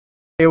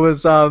It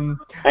was, Hang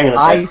on a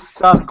I sec.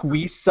 suck,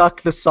 we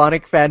suck, the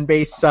Sonic fan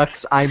base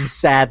sucks, I'm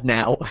sad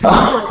now. I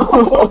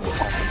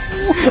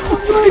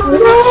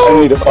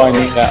need to find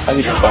that. I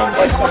need to find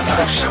that.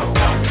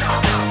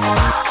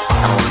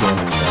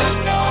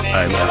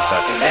 I'm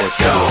outside.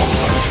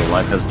 Unfortunately,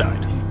 life has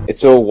died.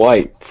 It's all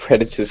white.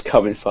 Predators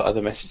coming for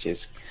other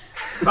messages.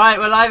 Right,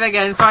 we're live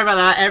again. Sorry about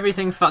that.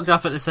 Everything fucked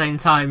up at the same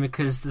time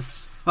because the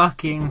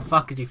fucking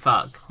fuckity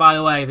fuck. By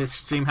the way, this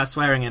stream has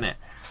swearing in it.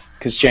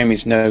 Because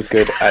Jamie's no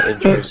good at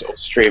intros or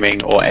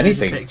streaming or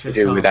anything to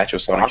do with actual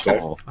Sonic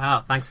show.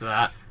 Wow, thanks for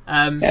that.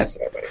 Yeah, that's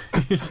all right,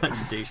 buddy. You're such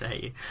a douche, I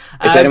hate you.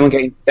 Is anyone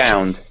getting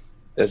sound?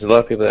 There's a lot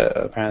of people that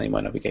apparently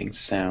might not be getting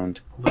sound.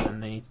 Well, then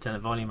they need to turn the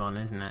volume on,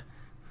 isn't it?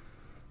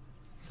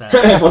 So,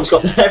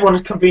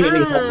 Everyone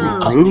conveniently has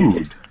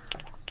Rude.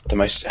 The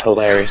most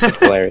hilarious of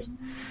hilarious.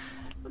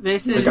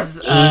 this is,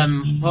 what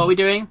are we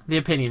doing? The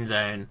Opinion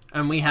Zone.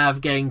 And we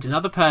have gained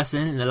another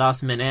person in the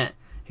last minute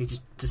who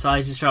just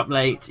decided to show up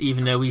late,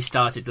 even though we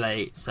started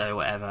late, so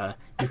whatever.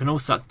 You can all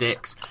suck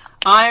dicks.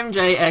 I'm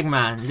Jay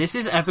Eggman. This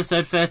is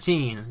episode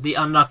 13, the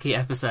unlucky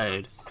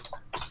episode.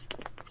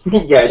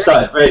 Yeah, it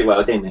started very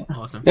well, didn't it?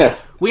 Awesome. Yeah.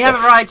 We have a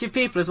variety of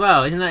people as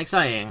well, isn't that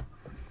exciting?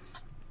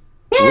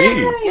 Wee.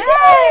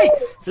 Yay!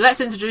 So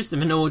let's introduce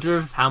them in order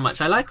of how much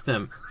I like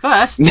them.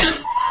 First, we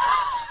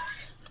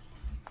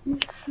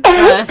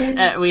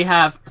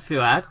have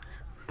Fuad.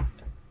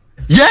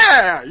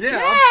 Yeah!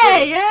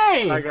 Yay!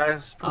 Yay! Hi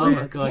guys. Oh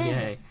my god,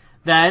 yay.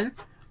 Then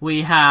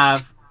we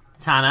have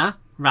Tanner,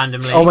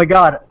 randomly. Oh my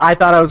god, I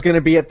thought I was gonna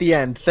be at the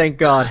end, thank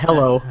god,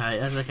 hello. Right,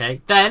 that's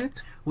okay. Then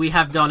we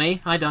have Donnie.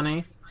 Hi,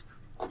 Donnie.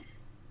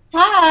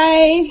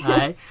 Hi.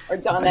 Hi. Or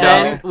Donna.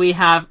 Then we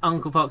have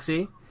Uncle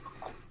Poxy.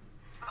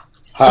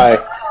 Hi.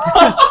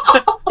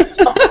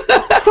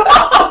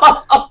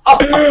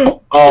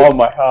 Oh,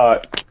 my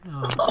heart.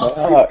 Oh. My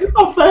heart.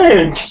 Oh,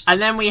 thanks! And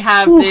then we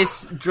have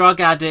this drug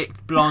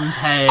addict,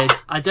 blonde-haired.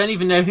 I don't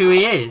even know who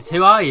he is.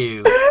 Who are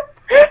you? Oh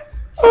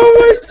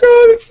my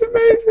god, it's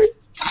amazing.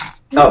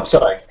 Oh,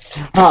 sorry.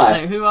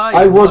 Hi. Like, who are you?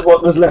 I was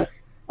what was left.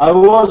 I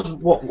was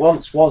what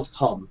once was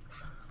Tom.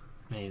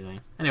 Amazing.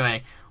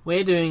 Anyway,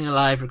 we're doing a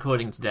live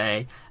recording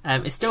today.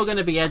 It's still going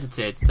to be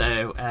edited,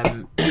 so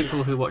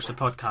people who watch the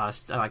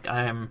podcast, like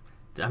I'm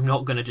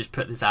not going to just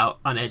put this out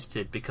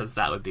unedited because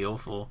that would be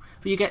awful.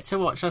 But you get to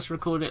watch us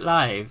record it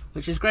live,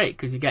 which is great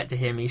because you get to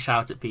hear me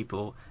shout at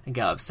people and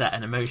get upset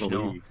and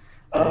emotional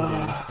in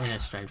a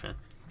strange way.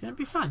 It's going to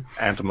be fun.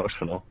 And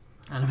emotional.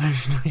 And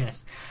emotional,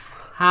 yes.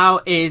 How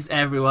is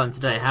everyone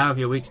today? How have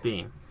your weeks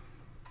been?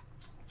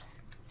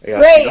 Yeah.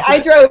 Great, I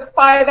drove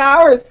 5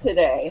 hours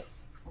today.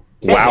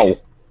 Wow.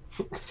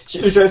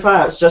 She drove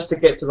out just to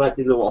get to like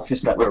the little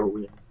office that we're all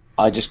in.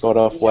 I just got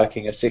off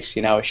working a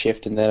 16-hour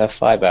shift and then a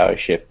 5-hour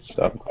shift,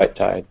 so I'm quite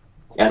tired.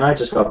 And I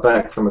just got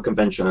back from a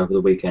convention over the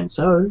weekend,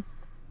 so...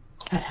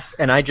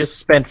 And I just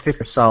spent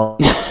 50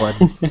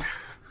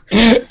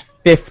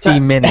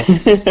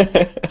 minutes.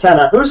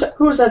 Tanner,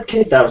 who's that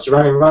kid that was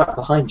running right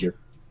behind you?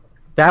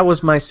 That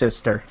was my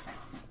sister.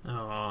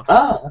 Oh.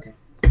 Ah, okay.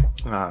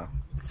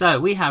 So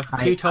we have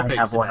two topics I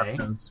have one today. of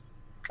those.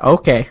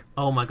 Okay.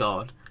 Oh my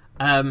god.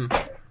 So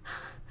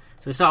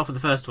we start off with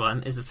the first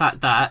one, is the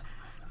fact that,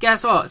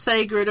 guess what?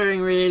 Sega are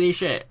doing really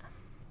shit.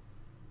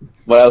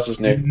 What else is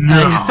new?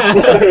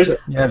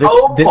 Yeah,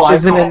 this my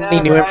isn't God. any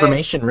new Right.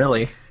 information,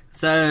 really.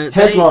 So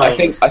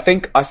Headline. I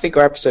think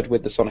our episode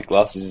with the Sonic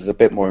glasses is a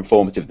bit more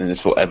informative than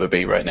this will ever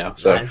be right now.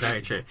 So That's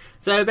very true.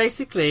 So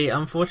basically,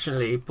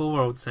 unfortunately,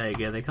 poor old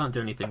Sega, they can't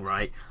do anything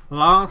right.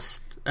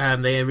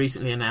 They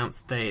recently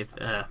announced their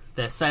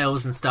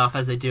sales and stuff,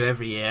 as they do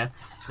every year.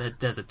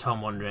 There's a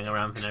Tom wandering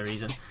around for no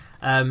reason.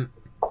 What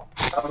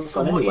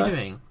are you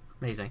doing?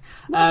 Amazing.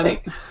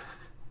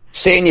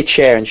 sit in your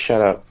chair and shut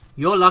up.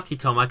 You're lucky,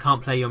 Tom, I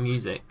can't play your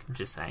music. I'm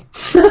just saying.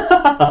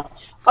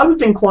 I've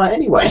been quiet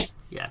anyway.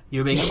 Yeah, you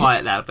were being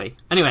quiet loudly.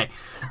 Anyway,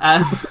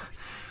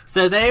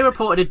 so they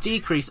reported a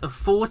decrease of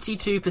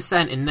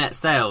 42% in net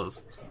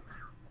sales.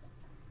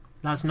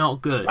 That's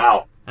not good.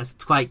 Wow. That's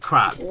quite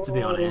crap, to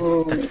be honest.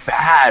 Ooh,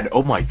 Bad.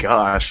 Oh my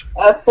gosh.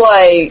 that's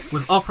like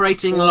With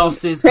operating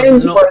losses of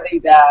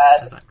cringeworthy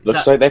bad.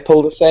 Looks like they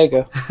pulled a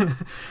Sega.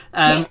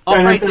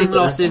 operating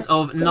losses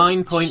of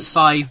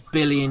 9.5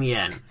 billion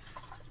yen.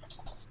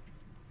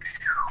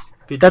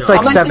 Good That's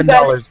job. like How much is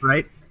 $7,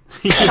 right?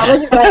 How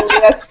much is that in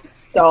US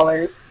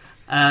dollars?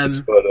 It's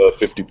about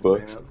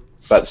 $50.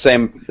 About the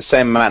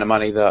same amount of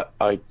money that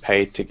I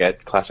paid to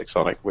get Classic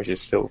Sonic, which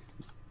is still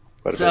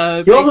quite a bit.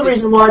 So You're the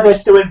reason why they're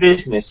still in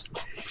business.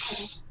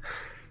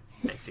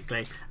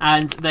 basically,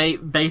 and they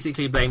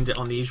basically blamed it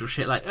on the usual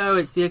shit, like, oh,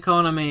 it's the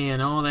economy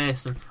and all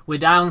this, and we're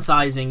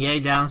downsizing, yay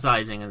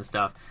downsizing and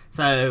stuff.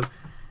 So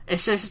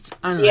it's just,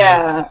 I don't know.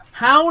 Yeah.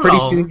 How Pretty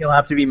long? soon you'll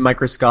have to be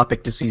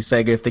microscopic to see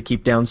Sega if they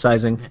keep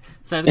downsizing.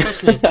 So the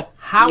question is,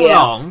 how Yeah.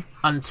 long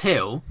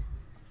until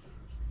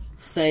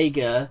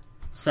Sega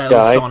sells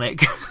Die.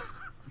 Sonic?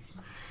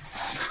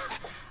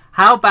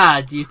 How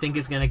bad do you think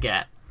it's going to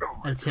get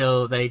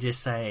until they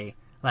just say,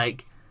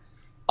 like,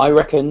 I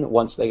reckon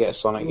once they get a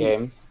Sonic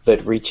game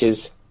that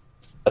reaches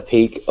a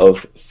peak of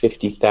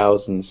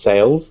 50,000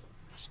 sales,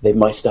 they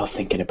might start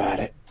thinking about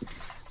it.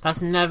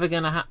 That's never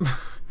gonna happen. Are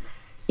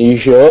you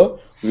sure?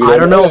 I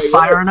don't know.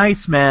 Fire and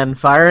ice, man.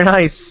 Fire and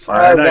ice.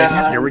 Alright, Oh, nice.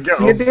 God. Here we go.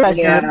 See you do that,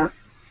 Yeah.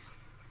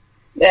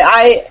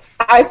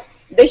 man.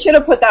 They should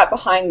have put that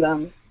behind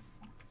them,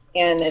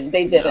 and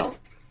they didn't.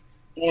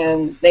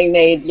 And they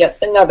made yet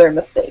another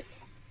mistake.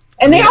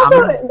 And they Yeah,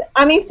 also,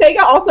 Sega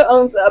also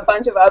owns a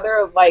bunch of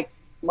other, like,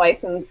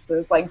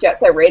 licenses, like Jet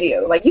Set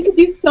Radio. Like, you could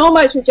do so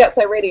much with Jet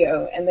Set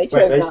Radio, and they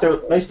chose Wait, not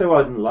to. they still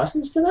own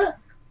license to that?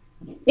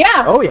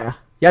 Yeah. Oh yeah,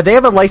 yeah. They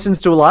have a license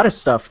to a lot of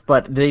stuff,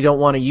 but they don't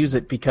want to use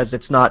it because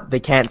it's not. They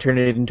can't turn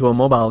it into a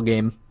mobile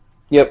game.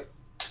 Yep.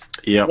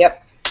 Yep.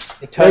 Yep.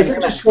 They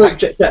could just call it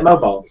Jet Set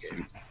Mobile.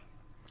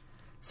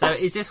 So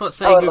is this what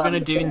I Sega would are love going to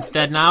to do see that.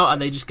 instead now? Are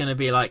they just going to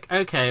be like,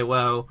 okay,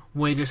 well,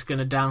 we're just going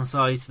to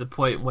downsize to the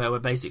point where we're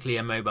basically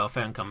a mobile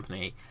phone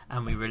company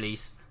and we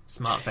release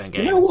smartphone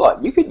games? You know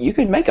what? You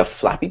could make a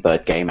Flappy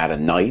Bird game out of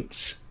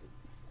Knights.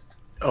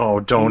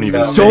 Oh, don't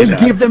even No. say Don't that.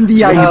 give them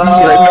the idea.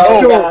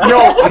 Oh, Don't. no, No,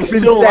 I it's been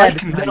still said.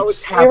 like No, Knights.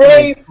 it's happening.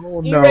 Erase.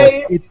 Oh no,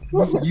 Erase.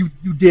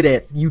 you did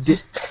it. You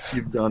did.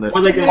 You've done it. What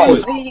are they going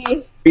to do?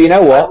 The- But you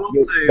know I what? will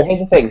You'll- say- But here's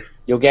the thing: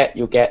 you'll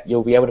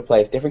be able to play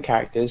as different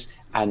characters,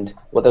 and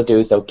what they'll do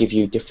is they'll give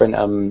you different,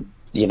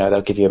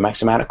 they'll give you a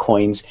max amount of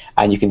coins,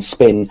 and you can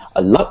spin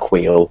a luck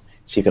wheel,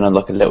 so you can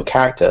unlock a little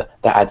character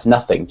that adds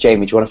nothing.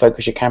 Jamie, do you want to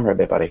focus your camera a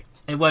bit, buddy?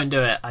 It won't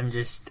do it.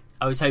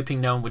 I was hoping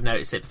no one would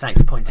notice it, but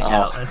thanks for pointing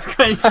out. That's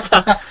great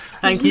stuff.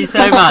 Thank you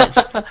so much.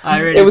 I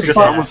really It was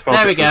appreciate fun. it.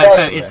 There we go.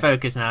 Focused. It's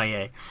focused now,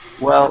 yeah.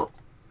 Well,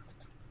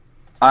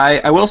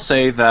 I will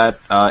say that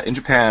in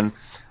Japan,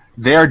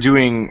 they are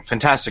doing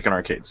fantastic in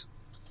arcades.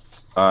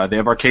 They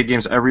have arcade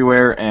games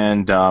everywhere,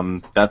 and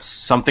that's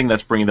something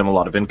that's bringing them a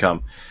lot of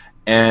income.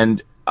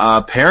 And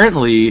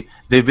apparently,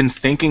 they've been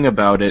thinking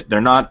about it.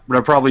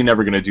 They're probably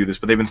never going to do this,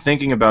 but they've been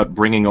thinking about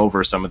bringing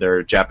over some of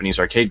their Japanese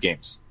arcade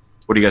games.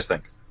 What do you guys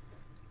think?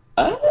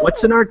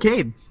 What's an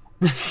arcade?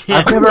 Yeah.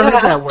 I've never heard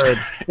that word.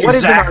 What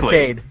is an Exactly.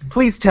 arcade?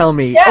 Please tell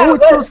me. Yeah, Oh,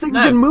 it's but- those things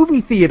No. in movie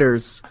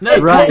theaters. No,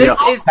 Right. this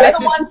Also, is this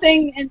the is one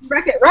thing in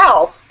Wreck-It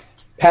Ralph.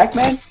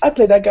 Pac-Man? I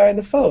played that guy on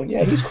the phone.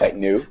 Yeah, he's quite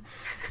new.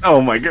 Oh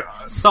my god.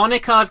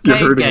 Sonic You're arcade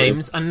hurting me.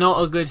 games are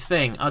not a good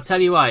thing. I'll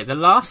tell you why. The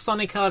last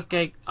Sonic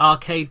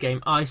arcade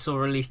game I saw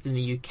released in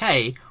the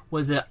UK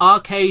was an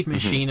arcade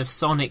machine of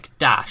Sonic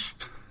Dash.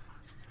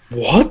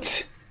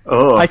 What?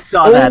 Oh, I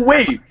saw oh, that.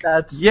 wait.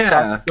 That's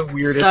Yeah. the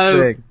weirdest So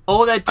thing.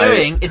 all they're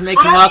doing is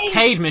making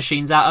arcade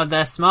machines out of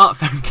their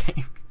smartphone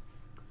game.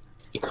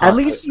 You can't At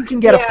least you can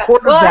get Yeah. a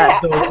port of Well,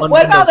 that though on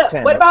what about Windows the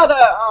 10. what about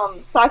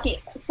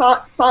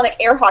the Sonic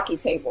air hockey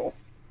table?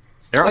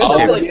 Air Oh, hockey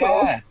table. really?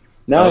 yeah. That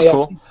No, was yeah.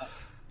 cool.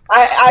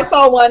 I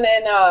saw one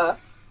in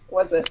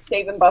what's it,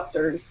 Dave and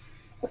Buster's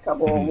a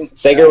couple of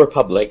weeks Sega ago.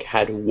 Republic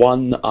had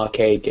one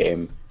arcade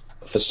game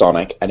for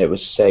Sonic, and it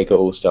was Sega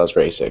All-Stars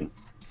Racing.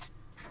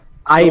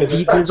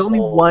 There's only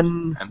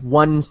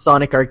one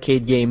Sonic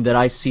arcade game that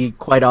I see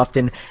quite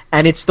often,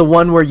 and it's the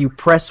one where you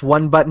press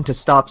one button to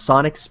stop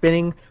Sonic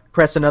spinning,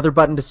 press another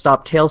button to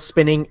stop Tails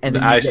spinning, and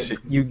then I you see.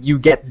 get, you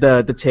get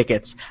the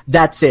tickets.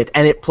 That's it,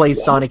 and it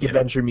plays Sonic Yeah.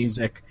 Adventure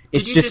music. Did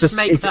It's you just just a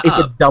make it's, that it's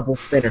a up? double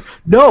spinner.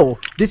 No,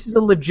 this is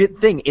a legit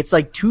thing. It's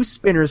like two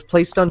spinners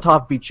placed on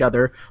top of each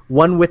other,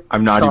 one with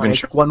I'm not Sonic, even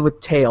sure. one with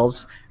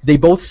Tails. They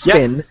both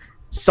spin.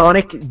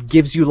 Sonic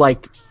gives you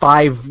like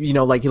 5,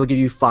 like he'll give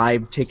you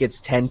 5 tickets,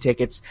 10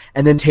 tickets,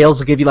 and then Tails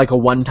will give you like a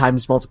 1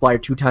 times multiplier,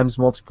 2 times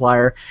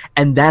multiplier,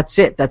 and that's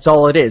it. That's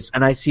all it is.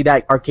 And I see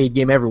that arcade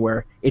game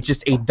everywhere. It's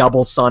just a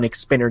double Sonic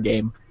spinner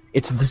game.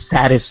 It's the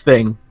saddest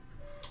thing.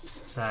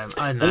 So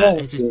I don't know.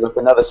 Yeah, look,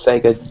 another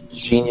Sega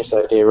genius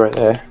idea right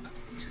there.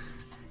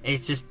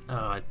 It's just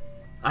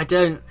I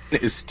don't.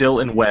 It is still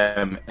in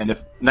WEM, and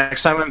if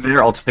next time I'm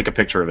there, I'll take a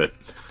picture of it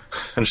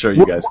and show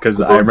you guys,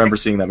 because I remember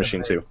seeing that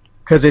machine too.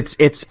 Because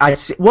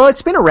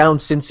it's been around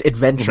since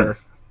Adventure,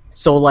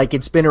 so like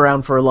it's been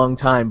around for a long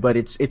time, but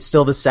it's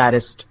still the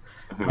saddest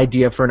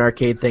idea for an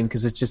arcade thing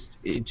because it's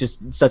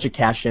just such a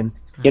cash in.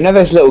 You know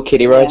those little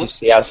kiddie rides Yeah. you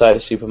see outside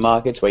of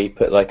supermarkets where you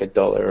put like $1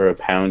 or a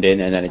pound in,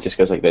 and then it just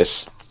goes like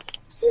this?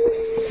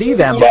 See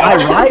them, Yeah. I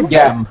ride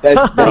Yeah,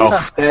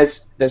 them.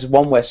 there's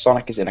one where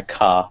Sonic is in a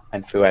car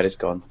and Fuad is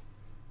gone.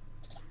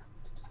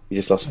 You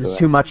just lost It's Fuad.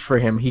 too much for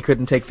him. He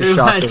couldn't take the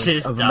Fuad shock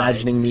just of died.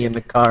 imagining me in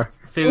the car.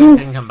 Phil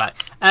can come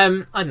back. I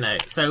don't know.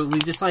 So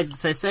we've decided.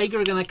 So Sega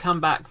are going to come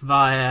back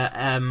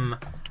via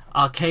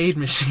arcade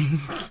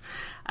machines.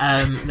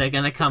 They're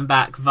going to come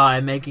back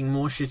via making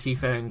more shitty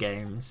phone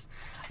games.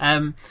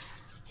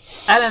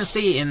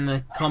 LMC in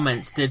the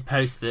comments did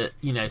post that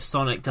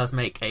Sonic does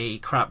make a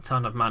crap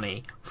ton of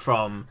money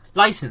from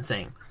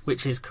licensing,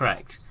 which is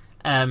correct.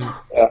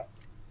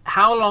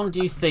 How long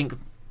do you think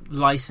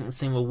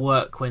licensing will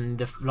work when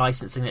the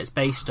licensing it's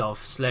based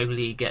off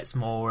slowly gets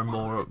more and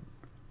more?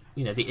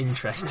 The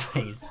interest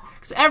fades,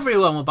 because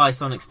everyone will buy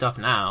Sonic stuff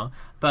now,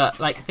 but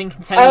like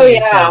thinking 10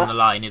 years down the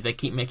line, if they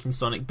keep making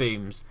Sonic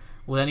booms,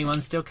 will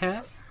anyone still care?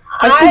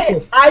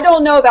 I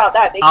don't know about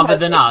that because Other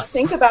than us.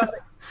 if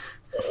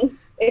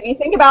you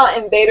think about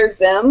Invader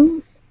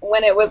Zim,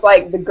 when it was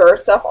like the GER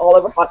stuff all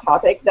over Hot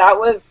Topic, that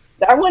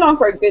went on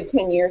for a good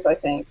 10 years, I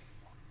think.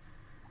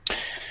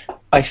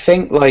 I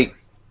think like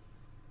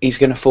he's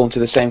going to fall into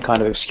the same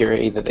kind of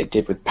obscurity that they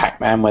did with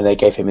Pac-Man, when they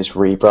gave him his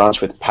rebranch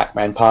with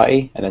Pac-Man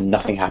Party, and then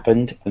nothing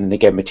happened, and then they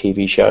gave him a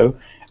TV show,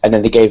 and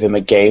then they gave him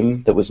a game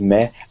that was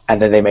meh, and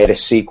then they made a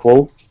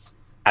sequel,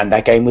 and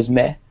that game was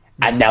meh,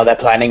 and now they're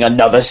planning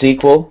another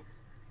sequel,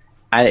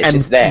 and it's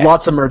just there.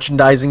 Lots of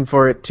merchandising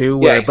for it too.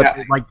 Where, Yeah,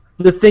 exactly. But like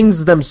the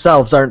things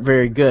themselves aren't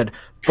very good,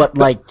 but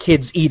like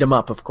kids eat them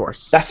up, of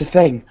course. That's the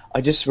thing.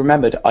 I just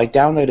remembered I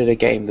downloaded a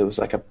game that was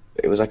like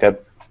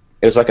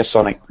a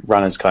Sonic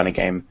Runners kind of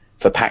game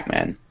for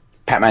Pac-Man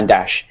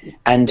Dash,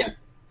 and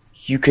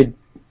you could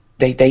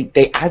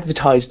they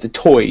advertised the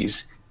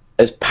toys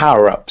as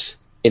power-ups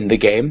in the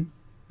game,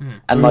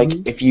 and like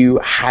if you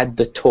had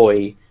the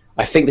toy,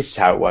 I think this is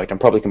how it worked. I'm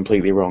probably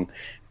completely wrong,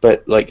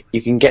 but like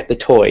you can get the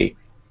toy,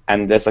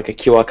 and there's like a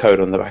QR code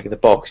on the back of the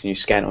box, and you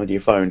scan it onto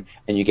your phone,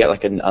 and you get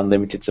like an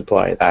unlimited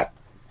supply of that,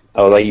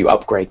 or like you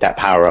upgrade that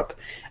power-up,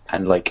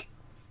 and like.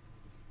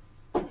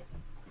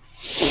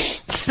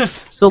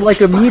 So like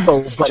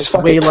Amiibo, but Just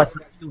way fucking- less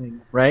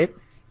appealing, right?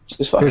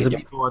 Just Because fucking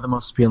Amiibo are the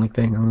most appealing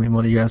thing. I mean,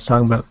 what are you guys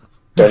talking about?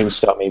 don't even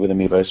start me with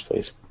Amiibos,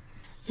 please.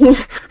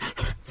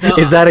 So,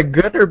 Is that a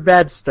good or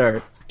bad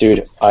start?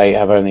 Dude, I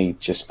have only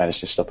just managed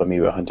to stop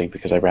Amiibo hunting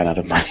because I ran out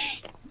of money.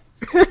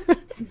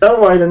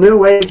 Don't worry, the new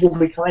wave will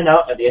be coming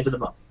out at the end of the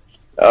month.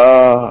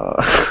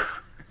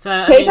 so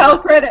I mean, PayPal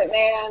credit,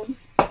 man.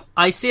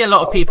 I see a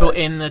lot of people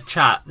in the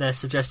chat. They're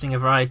suggesting a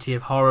variety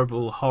of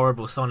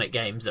horrible Sonic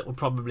games that will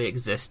probably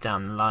exist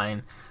down the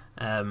line.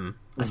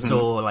 I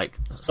saw like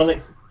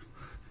Sonic.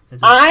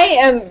 I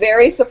am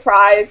very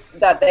surprised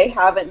that they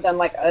haven't done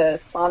like a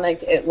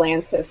Sonic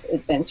Atlantis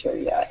adventure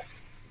yet.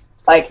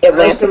 Like That's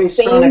going to be Atlantis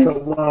Sonic themed.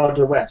 of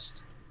Wilder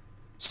West.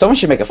 Someone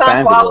should make a Sonic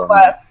fan Wild video on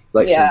West.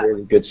 like Yeah. some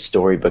really good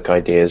storybook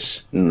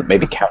ideas, and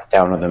maybe count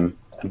down on them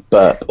and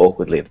burp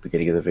awkwardly at the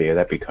beginning of the video.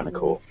 That'd be kind of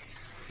cool.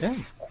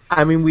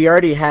 I mean, we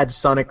already had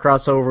Sonic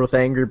crossover with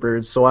Angry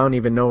Birds, so I don't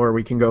even know where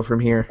we can go from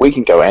here. We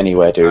can go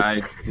anywhere, dude.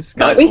 We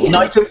can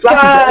Knights and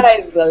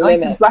sky's the Knights and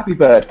limit. Flappy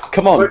Bird.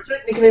 Come on. But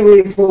technically,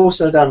 we've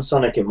also done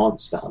Sonic and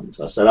Monster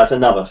Hunter, so that's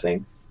another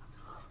thing.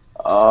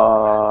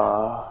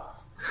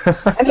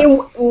 I mean,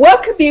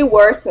 what could be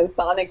worse than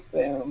Sonic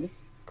Boom?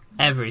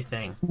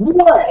 everything.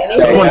 What?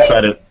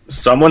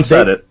 Someone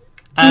said it.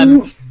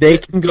 They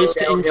can go Just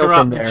to downhill from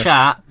interrupt the there.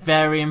 chat,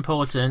 very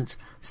important.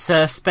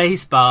 Sir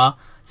Spacebar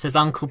says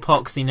Uncle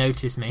Poxy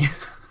noticed me.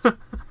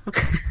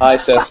 Hi,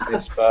 Sir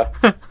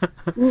Spacebar.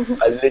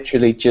 I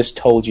literally just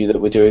told you that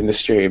we're doing the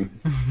stream.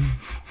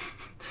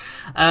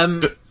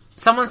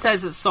 Someone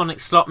says that Sonic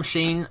Slot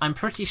Machine. I'm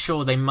pretty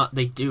sure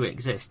they do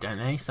exist, don't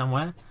they?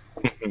 Somewhere.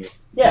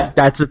 Yeah.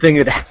 That's the thing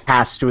that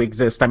has to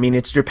exist. I mean,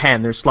 it's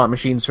Japan. There's slot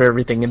machines for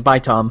everything. And bye,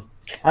 Tom.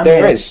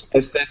 There is.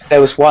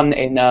 There was one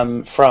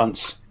in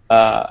France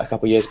a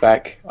couple of years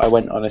back. I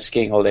went on a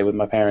skiing holiday with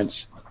my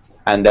parents,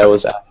 and there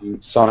was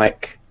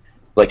Sonic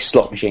like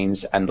slot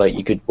machines, and like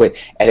you could win.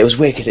 And it was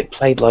weird because it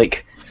played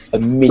like a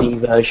mini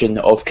version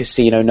of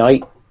Casino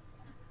Night.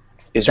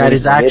 That That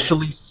is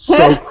actually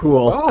so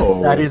cool.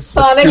 Oh. That is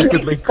Sonic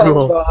stupidly meets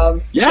cool.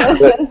 SpongeBob. Yeah.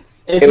 But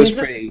If it was you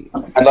just- pretty.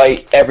 And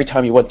like every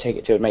time you won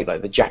tickets, it would make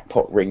like the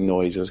jackpot ring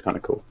noise. It was kind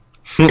of cool.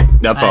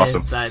 That's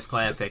awesome. That is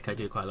quite epic. I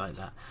do quite like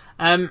that.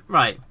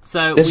 Right.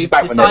 So This is we've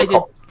back when they were decided.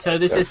 called- So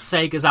this so- is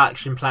Sega's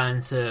action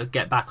plan to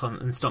get back on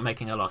and stop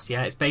making a loss.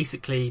 Yeah, it's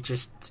basically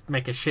just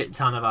make a shit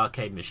ton of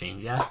arcade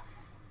machines. Yeah.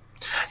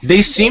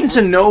 They seem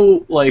to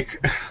know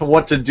like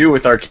what to do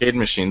with arcade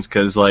machines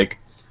because like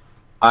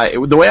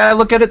the way I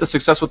look at it, the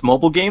success with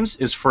mobile games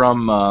is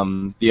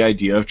from the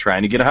idea of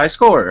trying to get a high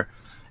score.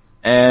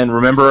 And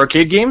remember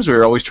arcade games? We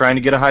were always trying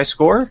to get a high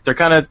score.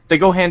 They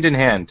go hand in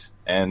hand,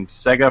 and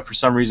Sega for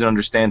some reason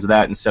understands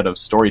that instead of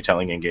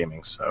storytelling in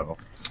gaming. So,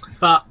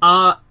 But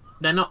are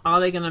they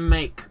going to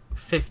make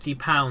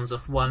 £50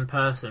 off one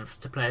person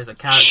to play as a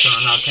character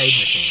on an arcade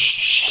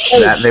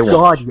machine? that they won't.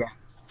 God,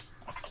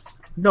 yeah.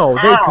 No,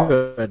 they Ow.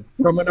 could.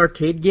 From an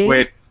arcade game,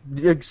 Wait,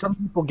 some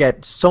people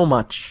get so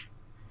much.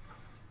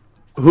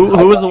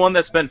 who was the one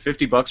that spent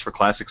 $50 for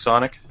classic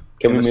Sonic?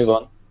 Can we move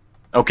on?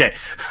 Okay,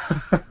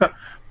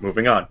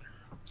 moving on.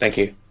 Thank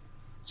you.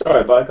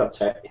 Sorry, but I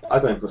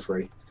got in for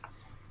free.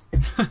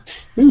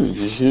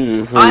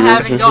 I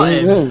haven't got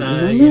him,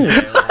 so you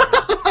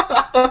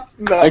know.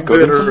 Not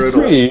bitter at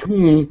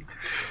all.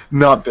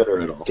 Not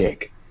bitter at all.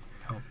 Dick.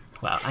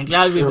 Well, I'm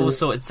glad we've all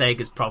sorted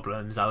Sega's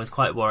problems. I was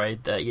quite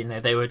worried that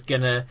they were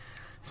gonna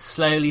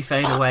slowly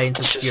fade away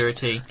into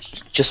obscurity.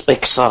 Just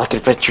make Sonic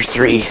Adventure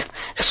 3.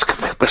 It's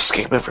the best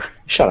game ever.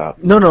 Shut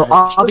up. No,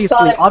 obviously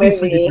Sonic the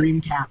movie.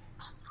 Dreamcast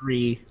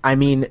 3. I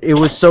mean, it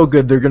was so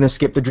good they're gonna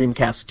skip the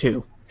Dreamcast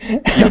 2.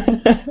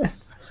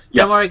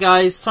 Don't worry,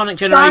 guys. Sonic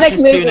Sonic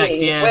Generations 2 movie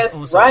next year. with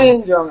Also.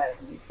 Ryan Drummond.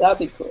 That'd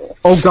be cool.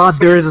 Oh god,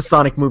 there is a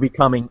Sonic movie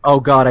coming.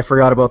 Oh god, I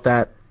forgot about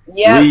that.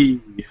 Yeah.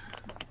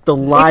 The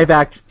live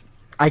act.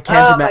 I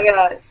can't Oh my imagine.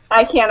 gosh.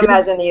 I can't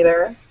imagine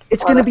either.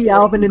 It's gonna be honestly.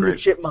 Alvin and the Great.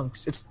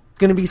 Chipmunks. It's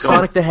gonna be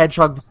Sonic the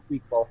Hedgehog the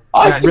sequel.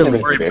 I It's think really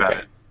they're Worry gonna be about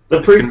okay. it.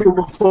 The prequel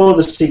before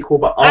the sequel,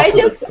 but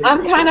after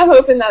I'm kind of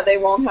hoping that they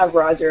won't have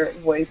Roger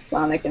voice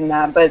Sonic in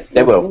that, but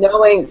They will.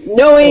 knowing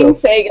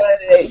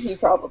Sega, he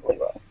probably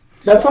will.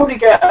 they'll probably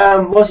get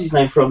what's his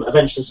name from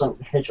Adventures of Sonic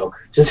the Hedgehog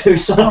to do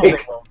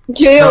Sonic.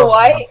 Jill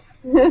White.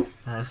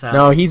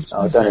 No, he's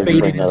don't even faded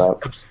bring that into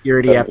up.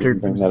 obscurity Don't after even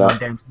bring that up.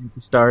 Dancing with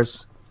the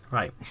Stars.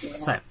 Right.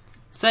 So,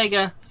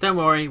 Sega, don't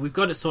worry, we've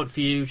got it sorted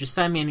for you. Just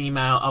send me an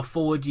email. I'll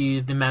forward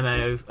you the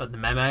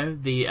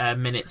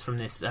minutes from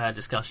this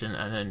discussion,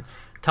 and then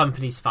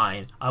company's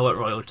fine. I want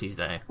royalties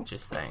though.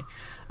 Just saying.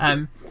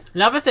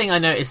 Another thing I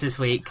noticed this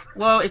week,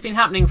 well, it's been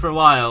happening for a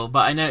while, but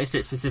I noticed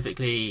it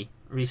specifically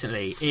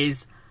recently,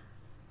 is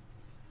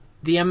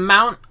the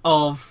amount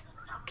of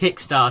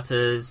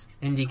Kickstarters,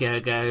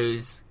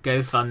 Indiegogos,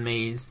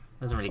 GoFundMes,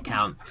 doesn't really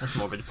count, that's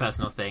more of a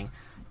personal thing,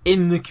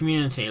 in the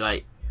community,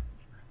 like,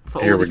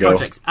 for all these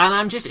projects. And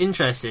I'm just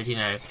interested,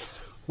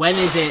 when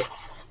is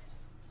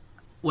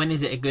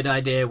it a good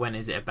idea, when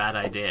is it a bad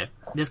idea?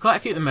 There's quite a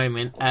few at the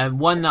moment.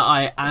 One that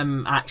I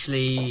am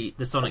actually,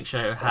 the Sonic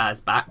Show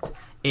has backed,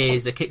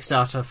 is a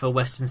Kickstarter for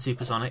Western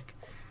Supersonic.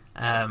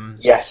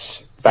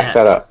 Yes, back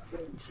that up.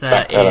 So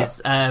Back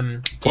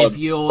that if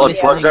you're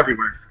Plugs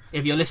everywhere.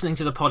 If you're listening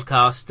to the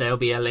podcast, there'll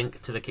be a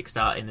link to the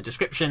Kickstarter in the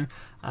description,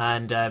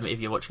 and if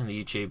you're watching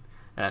the YouTube,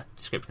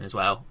 description as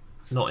well.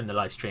 Not in the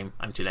live stream.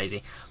 I'm too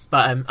lazy,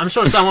 but I'm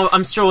sure someone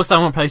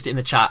will post it in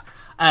the chat.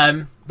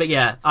 But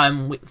yeah,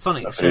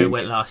 Sonic Show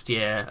went last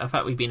year. In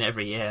fact, we've been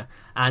every year,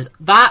 and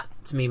that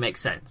to me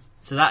makes sense.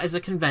 So that is a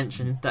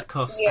convention that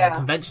costs.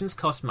 Conventions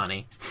cost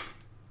money,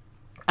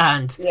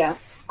 and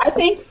I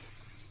think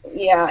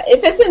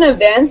if it's an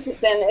event,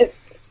 then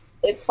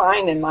it's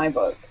fine in my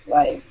book.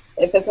 Like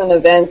if it's an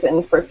event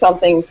and for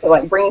something to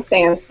like bring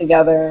fans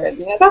together,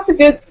 that's a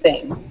good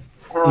thing.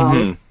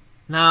 Now,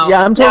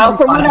 I'm totally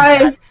from fine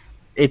what with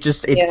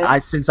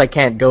that. Since I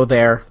can't go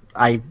there,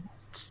 I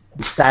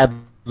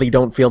sadly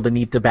don't feel the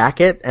need to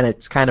back it, and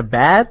it's kind of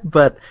bad,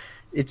 but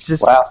it's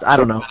just I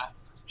don't know.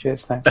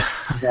 Cheers, thanks.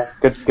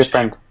 Good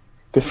friend.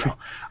 Good friend.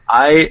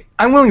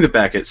 I'm willing to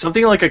back it.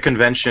 Something like a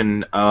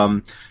convention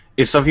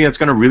is something that's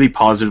going to really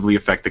positively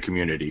affect the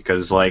community,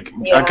 because a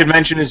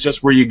convention is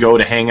just where you go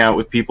to hang out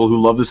with people who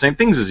love the same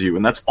things as you,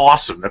 and that's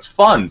awesome. That's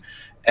fun,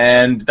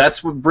 and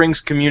that's what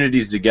brings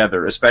communities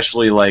together,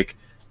 especially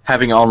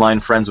having online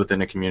friends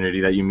within a community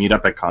that you meet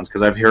up at cons,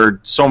 because I've heard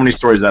so many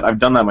stories that I've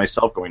done that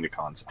myself going to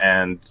cons,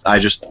 and I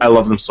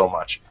love them so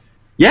much.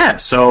 Yeah,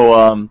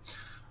 so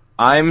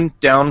I'm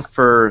down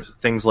for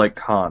things like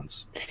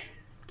cons.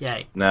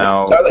 Yay.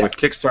 Now, with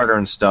Kickstarter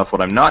and stuff,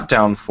 what I'm not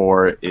down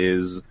for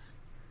is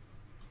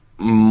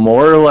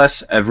more or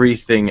less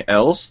everything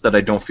else that I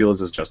don't feel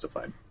is as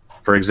justified.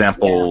 For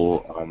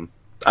example,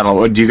 I don't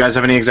know, do you guys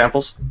have any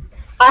examples?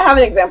 I have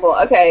an example.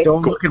 Okay.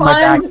 Don't look at my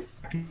back.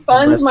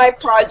 Fund my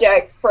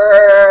project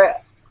to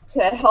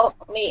help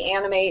me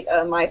animate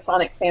my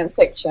Sonic fan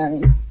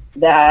fiction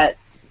that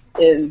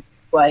is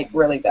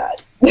really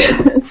bad.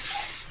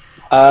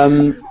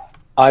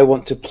 I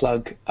want to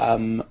plug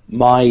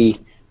my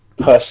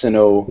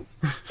personal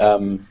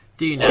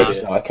do you know?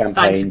 Kickstarter campaign.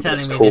 Thanks for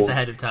telling me this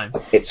ahead of time.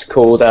 It's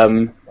called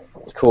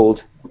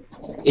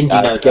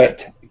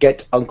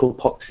Get Uncle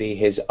Poxy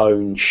his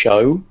own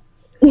show.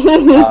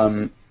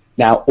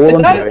 Now all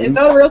is that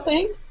a real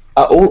thing?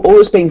 All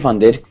that's being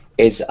funded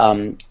is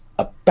a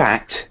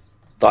bat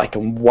that I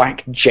can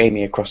whack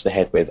Jamie across the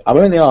head with. I'm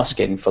only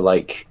asking for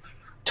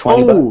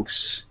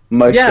 $20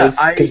 mostly,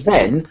 because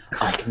then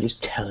I can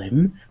just tell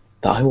him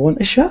that I want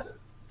a show,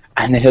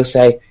 and then he'll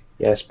say,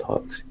 "Yes,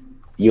 Pox,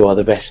 you are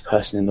the best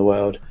person in the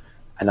world,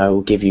 and I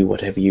will give you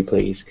whatever you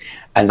please."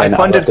 And then I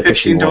funded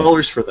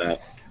 $15 for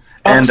that,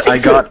 and I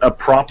got a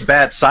prop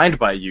bat signed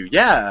by you.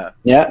 Yeah,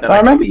 I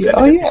remember you.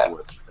 Oh yeah.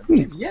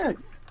 Yeah.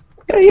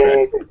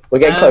 Yeah. We're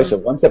getting closer,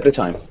 one step at a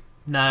time.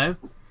 No.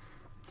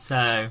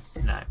 So,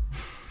 no.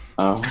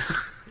 Oh.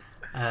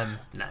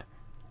 No.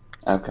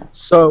 Okay.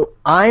 So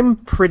I'm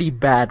pretty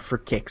bad for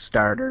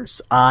Kickstarters.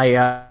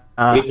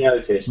 We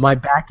noticed. My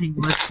backing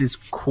list is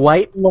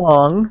quite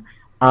long,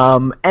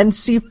 and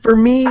see, for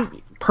me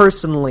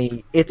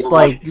personally, it's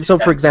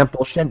for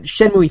example,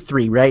 Shenmue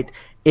 3, right?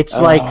 It's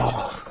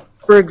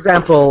for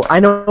example, I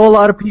know a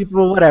lot of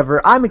people,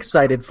 whatever, I'm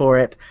excited for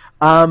it.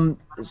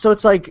 So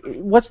it's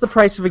what's the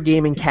price of a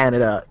game in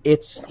Canada?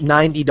 It's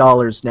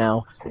 $90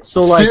 now.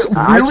 So Really?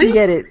 I can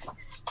get it.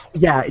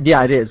 Yeah,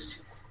 it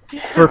is.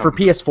 For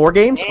PS4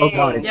 games, oh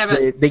god,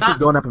 they keep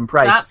going up in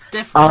price. That's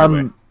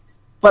different.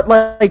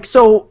 But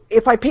so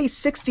if I pay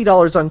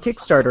 $60 on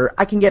Kickstarter,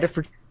 I can get it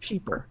for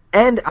cheaper,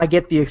 and I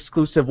get the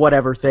exclusive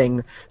whatever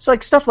thing. So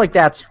stuff like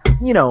that's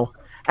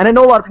And I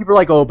know a lot of people are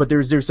like, oh, but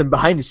there's some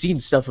behind the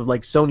scenes stuff of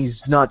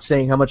Sony's not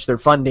saying how much they're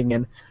funding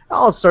and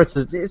all sorts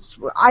of there's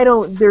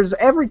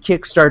every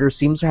Kickstarter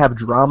seems to have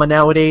drama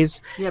nowadays.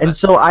 Yeah, and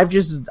so I've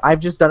just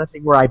done a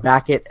thing where I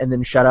back it and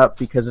then shut up,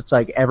 because it's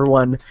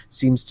everyone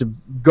seems to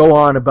go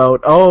on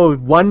about, oh,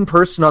 one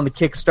person on the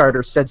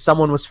Kickstarter said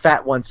someone was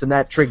fat once and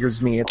that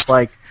triggers me. It's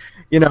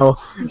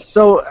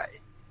so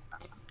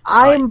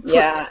I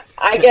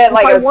get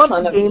a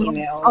ton of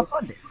emails. I'll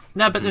fund it.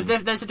 No, but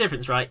there's a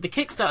difference, right? The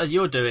Kickstarters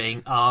you're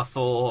doing are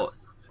for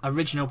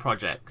original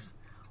projects,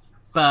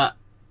 but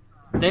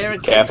there are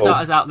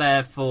Kickstarters out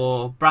there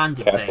for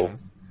branded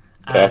things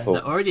that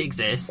already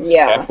exist.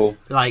 Yeah. Careful.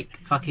 Like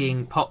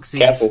fucking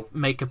Poxy's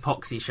Make a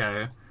Poxy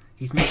show.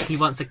 He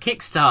wants a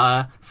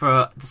Kickstarter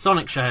for the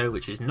Sonic show,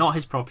 which is not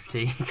his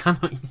property. He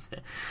cannot use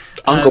it.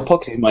 Uncle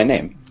Poxy is my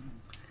name.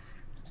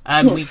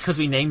 Because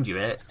we named you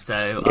it,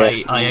 so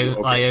Yeah.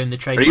 I own the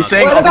trademark. Are you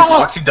saying What Uncle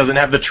about- Poxy doesn't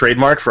have the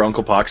trademark for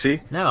Uncle Poxy?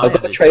 No, I've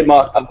got the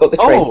trademark. I've got the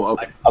Oh,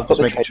 okay. I've got Just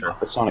the making trademark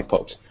for Sonic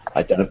Pox.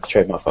 I don't have the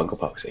trademark for Uncle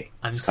Poxy.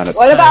 I'm It's kind of.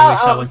 What so about,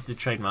 wish I wanted to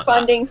trademark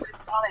Funding for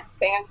Sonic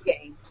fan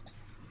games.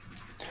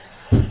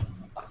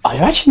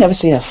 I've actually never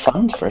seen a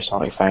fund for a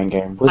Sonic fan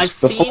game. that. I've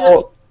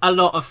seen a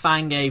lot of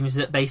fan games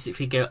that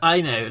basically go,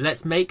 I know,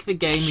 let's make the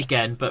game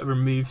again, but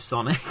remove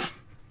Sonic.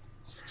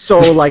 So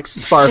like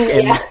Spark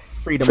and Yeah.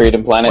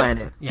 Freedom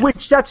Planet. Yes.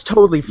 Which that's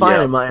totally fine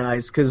Yeah. in my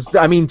eyes, because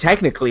I mean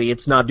technically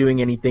it's not doing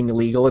anything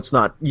illegal. It's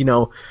not,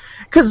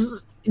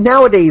 because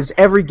nowadays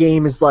every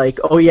game is like,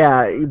 oh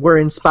yeah, we're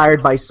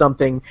inspired by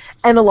something,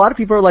 and a lot of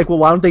people are like, well,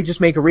 why don't they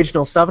just make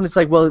original stuff? And it's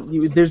like, well,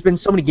 there's been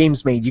so many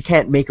games made, you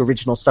can't make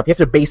original stuff. You have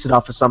to base it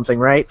off of something,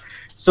 right?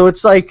 So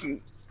it's like,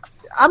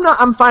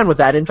 I'm fine with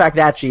that. In fact,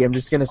 actually, I'm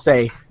just gonna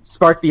say,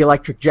 Spark the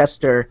Electric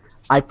Jester.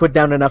 I put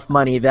down enough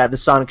money that the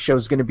Sonic show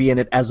is gonna be in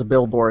it as a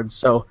billboard.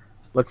 So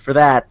look for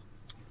that.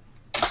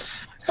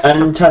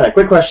 And Tyler,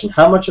 quick question: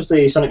 how much of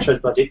the Sonic Show's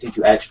budget did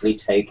you actually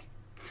take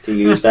to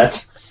use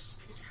that?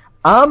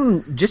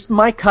 Just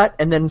my cut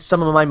and then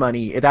some of my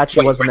money. It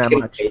actually wasn't that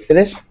much. For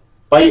this?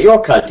 By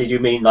your cut, did you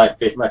mean like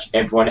pretty much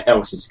everyone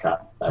else's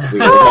cut? That we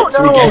were No, meant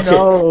to get it?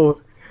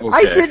 no.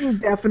 I Okay.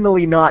 didn't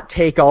definitely not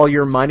take all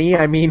your money.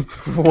 I mean,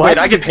 what? Wait,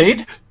 I get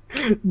paid?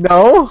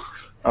 No,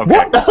 Okay.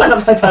 I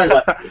was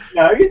like,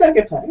 no, you don't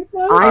get paid.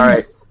 No. I'm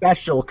Alright.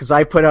 special because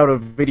I put out a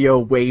video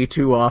way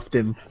too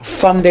often.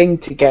 Funding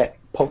to get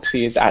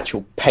Poxy's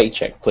actual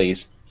paycheck,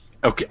 please.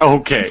 Okay.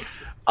 So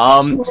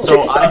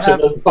I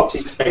have. the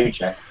Foxy's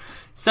paycheck.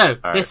 So,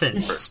 Alright. listen,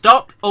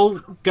 stop all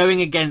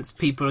going against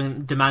people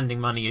and demanding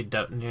money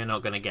you're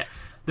not going to get.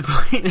 The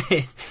point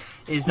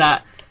is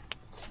that,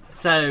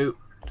 so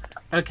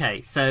there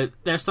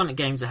are Sonic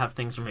games that have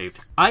things removed.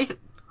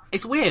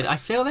 It's weird, I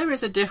feel there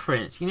is a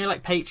difference,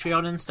 like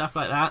Patreon and stuff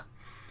like that.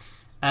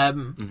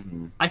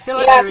 I feel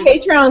like Yeah, there is...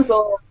 Patreon's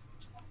all.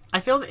 I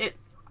feel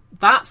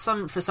that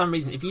for some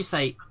reason,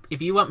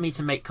 if you want me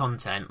to make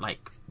content,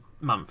 like,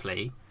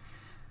 monthly,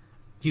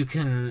 you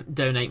can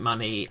donate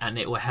money and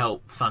it will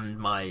help fund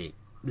my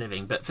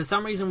living. But for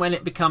some reason, when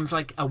it becomes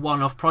like a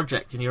one-off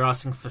project and you're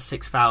asking for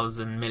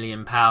 £6,000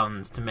 million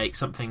to make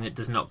something that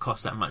does not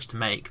cost that much to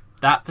make,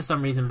 that for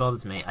some reason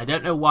bothers me. I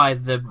don't know why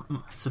the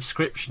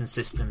subscription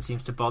system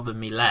seems to bother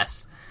me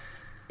less.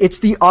 It's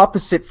the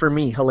opposite for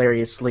me,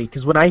 hilariously,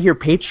 because when I hear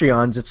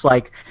Patreons, it's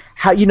like,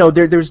 how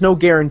there's no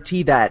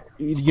guarantee that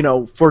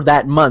for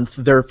that month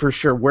they're for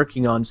sure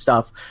working on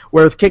stuff.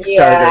 Where with Kickstarter,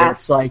 Yeah.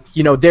 it's like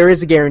there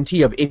is a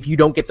guarantee of if you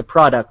don't get the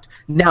product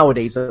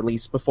nowadays, at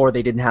least before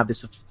they didn't have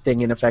this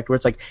thing in effect, where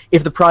it's like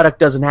if the product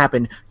doesn't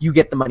happen, you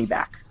get the money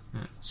back.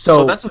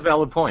 So that's a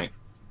valid point.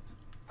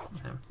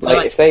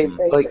 Like, if they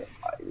Very like,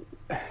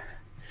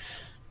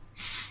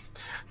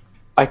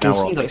 I can Now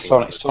we're see all like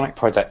thinking Sonic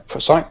project for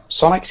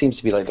Sonic seems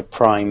to be like the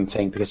prime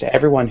thing because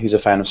everyone who's a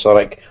fan of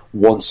Sonic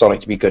wants Sonic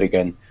to be good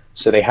again.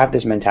 So they have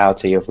this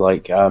mentality of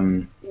like,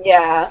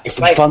 Yeah. if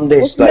we fund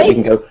this, let's like we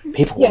make- can go.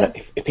 People Yeah. want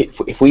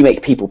to, if we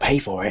make people pay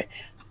for it,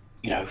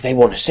 they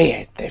want to see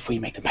it. If we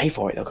make them pay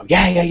for it, they'll go,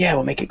 yeah,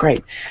 we'll make it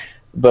great.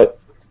 But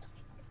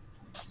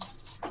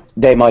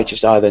they might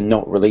just either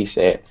not release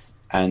it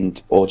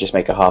or just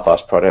make a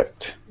half-assed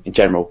product in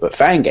general. But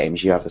fan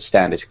games, you have a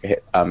standard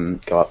to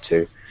go up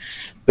to.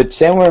 But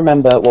does anyone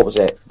remember, what was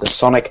it, the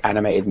Sonic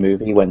animated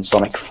movie when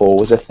Sonic 4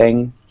 was a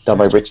thing, done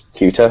by Rich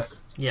Cuter,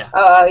 Yeah.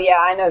 Oh, yeah,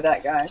 I know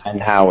that guy. and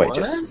how it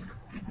just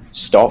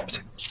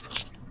stopped?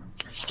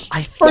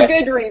 I For Yeah.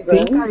 good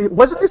reason.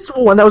 wasn't this the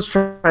one that was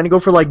trying to go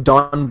for like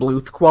Don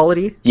Bluth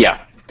quality? Yeah.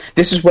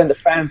 This is when the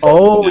fan film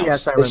Oh, was announced.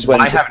 yes, I This is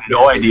remember. when I have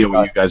no idea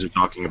what you guys are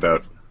talking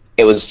about.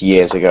 It was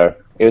years ago.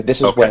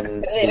 This was Okay.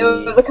 when It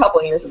was a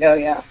couple years ago,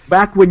 yeah.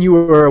 Back when you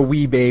were a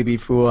wee baby,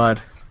 Fuad.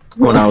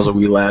 When I was a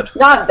wee lad.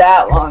 Not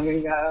that long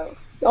ago.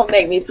 Don't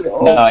make me feel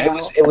old. No, now.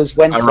 it was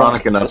when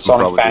Ironic enough, the I'm Sonic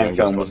probably fan doing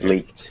film this was one here.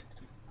 leaked.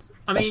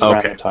 I mean, That's around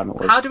Okay. the time it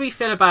was. how do we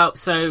feel about,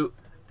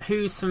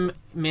 who's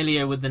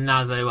familiar with the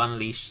Nazo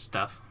Unleashed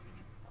stuff?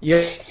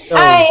 Yeah,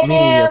 I me,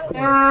 am. of course.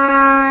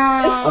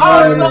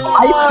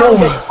 I still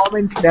get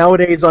comments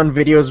nowadays on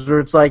videos where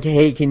it's like,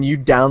 hey, can you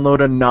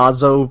download a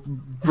Nazo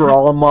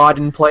Brawl mod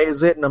and play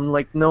as it? And I'm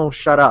like, no,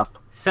 shut up.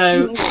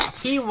 So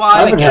he a I while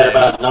haven't ago, heard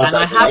about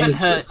Nazo and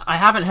for I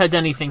haven't heard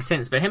anything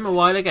since. But him a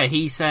while ago,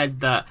 he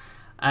said that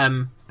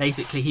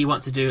basically he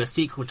wants to do a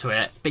sequel to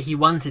it, but he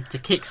wanted to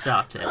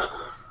kickstart it.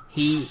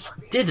 He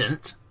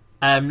didn't.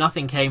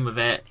 Nothing came of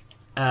it.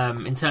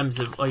 In terms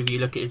of, if you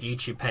look at his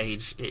YouTube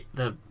page,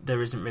 there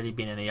hasn't really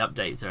been any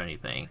updates or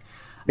anything.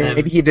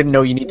 Maybe he didn't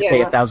know you need to pay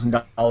Yeah.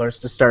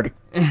 $1,000 to start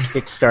a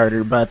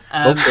Kickstarter, but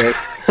Um,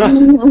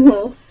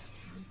 okay.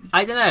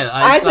 I don't know.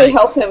 I actually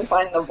helped him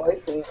find the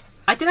voices.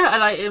 I don't know.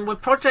 And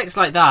with projects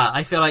like that,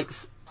 I feel like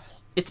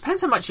it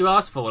depends how much you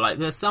ask for. Like,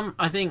 there's some.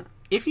 I think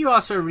if you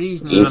ask for a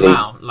reasonable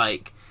amount,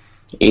 like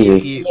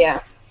Easy.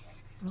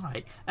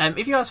 Right.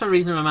 If you ask for a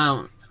reasonable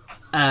amount,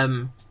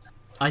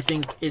 I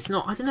think it's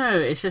not. I don't know.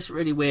 It's just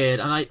really weird,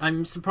 and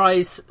I'm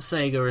surprised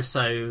Sega is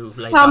so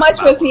late. How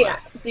much was he?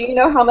 Do you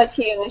know how much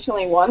he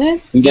initially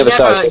wanted? He never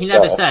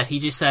said. He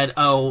just said,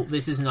 "Oh,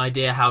 this is an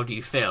idea. How do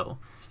you feel?"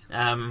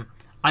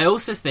 I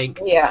also think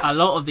a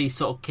lot of these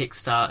sort of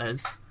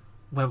Kickstarters,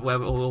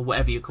 or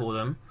whatever you call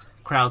them,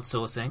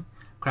 crowdfunding,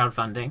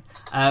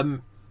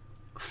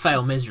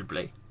 fail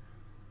miserably.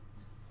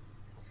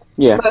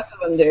 Yeah, most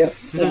of them do.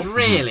 Because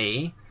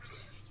really,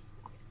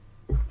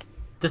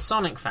 the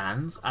Sonic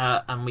fans,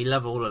 and we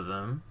love all of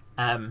them,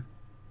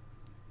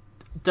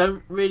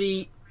 don't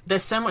really.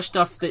 There's so much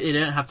stuff that they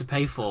don't have to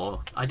pay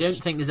for. I don't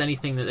think there's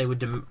anything that they would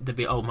they'd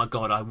be. Oh my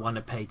god, I want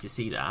to pay to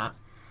see that.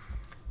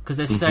 Because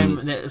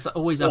there's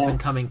always up and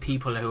coming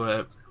people who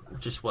are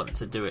just want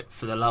to do it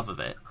for the love of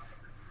it.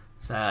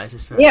 So it's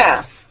just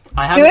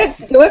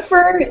do it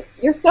for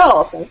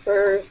yourself and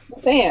for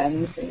the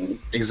fans. And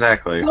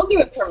exactly. Don't do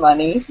it for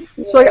money.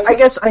 So I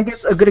guess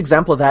a good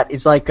example of that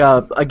is like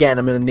again,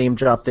 I'm going to name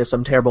drop this.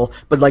 I'm terrible,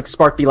 but like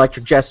Spark the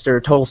Electric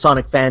Jester, total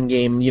Sonic fan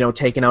game.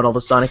 Taking out all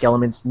the Sonic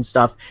elements and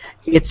stuff.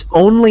 It's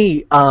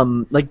only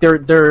like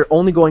they're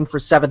only going for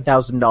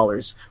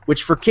 $7,000,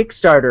 which for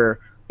Kickstarter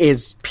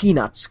is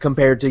peanuts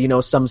compared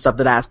to some stuff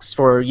that asks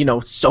for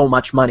so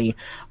much money.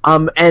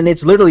 And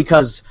it's literally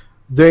because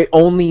they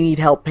only need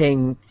help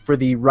paying for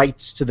the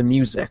rights to the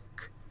music.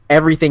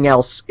 Everything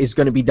else is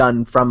going to be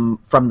done from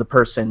the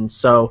person.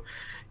 So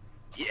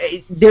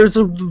there's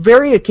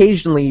very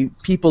occasionally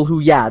people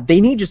who, they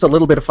need just a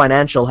little bit of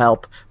financial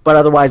help, but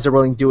otherwise they're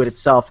willing to do it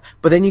itself.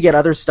 But then you get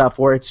other stuff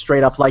where it's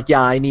straight up like,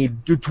 I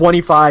need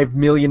 $25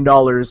 million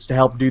to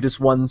help do this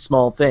one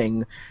small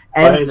thing.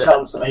 And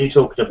are you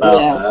talking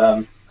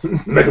about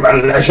Mega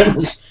Man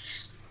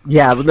Legends?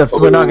 Yeah, but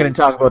we're not going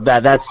to talk about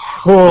that. That's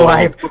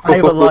I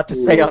have a lot to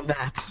say on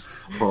that.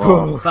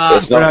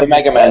 It's not the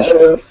Mega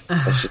Man.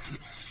 Let's just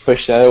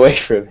push that away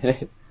for a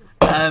minute.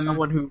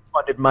 Someone who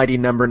funded Mighty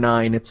Number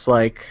 9. It's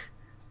like,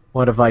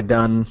 what have I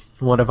done?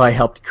 What have I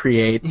helped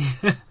create?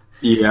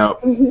 Yeah,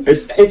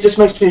 it just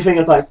makes me think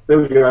of like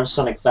build your own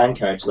Sonic fan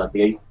character, like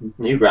the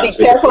Newgrounds.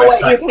 Be careful what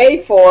you pay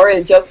for;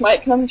 it just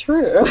might come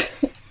true.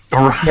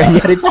 And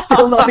yet it's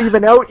still not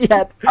even out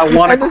yet.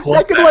 And the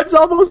second one's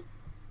almost.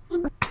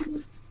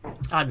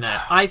 I don't know.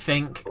 I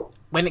think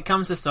when it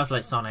comes to stuff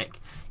like Sonic,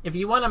 if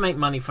you want to make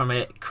money from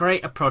it,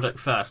 create a product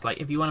first. Like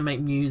if you want to make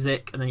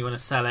music and then you want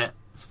to sell it,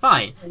 it's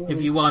fine.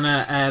 If you want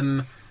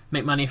to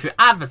make money through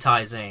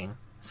advertising,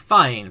 it's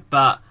fine.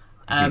 But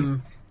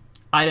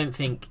I don't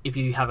think if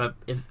you have a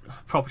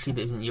property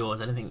that isn't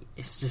yours, I don't think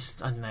it's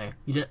just, I don't know.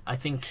 I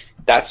think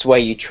that's where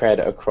you tread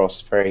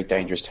across very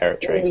dangerous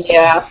territory.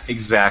 Yeah,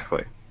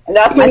 exactly. And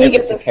that's when you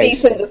get the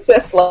cease and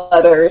desist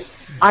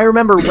letters. I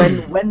remember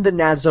when the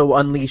Nazo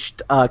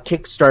Unleashed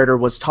Kickstarter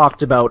was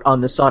talked about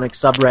on the Sonic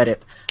subreddit.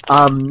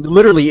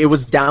 Literally, it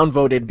was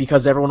downvoted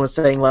because everyone was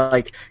saying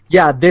like,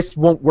 this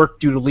won't work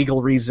due to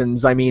legal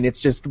reasons. I mean,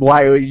 it's just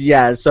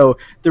why. So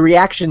the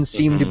reactions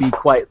seemed to be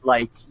quite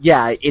like,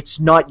 it's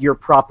not your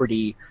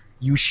property.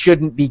 You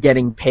shouldn't be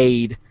getting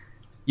paid,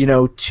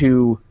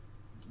 to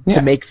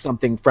make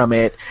something from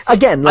it.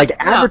 Again, like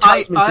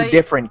advertisements are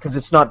different because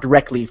it's not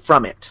directly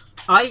from it.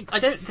 I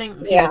don't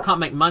think people can't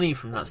make money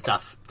from that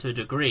stuff to a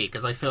degree,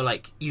 because I feel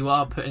like you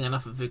are putting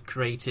enough of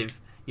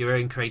your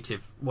own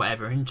creative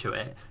whatever into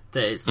it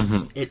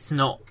that it's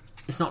not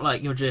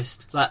like you're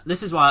just like,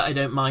 this is why I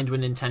don't mind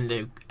when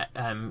Nintendo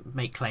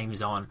make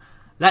claims on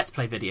Let's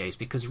Play videos,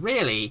 because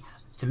really,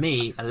 to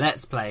me, a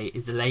Let's Play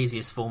is the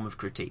laziest form of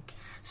critique.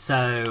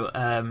 So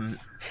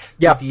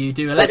if you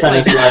do a Let's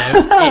Play video,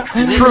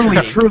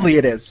 it's truly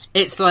it is.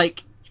 It's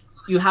like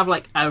you have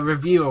like a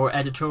review or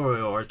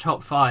editorial or a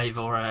top 5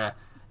 or a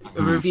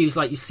reviews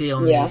like you see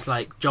on these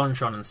like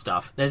JonTron and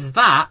stuff. There's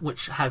that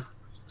which has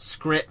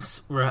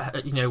scripts,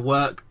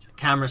 work,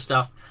 camera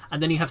stuff,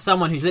 and then you have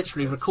someone who's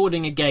literally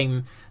recording a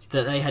game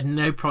that they had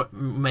no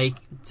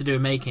to do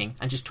with making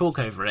and just talk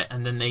over it,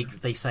 and then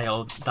they say,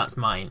 "Oh, that's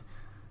mine."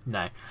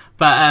 No,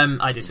 but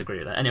I disagree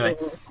with that. Anyway,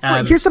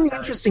 here's something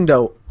interesting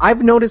though.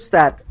 I've noticed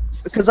that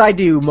because I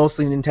do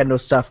mostly Nintendo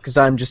stuff because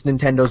I'm just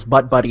Nintendo's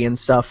butt buddy and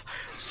stuff.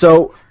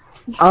 So.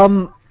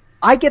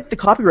 I get the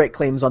copyright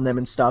claims on them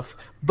and stuff,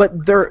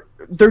 but they're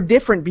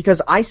different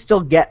because I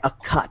still get a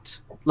cut.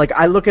 Like,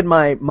 I look at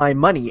my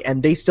money,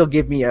 and they still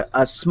give me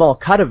a small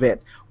cut of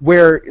it,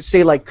 where,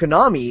 say, like,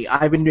 Konami,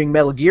 I've been doing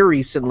Metal Gear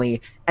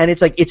recently, and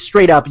it's like, it's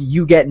straight up,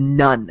 you get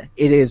none.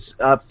 It is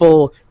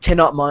full,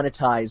 cannot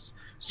monetize.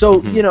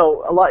 So,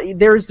 a lot,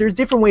 there's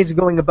different ways of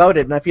going about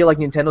it, and I feel like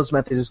Nintendo's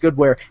method is good,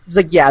 where it's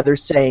like, they're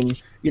saying,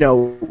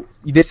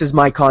 this is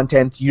my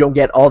content, you don't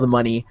get all the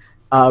money.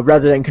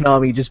 Rather than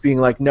Konami just being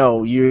like,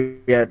 no,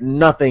 you get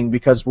nothing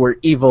because we're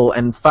evil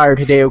and fired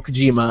Hideo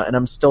Kojima, and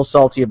I'm still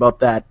salty about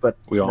that. But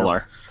we all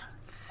are.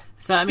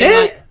 So I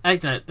mean, I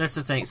don't know, that's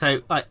the thing. So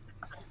like,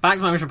 back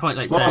to my original point.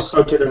 Like, More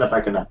salted in a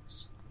bag of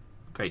nuts.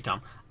 great,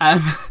 Tom.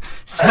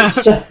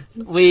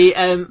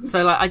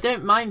 So like, I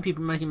don't mind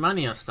people making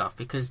money off stuff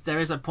because there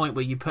is a point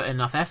where you put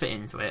enough effort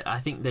into it. I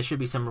think there should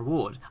be some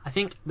reward. I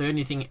think the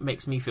only thing that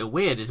makes me feel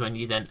weird is when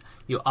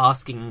you're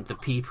asking the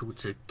people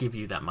to give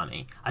you that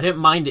money. I don't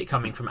mind it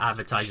coming from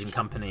advertising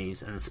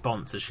companies and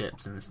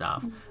sponsorships and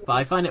stuff, but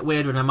I find it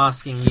weird when I'm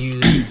asking you,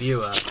 the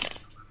viewer,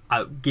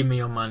 give me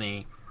your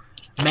money.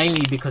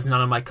 Mainly because none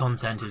of my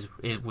content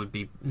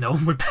no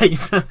one would pay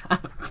for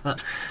that.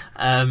 But,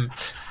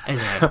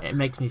 anyway, it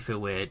makes me feel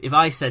weird. If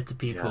I said to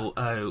people,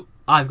 "Oh,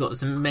 I've got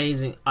this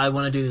amazing, I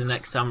want to do the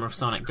next Summer of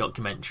Sonic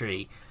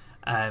documentary,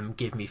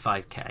 give me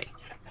 5k."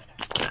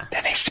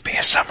 There needs to be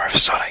a Summer of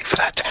Sonic for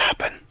that to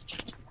happen.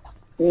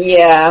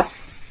 Yeah.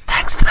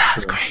 Thanks for that.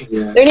 That's great.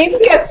 Yeah. There needs to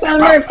be a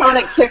Summer of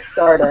Sonic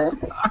Kickstarter.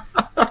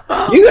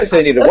 You guys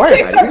don't need to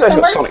worry about it. You guys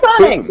got Summer Sonic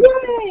of Boom.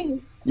 Yay!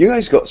 You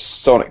guys got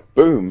Sonic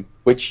Boom,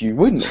 which you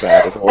wouldn't have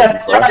had if it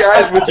wasn't for You us.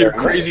 guys with your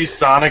crazy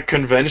Sonic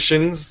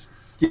conventions.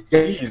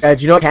 Jeez.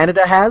 Do you know what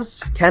Canada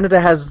has? Canada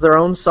has their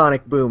own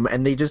Sonic Boom,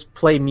 and they just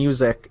play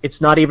music.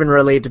 It's not even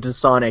related to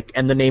Sonic,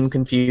 and the name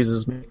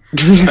confuses me.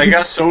 I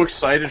got so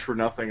excited for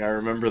nothing. I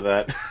remember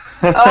that.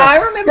 Oh, I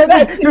remember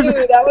that too.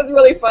 That was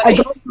really funny.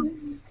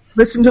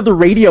 Listen to the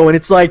radio, and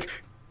it's like,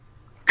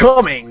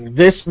 coming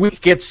this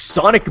week, it's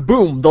Sonic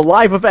Boom, the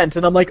live event,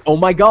 and I'm like, oh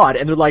my god,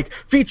 and they're like,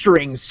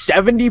 featuring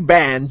 70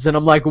 bands, and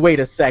I'm like, wait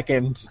a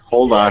second.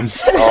 Hold on.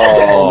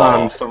 Oh. Hold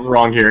on. Something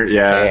wrong here.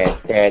 Yeah.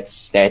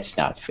 That's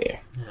not fair.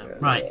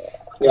 Right.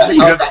 Yeah,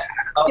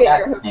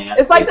 Yeah.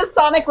 It's like the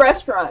Sonic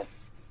restaurant.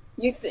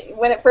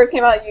 When it first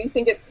came out, you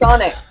think it's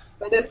Sonic,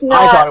 but it's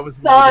not thought it was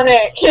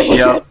Sonic.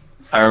 Yep.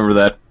 I remember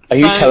that. Are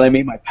you So- telling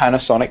me my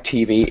Panasonic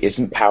TV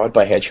isn't powered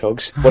by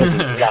hedgehogs? What is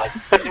this, guys?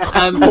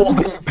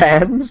 Holding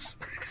pans.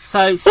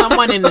 So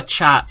someone in the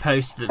chat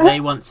posted that they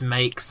want to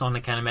make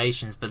Sonic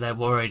animations, but they're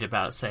worried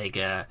about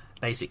Sega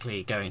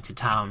basically going to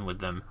town with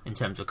them in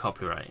terms of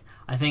copyright.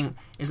 I think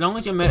as long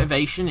as your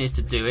motivation is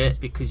to do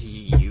it because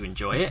you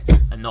enjoy it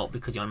and not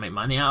because you want to make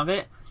money out of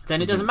it,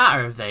 then it doesn't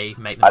matter if they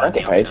make the I don't money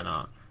get off it paid. or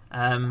not.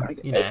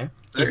 get You paid. know,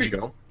 There you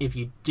go.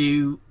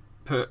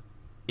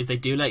 if they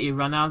do let you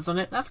run ads on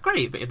it, that's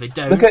great. But if they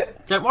don't, Look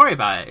at- don't worry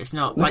about it. It's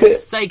not Look like at-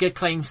 Sega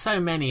claims so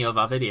many of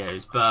our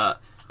videos,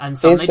 and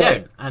some Is they there-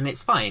 don't, and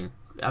it's fine.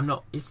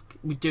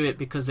 We do it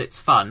because it's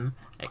fun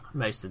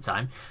most of the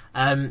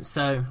time.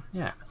 So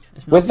yeah,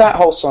 it's not With that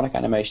whole Sonic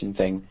animation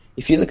thing,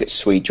 if you look at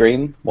Sweet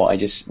Dream, what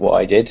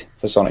I did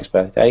for Sonic's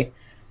birthday,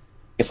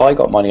 if I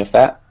got money off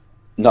that,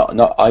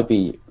 I'd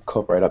be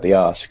copyright up the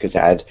arse because it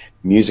had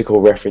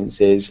musical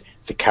references,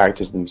 the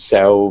characters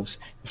themselves,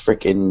 the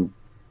freaking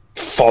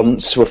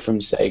fonts were from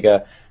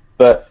Sega.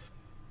 But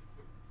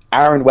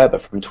Aaron Weber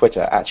from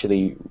Twitter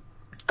actually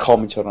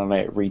commented on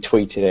it,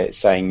 retweeted it,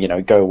 saying,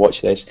 go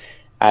watch this.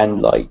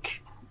 And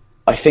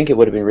I think it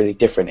would have been really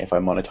different if I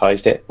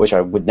monetized it, which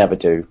I would never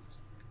do,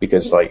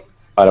 because I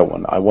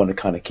want to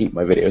kind of keep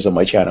my videos on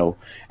my channel,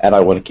 and I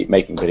want to keep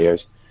making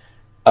videos.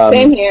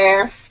 Same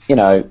here.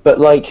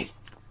 But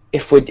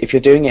if you're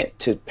doing it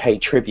to pay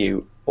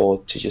tribute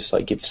or to just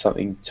give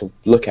something to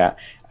look at,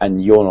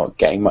 and you're not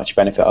getting much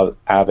benefit out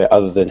of it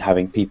other than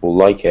having people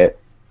like it,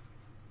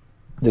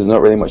 there's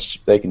not really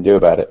much they can do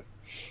about it.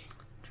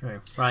 true.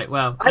 Right.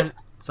 Well,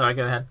 sorry.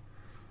 Go ahead.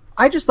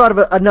 I just thought of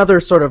another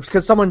sort of,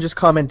 because someone just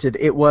commented,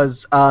 it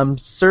was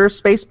Sir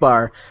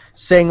Spacebar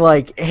saying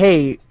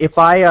hey, if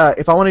I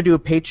want to do a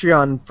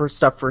Patreon for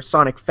stuff for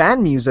Sonic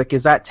fan music,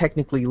 is that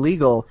technically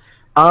legal?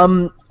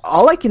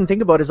 All I can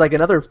think about is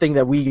another thing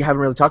that we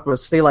haven't really talked about.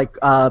 Say OC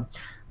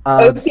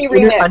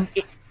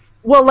Remix.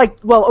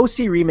 OC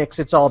Remix,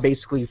 it's all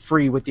basically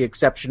free with the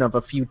exception of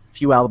a few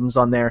albums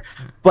on there.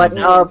 But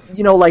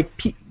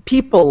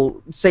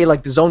people say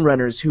the Zone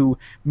Runners who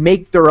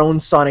make their own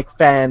Sonic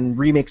fan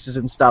remixes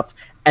and stuff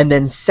and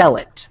then sell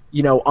it,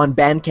 on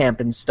Bandcamp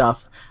and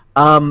stuff.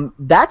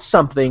 That's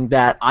something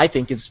that I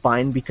think is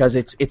fine because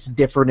it's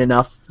different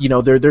enough. They're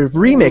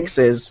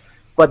remixes,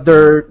 but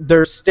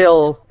they're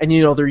still, and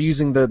they're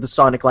using the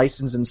Sonic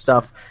license and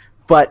stuff.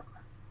 But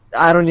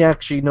I don't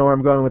actually know where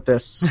I'm going with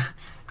this.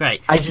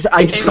 Great. I just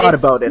thought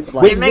about it.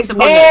 It makes a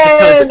point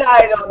And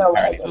I don't know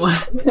why.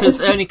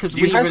 because Do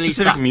you we have released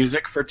specific that.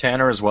 music for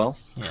Tanner as well?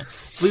 Yeah,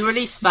 we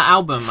released that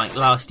album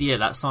last year,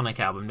 that Sonic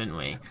album, didn't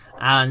we?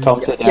 And Tom,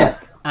 sit down. Yeah.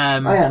 I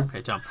am.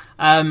 Okay, Tom.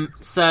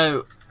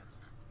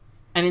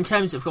 And in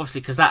terms of, obviously,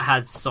 because that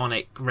had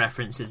Sonic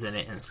references in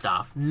it and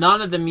stuff,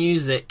 none of the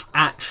music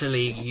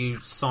actually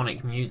used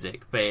Sonic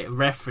music, but it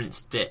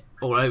referenced it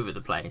all over the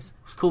place.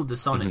 It's called the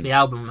Sonic. The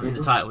album and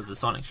the title was the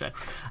Sonic Show.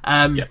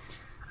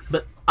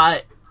 But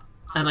I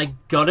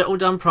got it all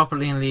done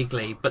properly and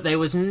legally, but there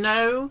was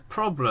no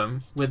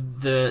problem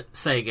with the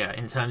Sega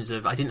in terms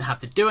of I didn't have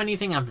to do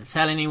anything, I didn't have to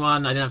tell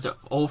anyone, I didn't have to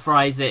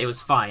authorize it. It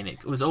was fine.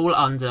 It was all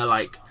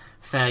under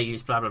fair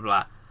use, blah blah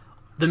blah.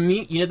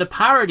 The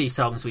parody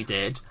songs we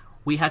did,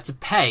 we had to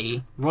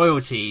pay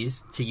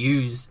royalties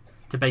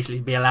to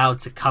basically be allowed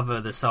to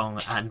cover the song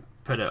and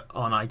put it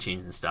on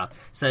iTunes and stuff.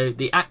 So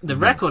the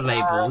record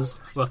labels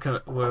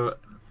were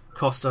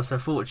cost us a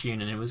fortune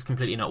and it was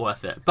completely not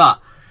worth it. But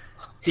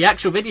the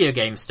actual video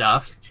game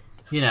stuff,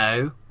 you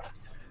know,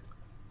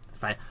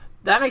 fine.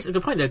 That makes a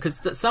good point though,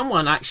 because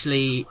someone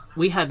actually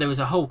there was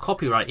a whole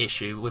copyright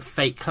issue with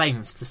fake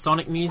claims to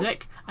Sonic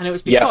music, and it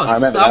was because I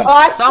remember that.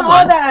 I saw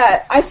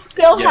that. I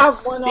still have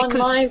one on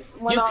because my.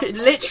 you could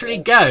literally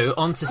go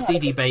onto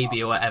CD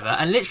Baby or whatever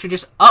and literally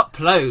just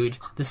upload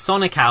the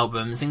Sonic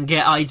albums and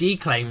get ID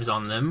claims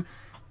on them,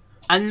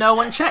 and no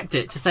one checked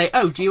it to say,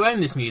 "Oh, do you own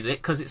this music?"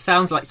 Because it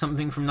sounds like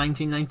something from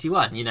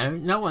 1991. You know,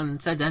 no one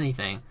said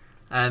anything.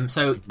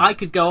 So I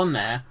could go on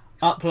there,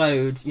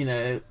 upload, you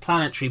know,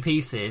 Planetary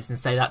Pieces and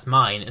say that's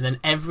mine, and then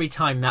every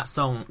time the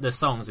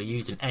songs are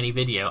used in any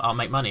video, I'll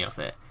make money off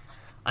it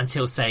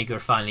until Sega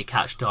finally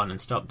catched on and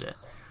stopped it.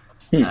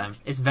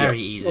 It's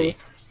very easy.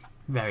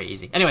 Very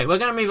easy. Anyway, we're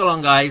going to move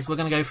along, guys. We're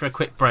going to go for a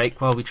quick break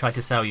while we try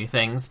to sell you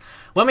things.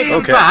 When we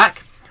come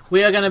back,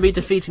 we are going to be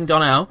defeating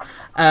Donnell.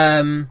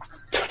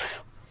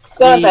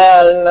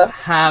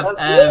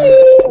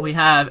 We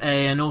have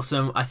an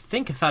awesome, I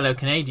think, a fellow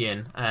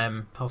Canadian,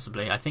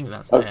 possibly. I think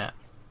that's it.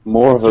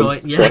 More of them.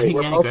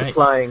 We're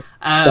multiplying.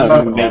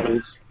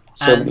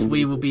 And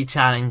we will be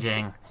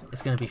challenging.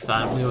 It's going to be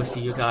fun. We will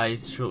see you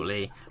guys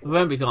shortly. We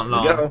won't be gone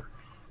long.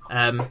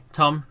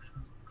 Tom?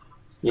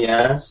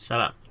 Yes? Shut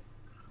up.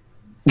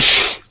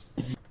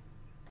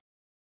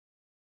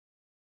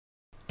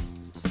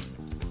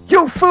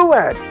 Yo,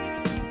 Fuad!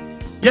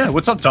 Yeah,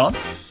 what's up, Tom?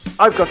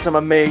 I've got some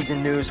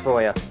amazing news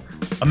for you.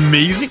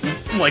 Amazing?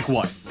 Like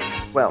what?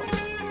 Well,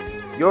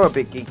 you're a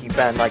big geeky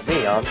fan like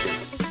me, aren't you?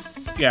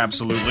 Yeah,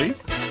 absolutely.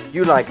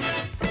 You like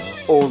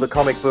all the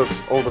comic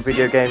books, all the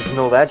video games, and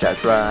all that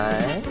jazz,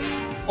 right?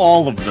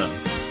 All of them.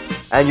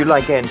 And you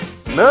like getting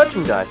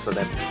merchandise for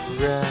them,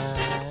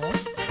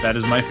 right? That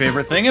is my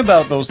favorite thing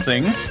about those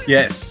things.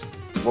 Yes.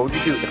 What would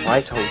you do if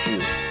I told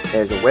you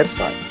there's a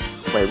website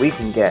where we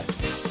can get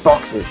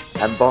boxes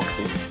and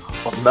boxes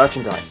of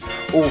merchandise,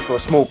 all for a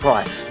small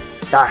price,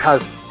 that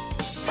has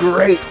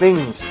great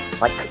things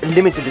like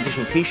limited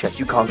edition t-shirts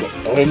you can't get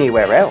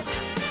anywhere else?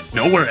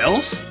 Nowhere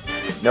else?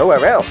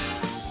 Nowhere else.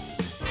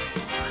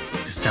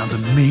 This sounds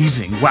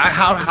amazing.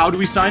 Wow, how do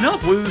we sign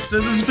up? Well, this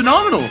is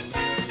phenomenal.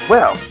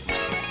 Well,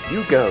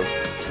 you go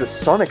to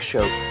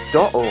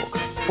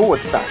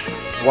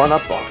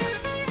sonicshow.org/one-up-box.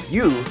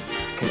 You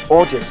can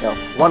order yourself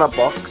one-up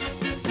box,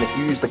 and if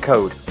you use the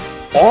code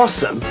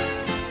AWESOME,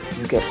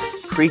 you get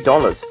 $3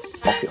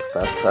 off your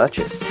first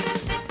purchase.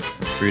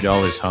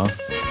 $3, huh?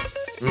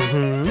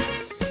 Mm-hmm.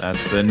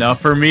 That's enough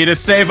for me to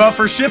save up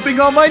for shipping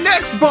on my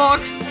next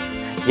box!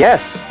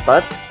 Yes,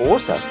 but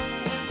also it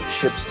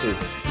ships to the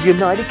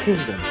United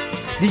Kingdom,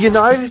 the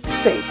United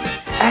States,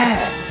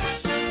 and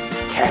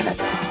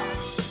Canada.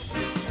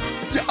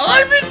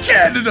 I'm in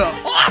Canada!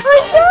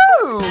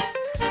 Woohoo!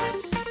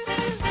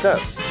 So,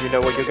 you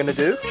know what you're gonna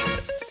do?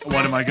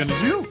 What am I gonna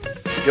do?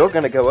 You're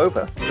gonna go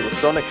over to the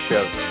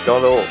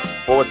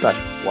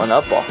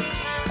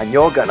sonicshow.org/one-up-box, and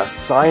you're gonna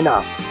sign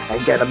up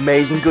and get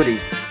amazing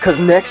goodies, because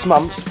next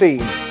month's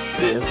theme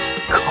is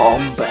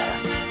combat.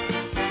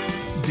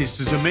 This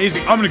is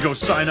amazing. I'm gonna go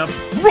sign up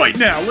right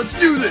now. Let's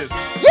do this!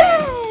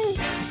 Yay!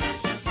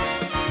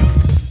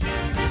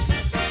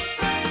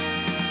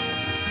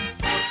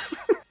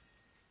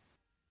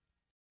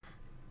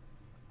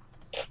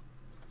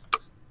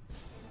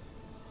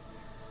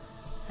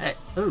 Hey,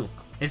 ooh,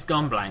 it's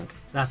gone blank.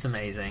 That's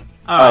amazing.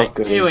 Alright,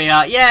 good. Here we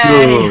are. Yay!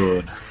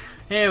 Good.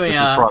 Here we This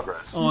are. is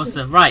progress.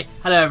 Awesome. Right,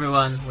 hello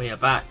everyone. We are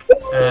back.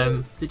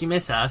 Did you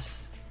miss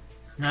us?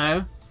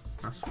 No?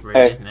 That's rude,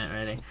 Hey. isn't it,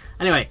 really?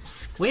 Anyway,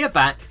 we are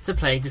back to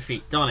play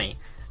Defeat Donnie.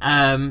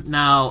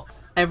 Now,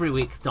 every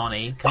week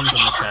Donnie comes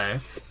on the show.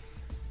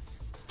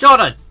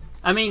 Jordan!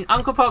 I mean,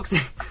 Uncle Poxy.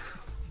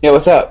 Yeah,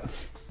 what's up?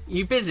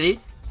 You busy?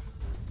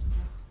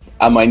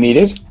 Am I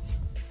needed?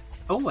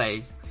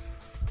 Always.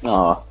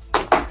 Aw.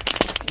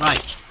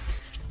 Right.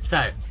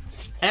 So,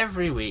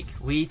 every week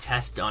we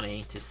test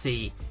Donnie to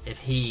see if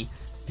he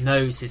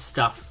knows his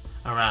stuff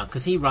around.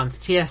 Because he runs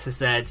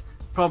TSSZ,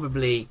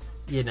 probably,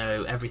 you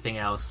know, everything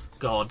else,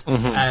 God.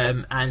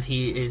 And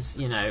he is,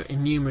 you know,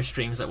 in numerous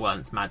streams at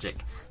once,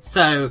 magic.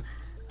 So,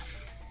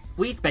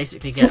 we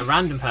basically get a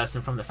random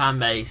person from the fan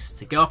base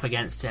to go up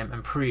against him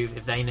and prove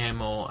if they know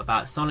more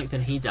about Sonic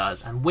than he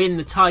does and win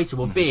the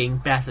title of being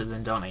better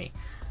than Donnie.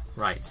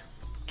 Right.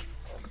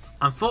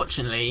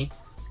 Unfortunately,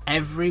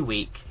 every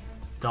week,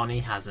 Donnie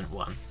hasn't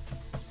won.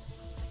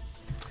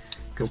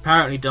 Because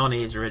apparently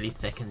Donnie is really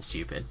thick and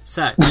stupid.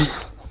 So,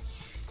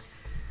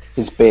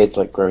 His beard's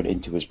like grown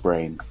into his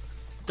brain.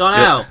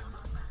 Donnell,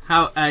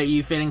 how are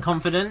you feeling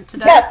confident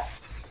today?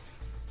 Yes,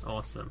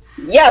 Awesome.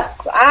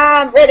 yes,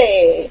 I'm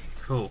ready.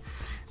 Cool.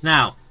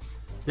 Now,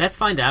 let's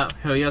find out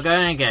who you're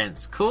going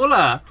against.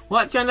 Caller,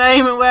 what's your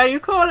name and where are you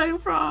calling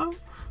from?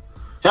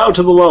 How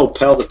to the low,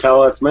 pal to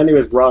pellets. My name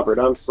is Robert.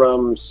 I'm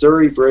from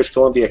Surrey, British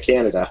Columbia,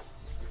 Canada.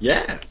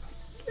 Yeah.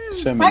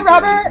 So Hi, many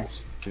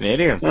Robert.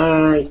 Canadians.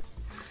 Canadian.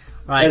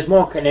 Right. There's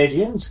more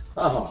Canadians.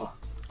 Oh.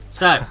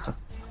 So,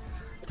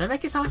 don't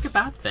make it sound like a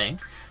bad thing.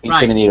 He's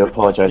Right. going to need to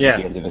apologise Yeah. at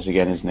the end of this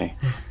again, isn't he?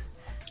 Oh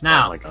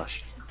Now, my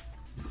gosh.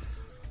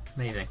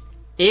 amazing.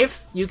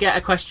 If you get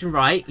a question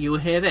right, you will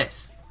hear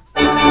this.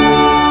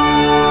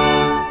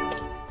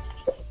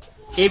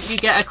 If you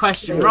get a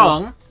question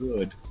wrong,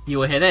 Good. you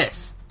will hear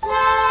this.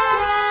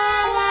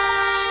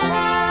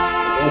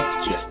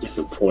 That's just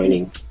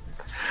disappointing.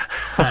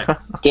 So,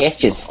 That's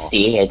just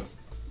sad.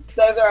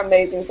 Those are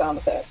amazing sound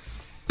effects.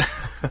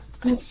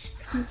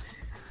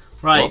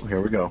 right. Well,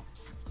 here we go.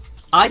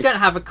 I don't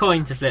have a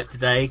coin to flip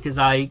today because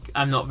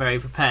I'm not very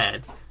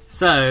prepared.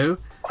 So,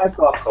 I've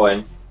got a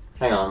coin.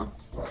 Hang on.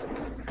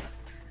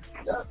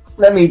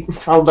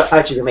 I'll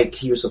actually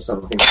make use of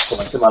something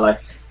points in my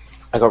life.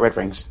 I got red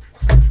rings.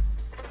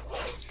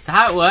 so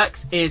how it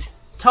works is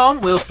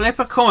Tom will flip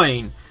a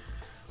coin.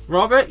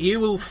 Robert, you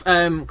will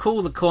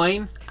call the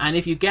coin, and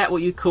if you get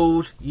what you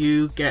called,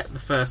 you get the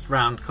first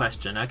round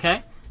question.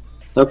 Okay?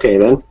 Okay,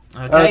 then.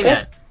 Okay.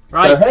 Then.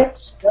 Right. So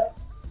heads.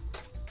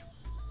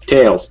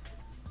 Tails.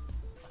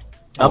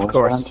 Of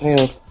course. Round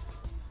tails.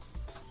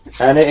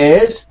 And it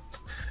is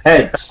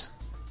heads.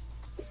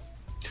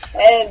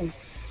 Heads.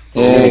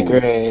 Yeah,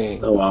 great.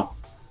 Oh, wow.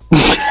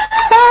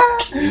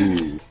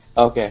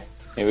 Okay,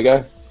 here we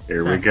go.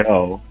 Here we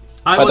go.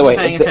 I By the wasn't way,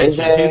 paying is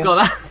there- attention. Who got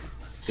that?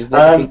 Is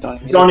there a defeat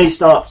Donnie? Donnie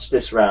starts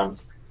this round.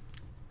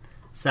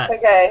 So,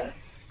 Okay.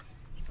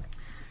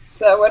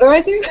 So what do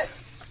I do?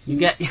 you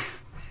get...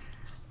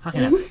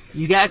 Fucking hell.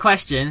 You get a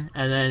question,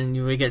 and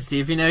then we get to see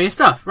if you know your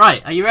stuff.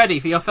 Right, are you ready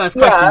for your first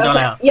question, okay.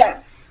 Donnell?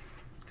 Yeah.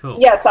 Cool.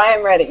 Yes, I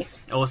am ready.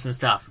 Awesome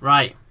stuff.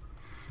 Right.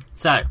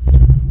 So,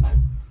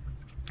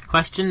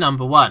 question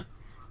number 1.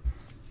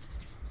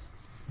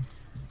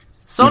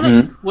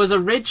 Sonic was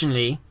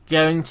originally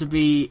going to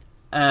be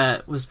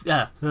Sonic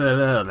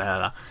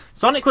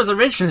was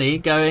originally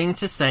going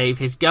to save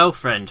his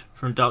girlfriend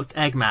from Dr.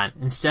 Eggman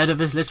instead of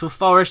his little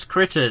forest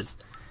critters.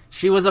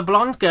 She was a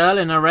blonde girl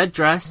in a red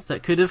dress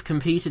that could have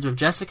competed with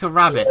Jessica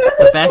Rabbit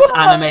for best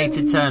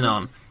animated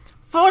turn-on.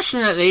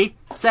 Fortunately,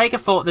 Sega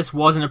thought this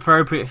wasn't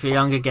appropriate for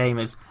younger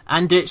gamers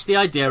and ditched the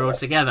idea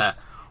altogether.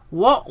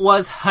 What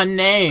was her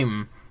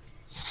name?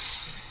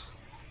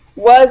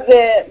 Was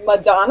it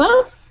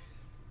Madonna?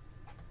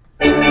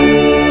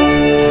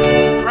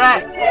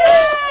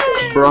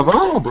 Correct.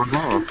 Bravo,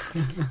 bravo.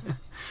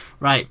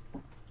 Right.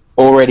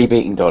 Already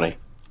beating Donnie.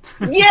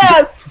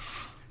 Yes!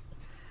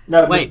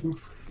 No, Wait.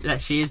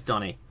 She is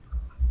Donnie.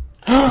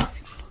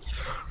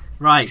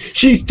 Right.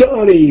 She's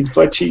Donnie,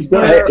 but she's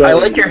not I Donnie.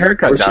 like your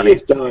haircut, Or Donnie. She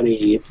is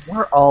Donnie.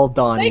 We're all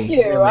Donnie. Thank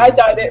you. I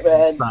dyed it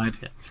red.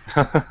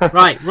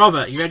 Right,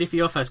 Robert, you ready for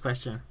your first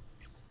question?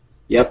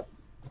 Yep.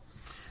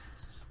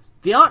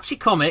 The Archie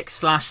Comics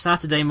 /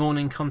 Saturday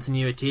Morning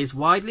continuity is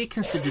widely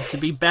considered to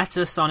be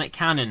better Sonic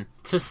canon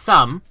to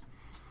some,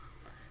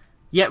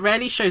 yet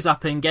rarely shows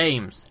up in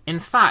games. In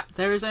fact,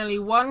 there is only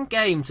one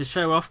game to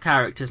show off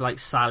characters like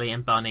Sally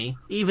and Bunny.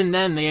 Even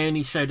then, they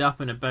only showed up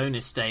in a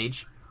bonus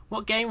stage.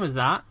 What game was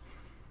that?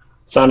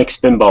 Sonic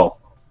Spinball.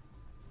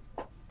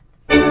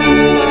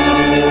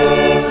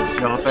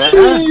 Not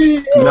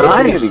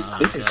bad.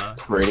 This is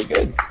pretty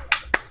good.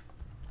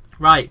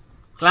 Right,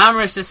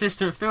 glamorous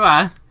assistant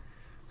Fuad.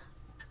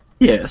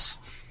 Yes.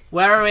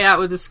 Where are we at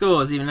with the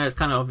scores, even though it's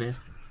kind of obvious?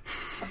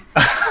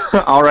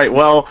 All right.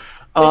 Well,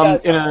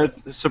 in a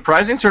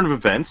surprising turn of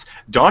events,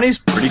 Donnie's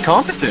pretty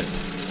competent.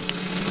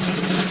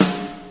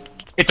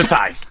 It's a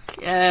tie.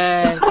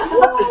 Yay!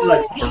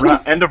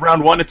 End of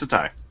round 1. It's a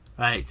tie.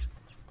 Right.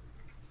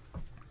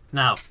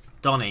 Now,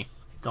 Donnell.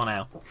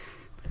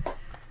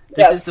 This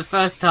Yes. is the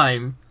first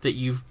time that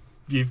you've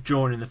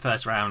drawn in the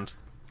first round.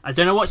 I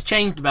don't know what's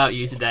changed about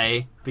you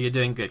today, but you're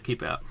doing good.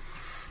 Keep it up.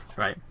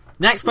 Right.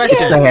 Next question.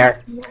 It's the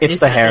hair. It's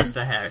the hair. It's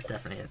the hair. It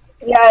definitely is.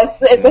 Yes,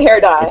 it's a hair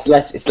dye. It's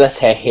less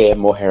hair here,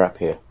 more hair up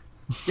here.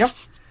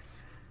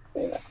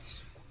 Pretty much.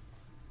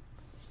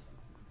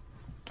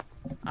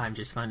 I'm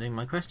just finding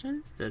my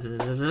questions.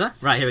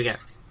 Right, here we go.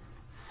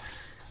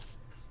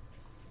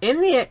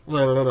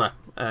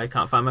 I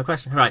can't find my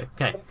question. Right,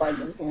 okay.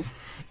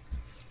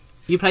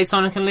 You played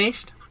Sonic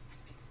Unleashed?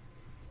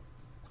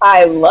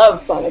 I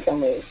love Sonic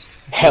Unleashed.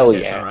 Hell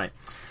Yes, yeah. alright.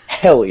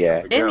 Hell yeah.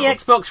 In the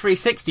Xbox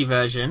 360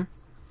 version,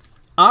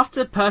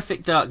 after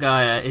Perfect Dark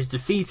Gaia is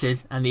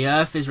defeated and the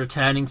Earth is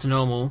returning to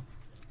normal,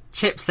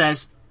 Chip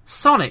says,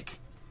 "Sonic,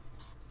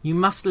 you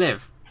must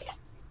live."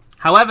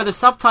 However, the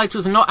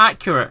subtitles are not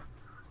accurate.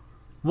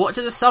 What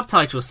do the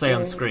subtitles say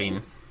on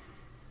screen?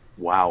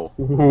 Wow.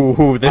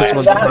 Ooh, this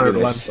one's a hard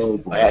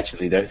one. I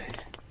actually don't think.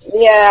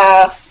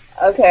 Yeah,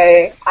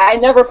 okay. I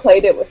never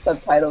played it with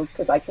subtitles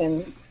because I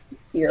can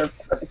hear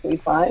perfectly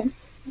fine.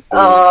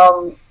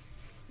 But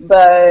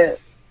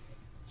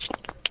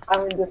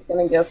I'm just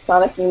going to guess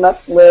Sonic, you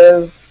must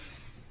live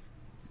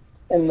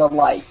in the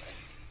light.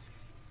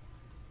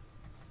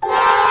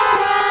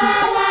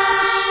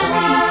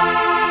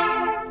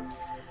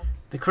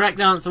 The correct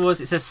answer was,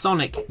 it says,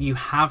 "Sonic, you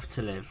have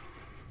to live."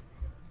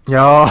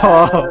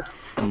 Oh.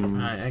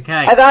 Right,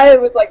 okay. I thought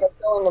it was like a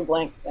fill in the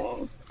blank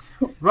thing.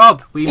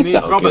 Rob, It's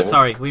all Robert, good.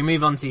 sorry, we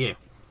move on to you.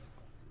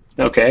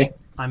 Okay.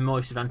 I'm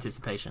moist with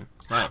anticipation.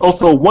 Right.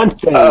 Also, one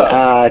thing,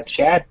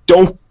 Chad,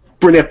 don't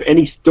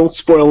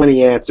spoil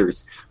any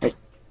answers. Right.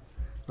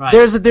 Right.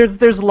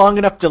 There's a long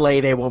enough delay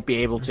they won't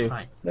be able That's to.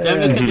 fine.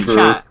 Don't look at the True.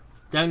 chat.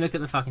 Don't look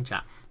at the fucking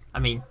chat. I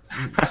mean,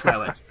 swear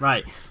words.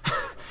 Right.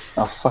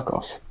 Oh, fuck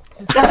off.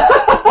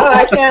 Oh,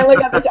 I can't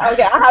look at the chat.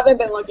 Okay, I haven't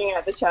been looking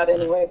at the chat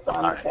anyway, so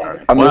I'm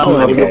okay. I'm looking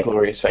at okay. your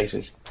glorious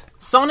faces.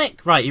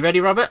 Sonic. Right, you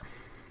ready, Robert?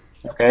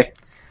 Okay.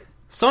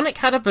 Sonic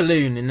had a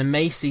balloon in the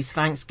Macy's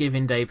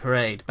Thanksgiving Day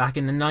Parade back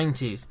in the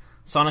 90s.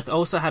 Sonic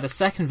also had a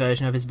second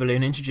version of his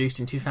balloon introduced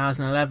in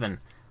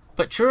 2011.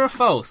 But true or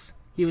false,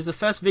 he was the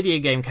first video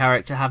game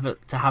character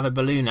to have a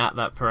balloon at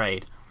that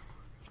parade.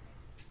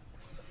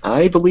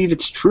 I believe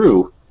it's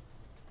true.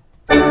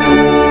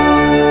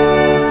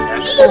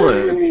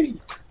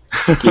 Excellent.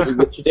 Keeping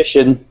the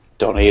tradition,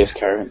 Donnie is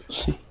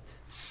current.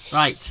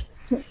 Right.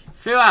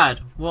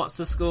 Fuad, what's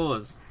the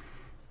scores?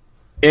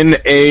 In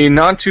a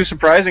not too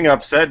surprising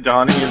upset,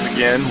 Donnie is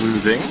again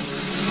losing.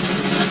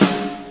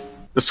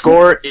 The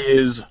score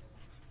is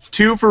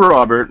 2 for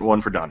Robert,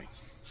 1 for Donnie.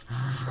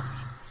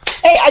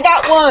 Hey, I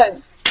got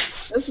one.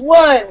 Just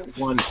one.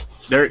 One.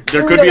 There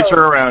could be a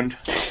turnaround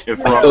if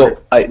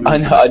Robert. I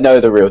know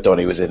the real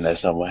Donnie was in there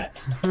somewhere.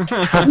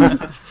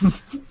 To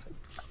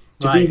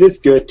Right. be this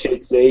good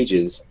takes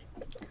ages.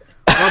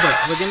 Robert,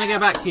 we're going to go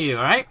back to you,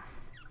 alright?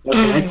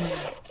 Okay.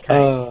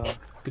 Okay.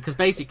 Because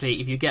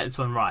basically, if you get this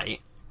one right,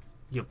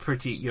 you're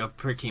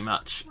pretty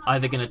much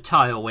either going to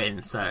tie or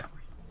win, so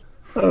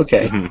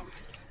Okay.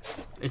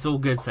 it's all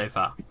good so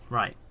far.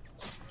 Right.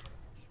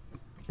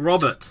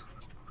 Robert.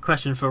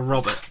 Question for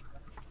Robert.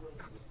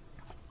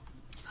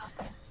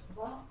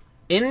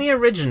 In the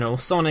original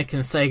Sonic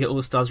and Sega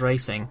All-Stars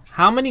Racing,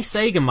 how many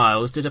Sega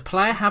miles did a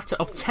player have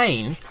to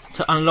obtain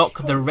to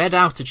unlock the Red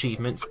Out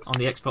achievement on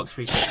the Xbox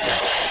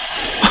 360?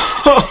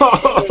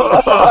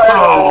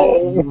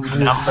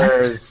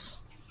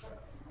 Numbers.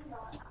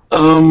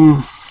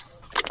 Well,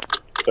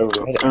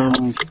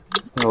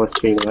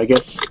 let's see. I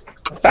guess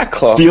That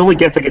clock. the only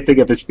guess I can think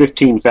of is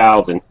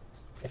 15,000.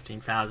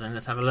 15,000.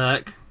 Let's have a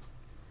look.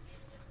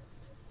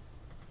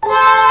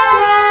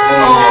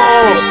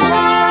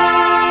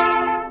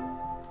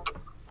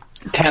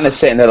 Tanner's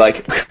sitting there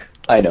like,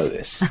 I know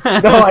this.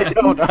 No, I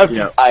don't. I'm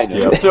just... I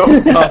know.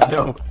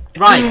 No.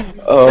 Right.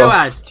 Oh.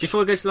 Fuad, before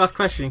we go to the last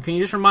question, can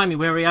you just remind me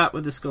where we're at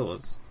with the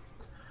scores?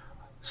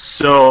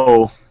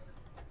 So,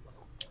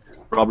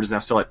 Robert is now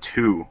still at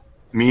 2,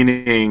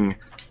 meaning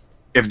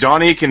if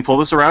Donnie can pull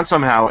this around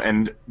somehow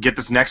and get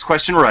this next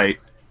question right,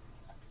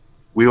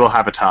 we will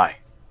have a tie.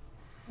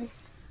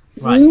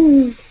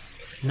 Right.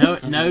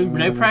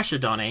 No pressure,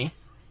 Donnie,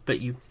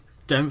 but you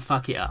don't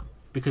fuck it up.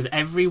 Because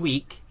every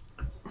week,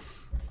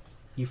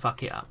 you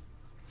fuck it up.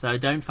 So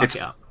don't fuck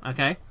it up,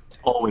 okay?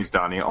 Always,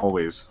 Donnie,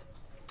 always.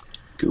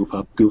 Goof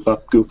up, goof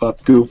up, goof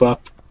up, goof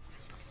up.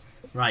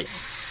 Right.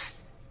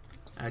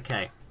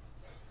 Okay.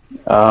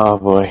 Oh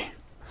boy.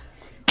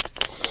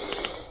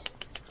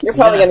 You're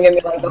probably going to give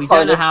me like the We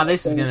don't know hardest how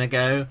this is question. going to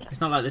go. It's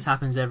not like this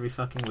happens every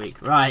fucking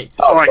week. Right.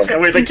 Oh, I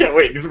can't wait,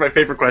 These are my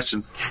favorite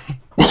questions.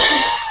 Look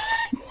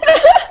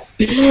at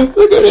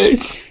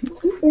this. He's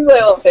like a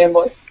little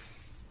fanboy.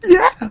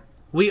 Yeah.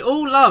 We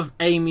all love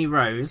Amy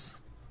Rose.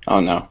 Oh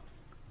no.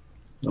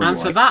 And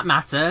for that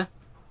matter,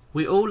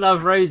 we all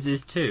love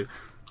roses too.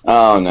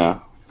 Oh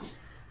no.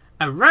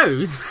 A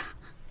rose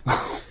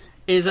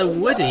is a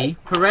woody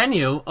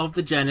perennial of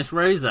the genus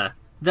Rosa.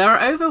 There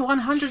are over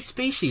 100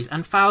 species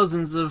and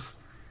thousands of...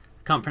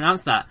 Can't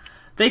pronounce that.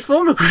 They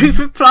form a group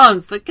of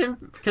plants that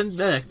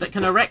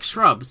can erect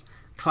shrubs,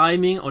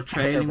 climbing or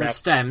trailing with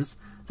stems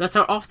that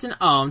are often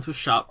armed with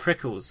sharp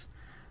prickles.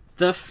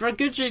 The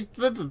fragugid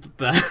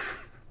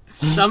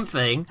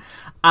something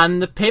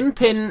and the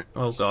pimpin...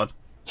 Oh god.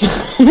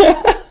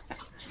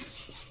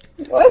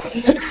 What?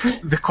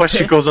 The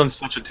question goes on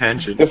such a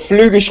tangent. The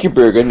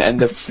Flügelgebirgen and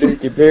the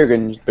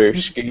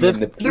Flügelgebirgenbürschke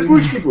and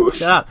the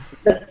Shut up.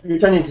 You're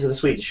turning into the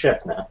Swedish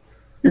chef now.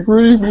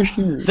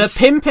 The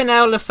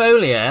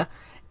Pimpinella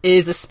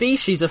is a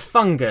species of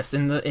fungus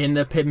in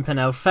the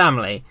Pimpinella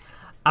family.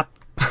 A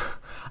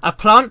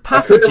plant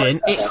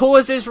pathogen, it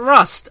causes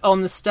rust on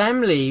the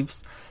stem,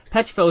 leaves,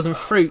 petioles and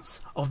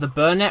fruits of the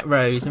burnet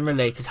rose and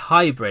related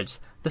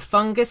hybrids. The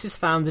fungus is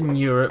found in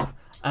Europe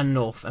and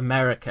North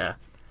America.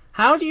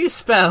 How do you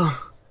spell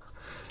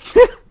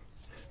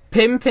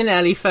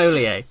Pimpinella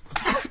foliae?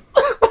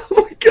 Oh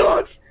my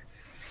god.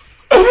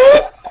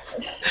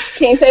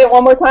 Can you say it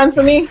one more time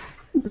for me?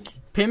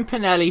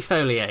 Pimpinella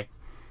foliae.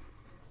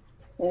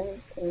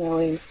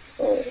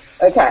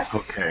 Okay.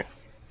 Okay.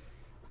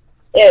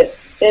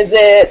 Is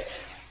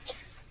it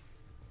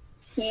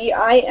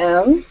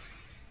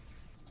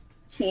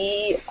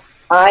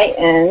PIMPINELLI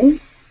FOLIAE?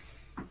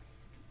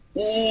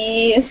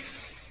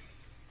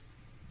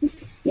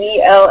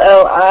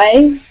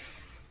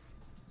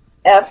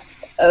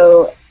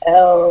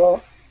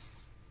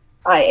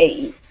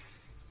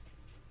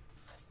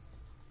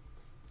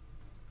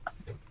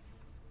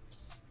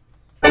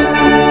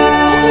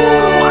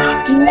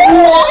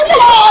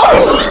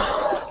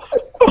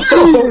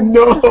 Oh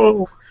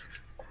no!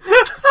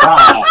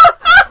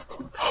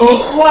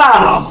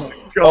 Wow!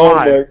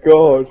 God.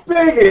 god.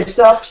 Biggest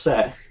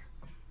upset.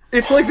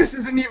 It's like this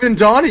isn't even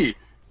Donnie.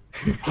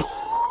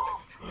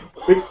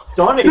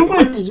 Donnie,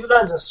 when did you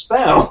learn to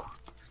spell?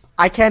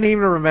 I can't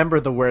even remember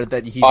the word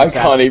that he I just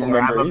can't asked even for.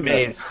 remember I'm either.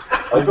 amazed.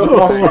 I got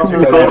lost after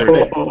the other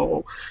day.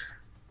 Oh,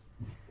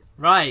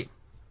 Right.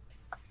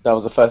 That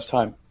was the first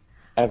time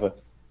ever.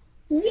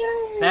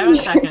 Yay! Bear a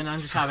second, I'm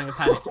just having a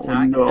panic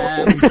attack.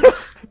 no.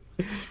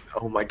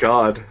 Oh my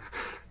god.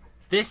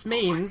 This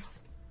means,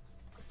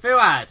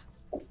 Fuad,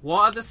 what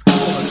are the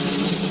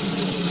scores?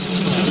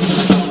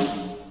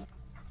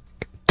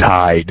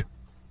 Tied.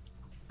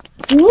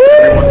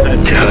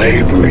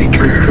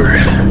 Tiebreaker.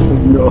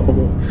 No.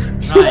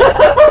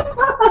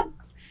 Right.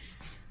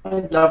 I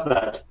love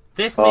that.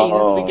 This means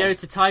Oh. we go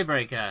to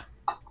tiebreaker.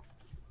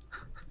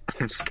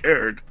 I'm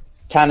scared.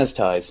 Tanner's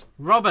ties.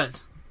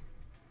 Robert,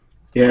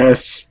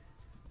 Yes,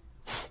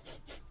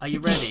 are you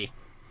ready?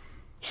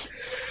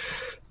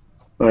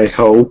 I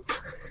hope.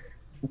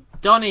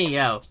 Donnie,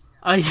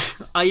 are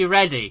you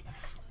ready?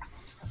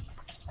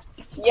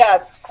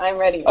 Yes, I'm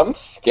ready. I'm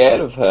scared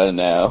of her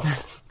now.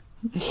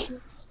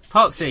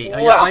 Poxy,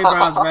 are your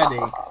eyebrows ready?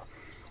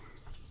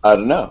 I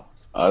don't know.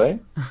 Are they?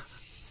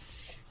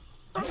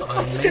 I've got an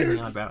amazing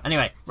eyebrow.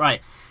 Anyway,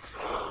 right.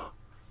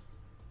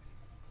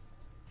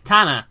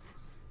 Tanner,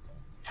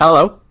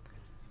 Hello.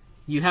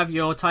 you have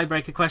your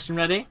tiebreaker question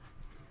ready?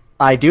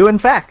 I do, in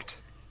fact.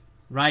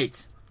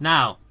 Right.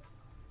 Now,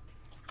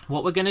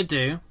 what we're going to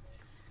do...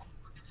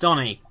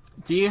 Donnie,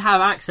 do you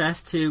have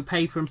access to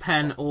paper and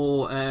pen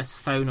or a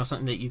phone or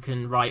something that you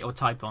can write or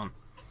type on?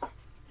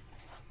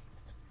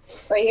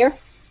 Right here?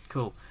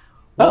 Cool.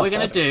 What Oh, we're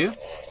going to do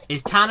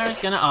is Tanner is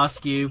going to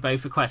ask you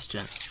both a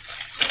question.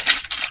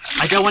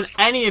 I don't want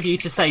any of you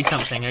to say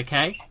something,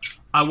 okay?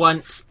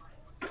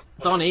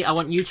 Donnie, I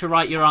want you to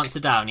write your answer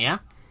down, yeah?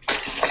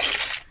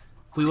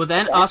 We will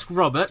then ask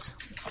Robert,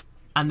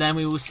 and then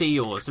we will see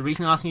yours. The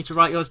reason I'm asking you to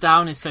write yours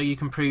down is so you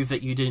can prove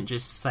that you didn't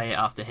just say it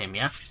after him,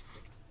 yeah?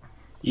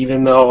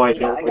 Even though I Yeah,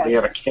 don't I really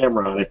got have a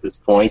camera on at this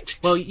point.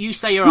 Well, you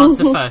say your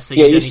answer first, so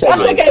Yeah, you you don't need say to it.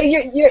 That's write.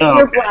 okay, you're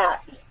Oh, okay.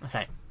 black.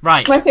 Okay,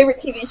 right. My favorite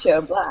TV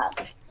show,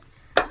 Black.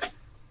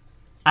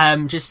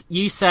 Just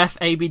Yusef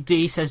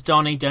ABD says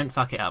Donnie, don't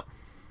fuck it up.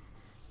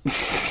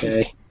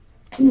 Okay.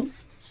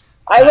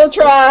 I will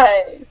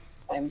try.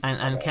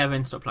 And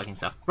Kevin, stop plugging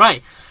stuff.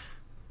 Right.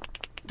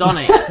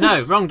 Donnie.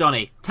 No, wrong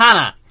Donnie.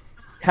 Tanner.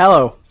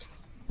 Hello.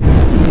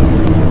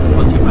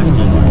 What's your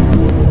question?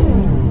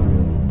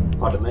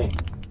 Pardon me.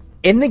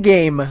 In the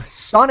game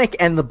Sonic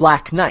and the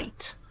Black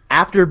Knight,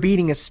 after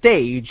beating a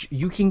stage,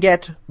 you can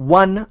get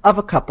one of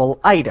a couple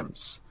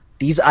items.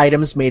 These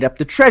items made up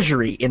the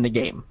treasury in the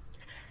game.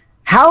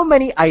 How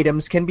many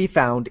items can be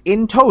found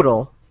in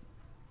total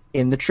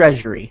in the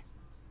treasury?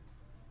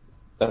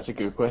 That's a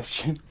good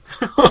question.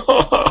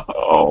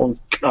 Oh,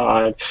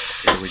 God.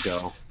 Here we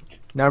go.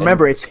 Now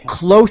remember, it's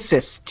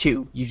closest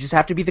to. You just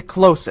have to be the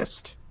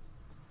closest.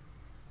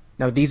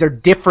 Now these are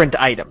different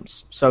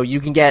items, so you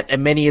can get as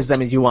many of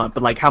them as you want,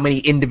 but like how many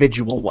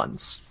individual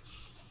ones?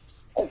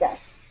 Okay.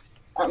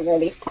 I'm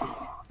ready.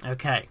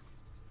 Okay.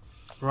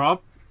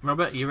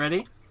 Robert, you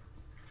ready?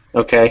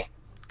 Okay.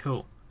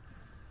 Cool.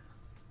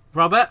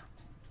 Robert,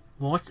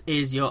 what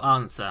is your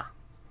answer?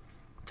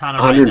 Tanner,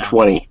 write it down.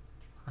 120.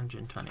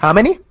 120. How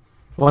many?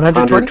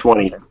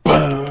 120?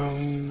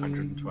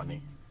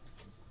 120.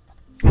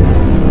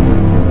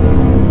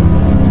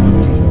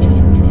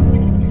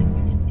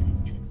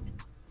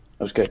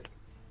 That was good.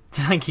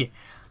 Thank you.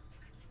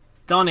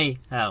 Donnie,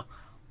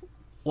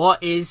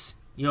 what is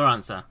your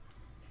answer?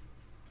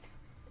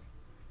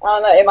 I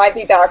don't know, it might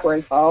be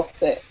backwards, but I'll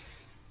sit.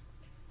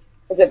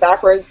 Is it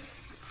backwards?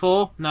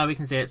 4? No, we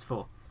can say it's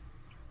 4.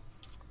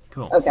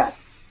 Cool. Okay.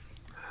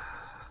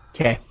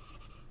 Okay.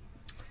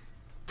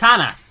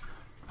 Tanner,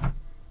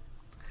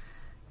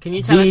 can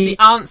you tell us the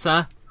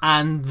answer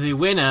and the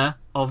winner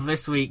of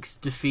this week's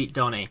Defeat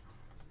Donnie?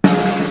 The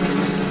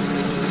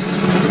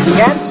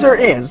answer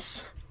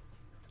is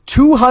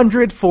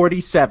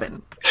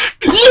 247.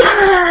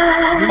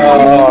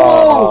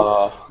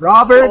 Oh.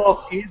 Robert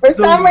is For the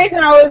some reason,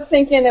 I was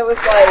thinking it was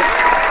like...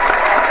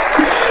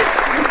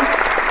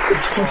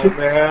 Oh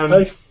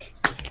man.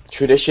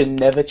 Tradition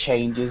never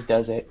changes,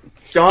 does it?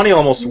 Donnie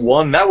almost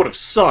won. That would have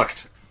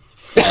sucked.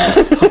 You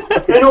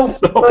know,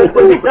 but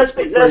let's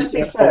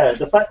be fair.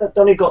 The fact that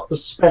Donnie got the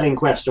spelling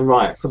question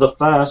right for the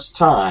first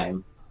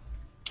time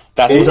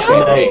That's is what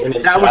scared me.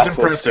 amazing. That was That's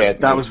what impressive.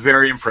 scared That me. was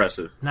very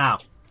impressive. Now,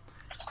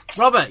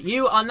 Robert,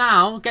 you are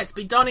now get to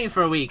be Donnie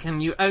for a week,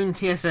 and you own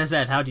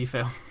TSSZ. How do you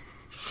feel?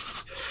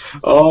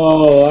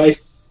 Oh, I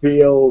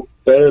feel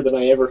better than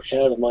I ever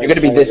have in my You're going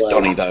to be entire this life.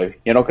 Donnie, though.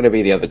 You're not going to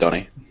be the other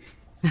Donnie.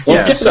 Well,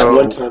 Yeah, except for so-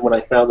 that one time when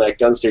I found that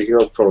Gunster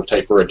Heroes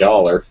prototype for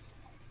 $1.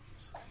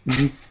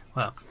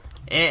 Well,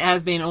 it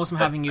has been awesome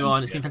having you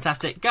on. It's been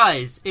fantastic.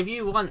 Guys, if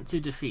you want to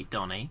defeat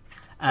Donnie,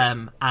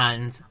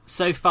 and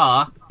so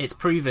far it's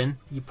proven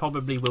you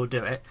probably will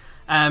do it,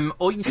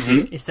 all you need to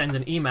do is send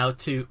an email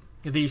to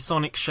the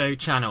Sonic Show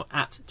channel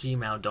at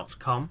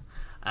gmail.com,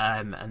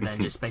 and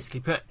then just basically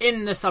put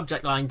in the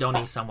subject line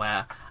Donnie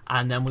somewhere,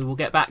 and then we will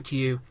get back to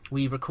you.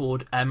 We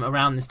record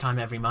around this time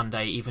every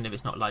Monday, even if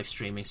it's not live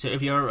streaming. So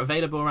if you're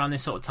available around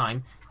this sort of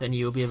time, then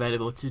you will be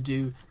available to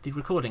do the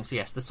recording. So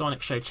yes, the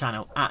Sonic Show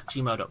channel at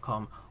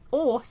gmail.com,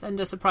 or send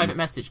us a private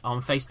message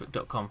on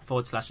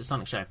facebook.com/the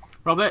Sonic Show.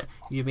 Robert,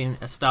 you've been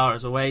a star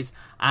as always,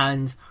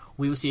 and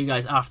we will see you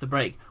guys after the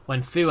break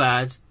when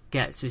Fuad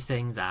gets his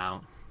things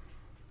out.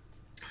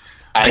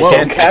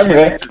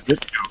 Camera.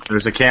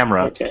 There's a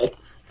camera. Okay.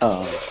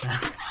 Oh.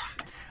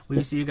 We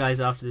will see you guys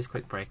after this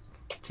quick break.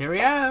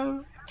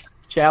 Cheerio!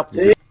 Ciao.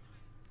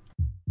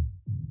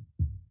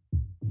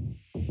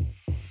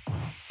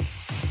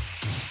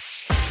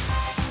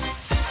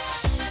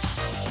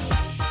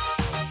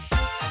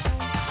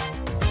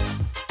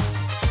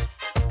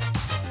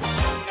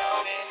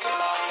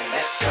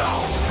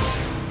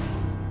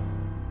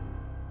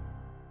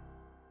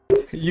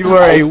 You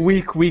are a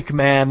weak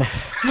man. Dude,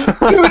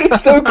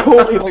 it's so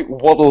cool. He like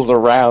waddles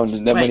around,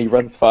 and then when Wait. he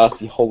runs fast,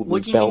 he holds What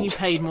his do you mean you belt.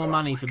 paid more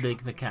money for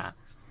Big the Cat?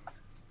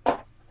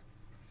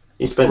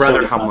 He spent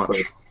Rather 75 how much?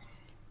 quid.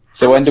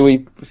 So when do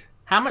we?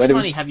 How much Where do we-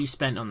 money have you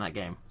spent on that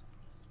game?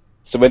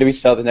 So when do we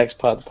start the next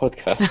part of the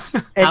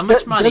podcast? How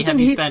much money doesn't have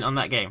you he- spent on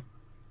that game?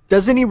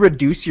 Doesn't he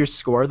reduce your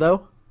score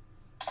though?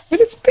 But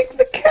it's Big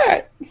the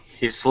Cat.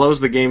 He slows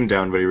the game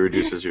down, but he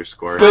reduces your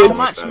score. How Something like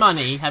much that.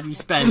 money have you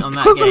spent on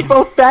that Those are game?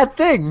 both bad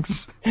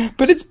things.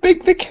 But it's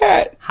Big the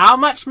Cat. How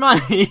much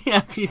money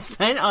have you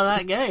spent on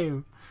that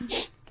game?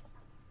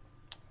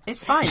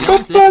 It's fine, no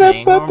one's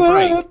listening. We're on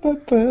break.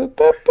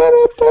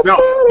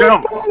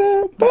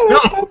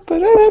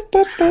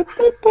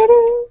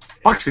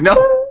 Boxy, no!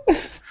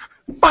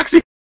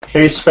 Boxy!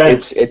 He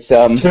spent It's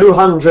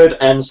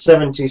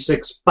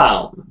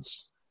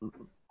 £276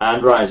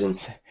 and rising.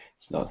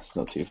 It's not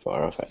too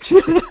far off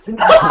actually.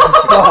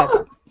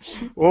 God.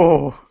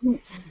 Oh.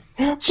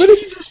 But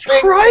it's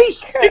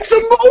Christ! It's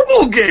a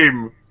mobile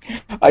game!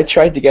 I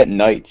tried to get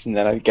knights and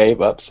then I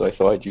gave up, so I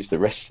thought I'd use the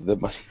rest of the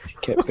money to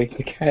get Big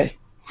the Cat.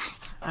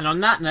 And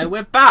on that note,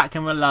 we're back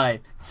and we're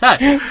live. So,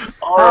 Alright,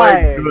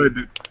 Hi.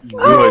 good.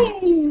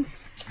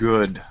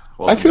 Good. I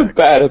Welcome feel back.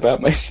 bad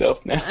about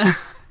myself now.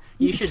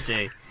 you should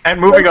do. And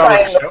moving on Cry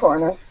with in the the show.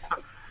 corner. Oh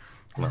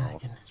my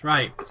goodness.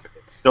 Right.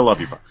 Still love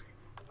you, Boxy.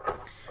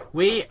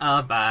 We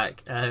are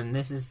back.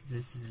 This has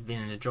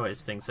been a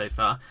joyous thing so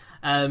far.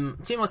 2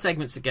 more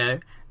segments to go.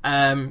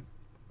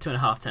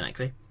 2.5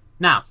 technically.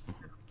 Now,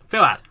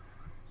 Fuad.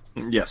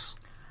 Yes.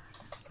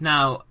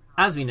 Now,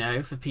 as we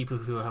know, for people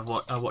who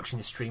are watching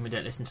the stream and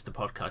don't listen to the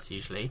podcast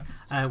usually,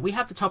 we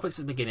have the topics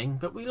at the beginning,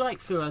 but we like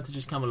Fuad to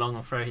just come along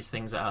and throw his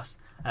things at us,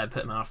 put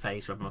them on our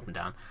face, rub them up and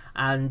down,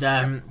 and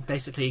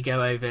basically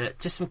go over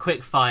just some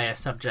quick fire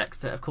subjects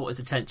that have caught his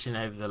attention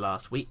over the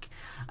last week.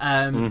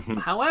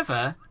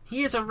 However,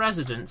 he is a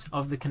resident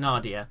of the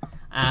Canadia,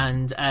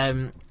 and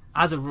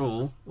as a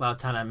rule, while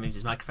Tanner moves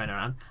his microphone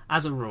around,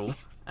 as a rule,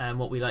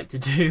 what we like to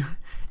do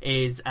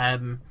is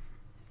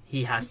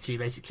he has to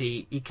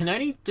basically, he can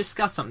only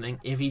discuss something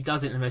if he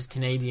does it in the most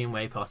Canadian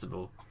way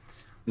possible.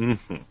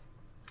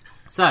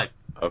 So,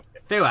 Okay.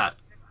 Fuad,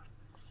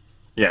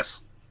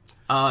 Yes.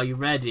 are you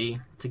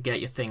ready to get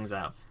your things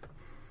out?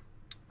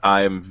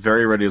 I am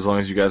very ready as long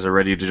as you guys are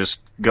ready to just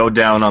go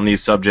down on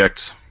these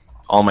subjects.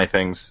 All my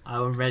things.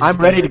 I'm ready. I'm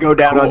ready to go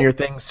down on your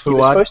things, You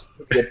were Fuad. supposed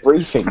to be a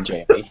briefing,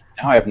 Jamie.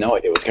 Now I have no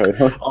idea what's going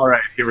on.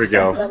 Alright, here we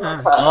go.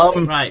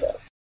 Right.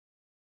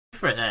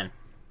 For it then.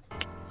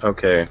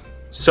 Okay.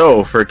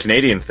 So, for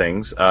Canadian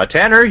things,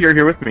 Tanner, you're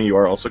here with me. You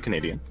are also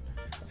Canadian.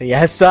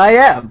 Yes, I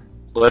am.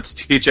 Let's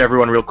teach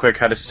everyone real quick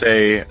how to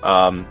say,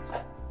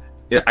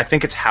 I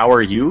think it's how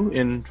are you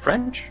in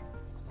French?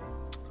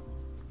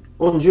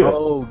 Bonjour.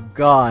 Oh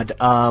God.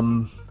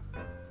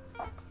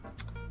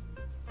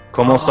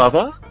 Comment ça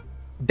va?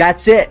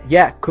 That's it.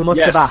 Yeah. Comment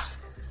ça va?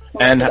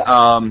 And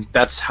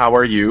that's how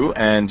are you,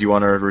 and you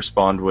want to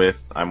respond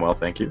with I'm well,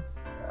 thank you.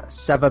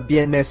 Ça va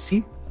bien,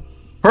 merci.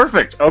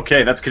 Perfect.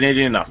 Okay, that's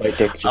Canadian enough. My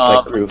dick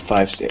just grew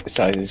 5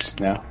 sizes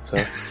now.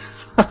 So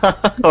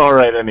All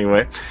right.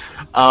 Anyway,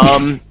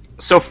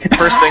 so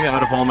first thing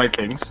out of all my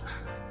things,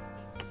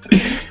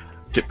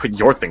 put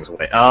your things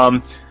away.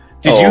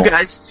 Did you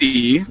guys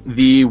see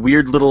the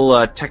weird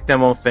little tech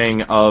demo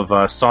thing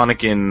of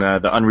Sonic in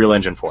the Unreal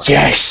Engine 4?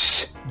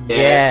 yes.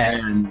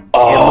 Yeah.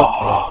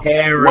 Oh,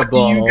 Terrible. What do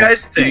you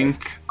guys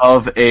think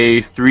of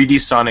a 3D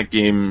Sonic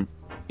game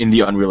in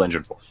the Unreal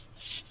Engine 4?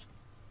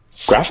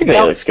 graphically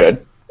it looks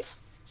good.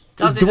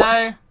 Does it Do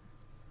though?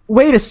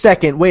 Wait a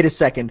second.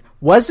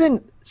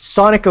 Wasn't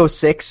Sonic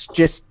 06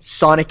 just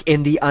Sonic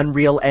in the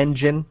Unreal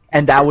Engine,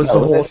 and that was the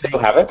Was whole it thing? still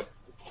Havoc?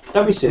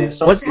 Don't be silly.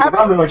 So Was it the Havoc?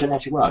 Unreal Engine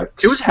actually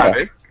works. It was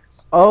Havoc.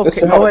 Oh, It's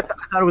okay. a Oh, I Havoc.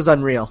 thought it was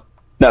Unreal.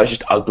 No, it's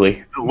just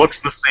ugly. It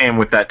looks the same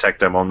with that tech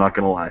demo. I'm not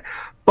gonna lie,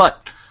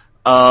 but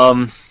I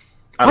don't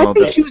Why'd know.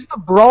 they That, choose the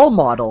Brawl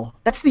model?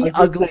 That's the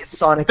ugliest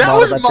Sonic that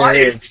model was that my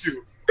there is. issue.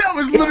 That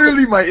was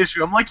literally my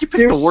issue. I'm like, you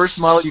picked the worst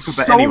model you could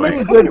pick so anyway.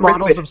 many good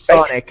models of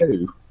Sonic,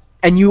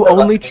 and you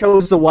only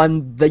chose the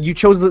one that you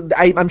chose.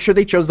 I'm sure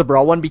they chose the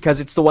Brawl one because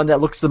it's the one that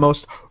looks the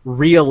most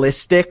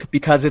realistic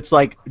because it's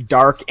like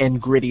dark and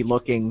gritty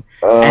looking,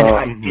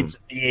 and it's.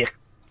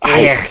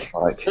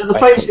 The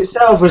face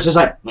itself was just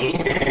like.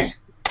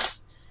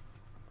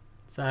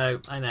 So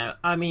I know.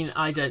 I mean,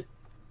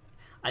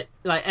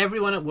 like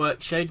everyone at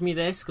work showed me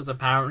this because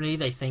apparently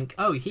they think,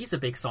 oh, he's a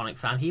big Sonic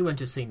fan. He wouldn't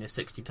have seen this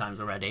 60 times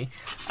already.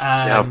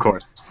 Yeah, of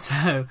course.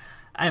 So,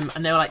 and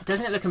they were like,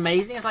 doesn't it look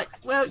amazing? It's like,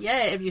 well,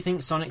 yeah, if you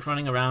think Sonic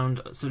running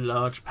around some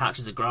large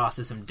patches of grass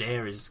with some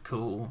deer is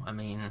cool. I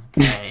mean,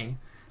 okay.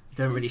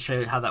 Don't really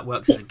show how that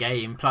works as a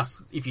game.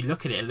 Plus, if you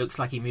look at it, it looks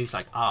like he moves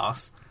like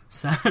arse.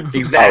 So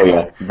Exactly. Oh,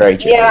 yeah. Very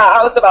true. Yeah,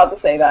 I was about to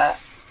say that.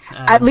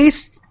 At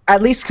least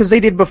because they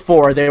did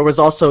before. There's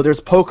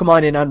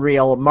Pokemon in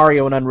Unreal,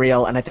 Mario in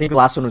Unreal, and I think the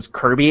last one was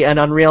Kirby in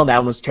Unreal. And that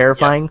one was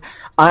terrifying.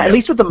 At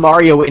least with the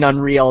Mario in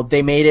Unreal,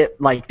 they made it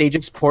like they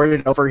just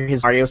ported over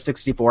his Mario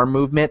 64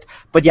 movement.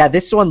 But yeah,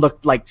 this one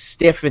looked like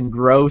stiff and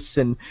gross,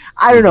 and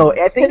I don't know.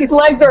 I think his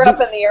legs are up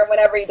in the air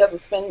whenever he does a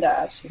spin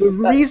dash. The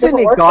reason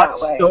it got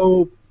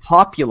so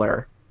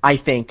popular, I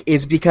think,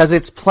 is because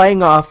it's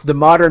playing off the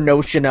modern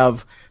notion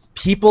of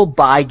people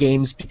buy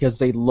games because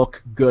they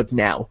look good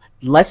now.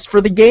 Less for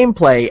the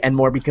gameplay and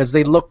more because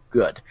they look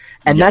good.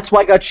 And that's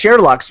why I got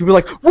Sherlock. People were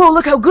like, whoa,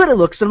 look how good it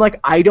looks. And I'm like,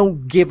 I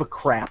don't give a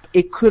crap.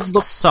 It could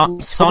look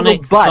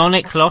Sonic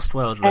Lost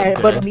World looked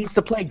good. But it needs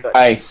to play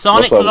good.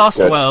 Sonic Lost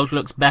World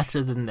looks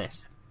better than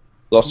this.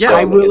 Lost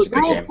World is a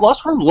good game.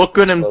 Lost World looked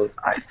good and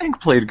I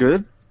think played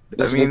good.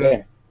 That's I mean,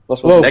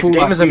 that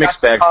game is a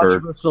mixed bag for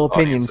opinions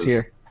audiences.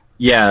 here.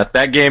 Yeah,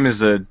 that game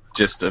is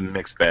just a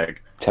mixed bag.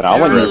 There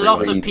are a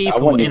lot of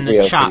people in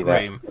the chat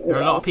room. There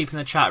are a lot of people in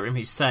the chat room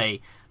who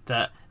say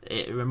that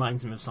it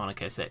reminds them of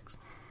Sonic 06.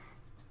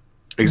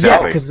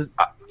 Exactly.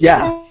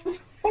 Yeah,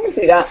 I can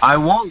see that. I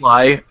won't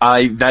lie.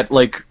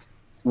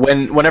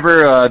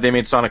 Whenever they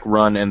made Sonic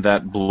Run and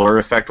that blur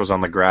effect was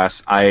on the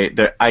grass, I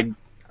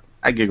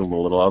giggled a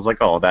little. I was like,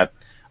 oh, that.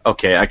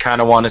 Okay, I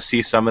kind of want to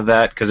see some of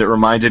that because it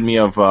reminded me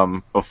of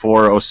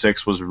before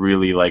 06 was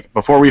really like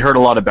before we heard a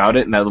lot about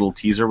it and that little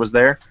teaser was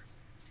there.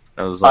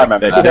 I was like,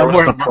 there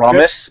was the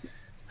promise.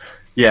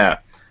 Yeah,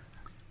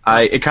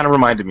 it kind of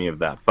reminded me of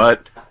that.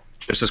 But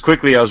just as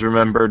quickly, I was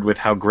remembered with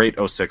how great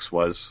 06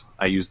 was.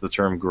 I use the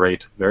term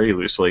 "great" very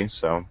loosely,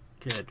 so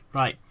good.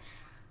 Right.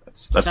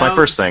 That's my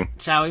first thing.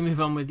 Shall we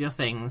move on with your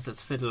things?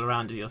 Let's fiddle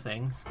around with your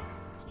things.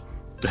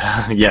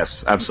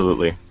 Yes,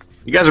 absolutely.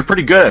 You guys are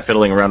pretty good at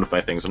fiddling around with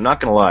my things. I'm not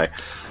gonna lie.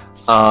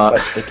 I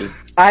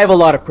have a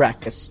lot of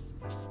practice.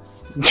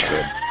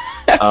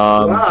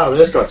 Wow,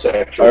 this got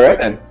sexual. All right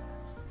then.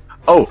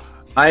 Oh,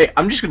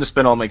 I'm just gonna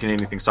spend all my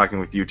Canadian things talking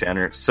with you,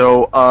 Tanner.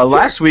 So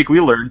last week we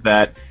learned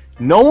that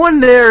no one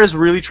there has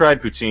really tried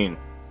poutine.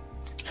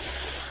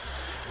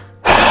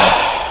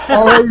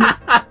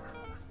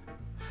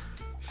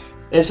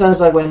 It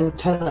sounds like when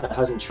Tanner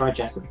hasn't tried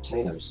jacket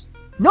potatoes.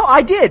 No,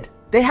 I did.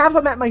 They have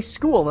them at my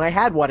school, and I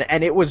had one,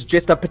 and it was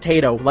just a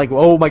potato. Like,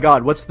 oh my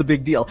god, what's the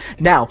big deal?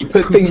 Now, you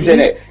put things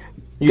in it.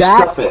 You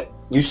stuff it.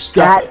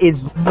 That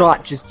is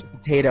not just a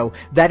potato.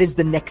 That is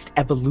the next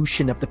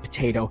evolution of the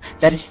potato.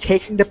 That is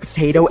taking the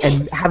potato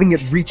and having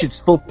it reach its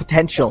full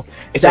potential.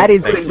 That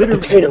is literally a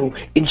potato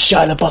in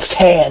Shia LaBeouf's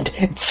hand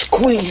and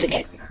squeezing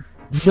it.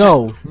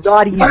 No,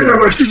 not even. I'm a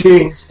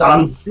machine,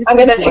 son. I'm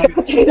gonna take a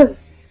potato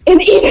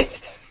and eat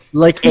it.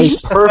 Like a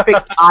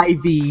perfect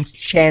IV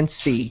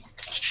Chansey.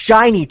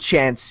 Shiny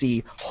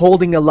Chansey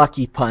holding a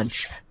Lucky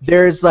Punch.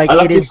 There's like a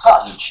lucky it is.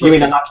 Punch. You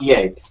mean a lucky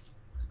egg?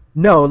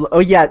 No. Oh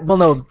yeah. Well,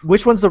 no.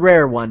 Which one's the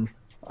rare one?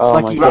 Oh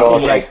lucky my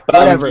god! Egg.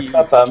 Whatever.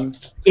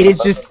 It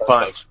is just.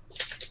 Fine.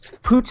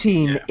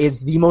 Poutine is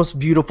the most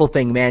beautiful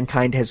thing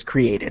mankind has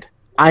created.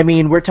 I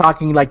mean, we're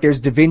talking like there's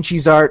Da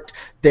Vinci's art.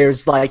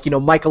 There's like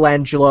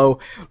Michelangelo.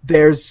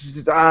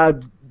 There's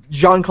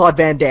Jean-Claude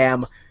Van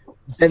Damme.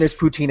 Then there's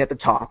poutine at the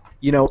top.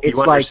 It's you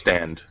like.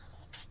 Understand.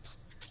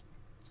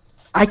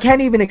 I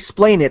can't even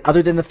explain it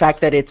other than the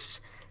fact that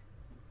it's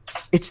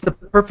the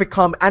perfect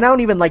and I don't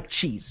even like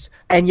cheese,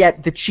 and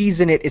yet the cheese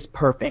in it is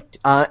perfect.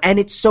 And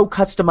it's so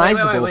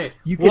customizable. Wait.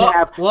 You can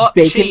have what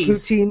bacon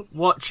cheese? poutine.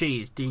 What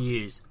cheese do you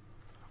use?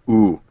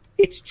 Ooh.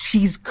 It's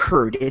cheese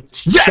curd.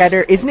 It's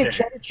cheddar. Isn't it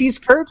cheddar cheese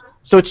curd?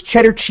 So it's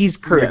cheddar cheese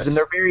curds, and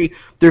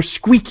they're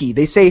squeaky.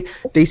 They say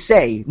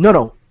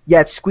no. Yeah,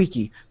 it's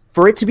squeaky.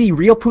 For it to be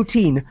real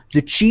poutine,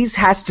 the cheese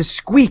has to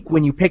squeak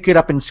when you pick it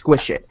up and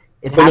squish it.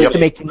 It has to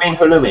make.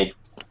 Halloumi.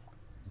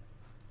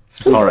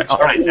 All right,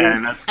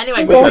 and that's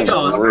anyway, moving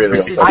on. Really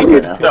this is I a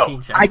could-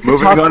 poutine show. I could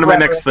moving talk on to my forever.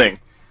 next thing.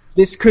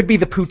 This could be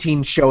the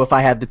poutine show if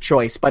I had the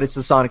choice, but it's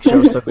the Sonic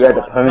show, so We had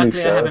the pony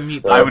Luckily, I have a show.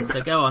 mute I button, would-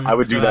 so go on. I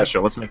would do Go that ahead.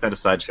 show. Let's make that a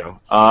sideshow.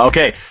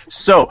 Okay,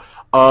 so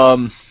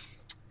the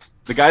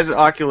guys at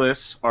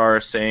Oculus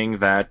are saying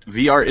that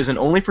VR isn't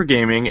only for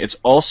gaming; it's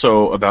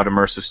also about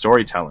immersive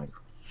storytelling.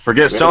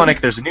 Forget Sonic.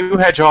 There's a new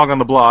hedgehog on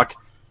the block,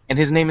 and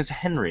his name is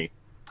Henry.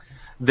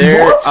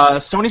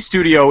 Sony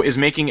Studio is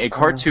making a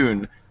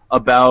cartoon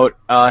about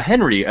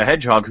Henry, a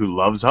hedgehog who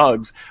loves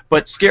hugs,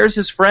 but scares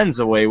his friends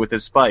away with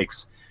his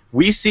spikes.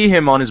 We see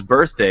him on his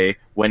birthday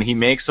when he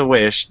makes a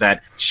wish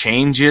that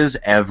changes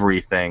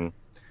everything.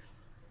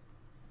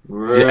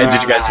 Did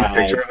you guys see a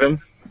picture of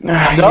him?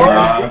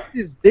 no.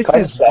 This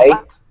is say?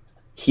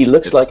 He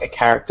looks like a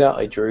character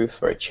I drew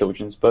for a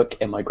children's book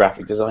in my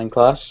graphic design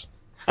class.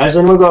 Has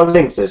anyone got a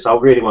link to this? I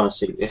really want to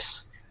see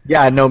this.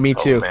 Yeah, no, me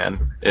too. Oh, man.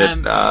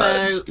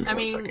 So, just give me I 1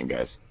 mean, second,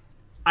 guys.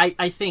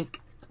 I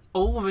think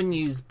all the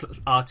news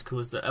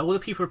articles, all the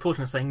people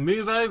reporting are saying,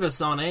 move over,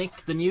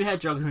 Sonic, the new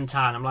Hedgehog's in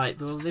town. I'm like,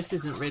 well, this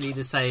isn't really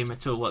the same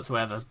at all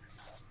whatsoever.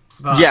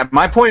 But, Yeah,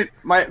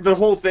 the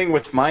whole thing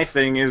with my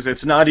thing is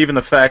it's not even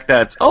the fact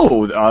that,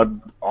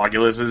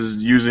 Oculus is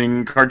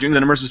using cartoons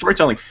and immersive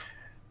storytelling.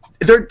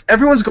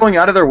 Everyone's going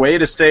out of their way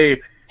to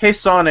say, hey,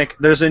 Sonic,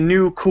 there's a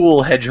new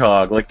cool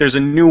hedgehog. Like, there's a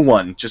new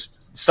one. Just,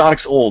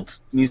 Sonic's old.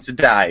 Needs to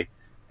die.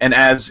 And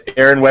as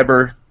Aaron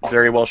Weber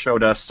very well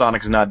showed us,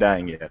 Sonic's not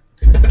dying yet.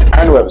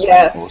 Aaron Weber's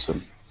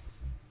awesome.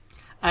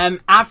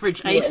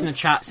 Average Ace in the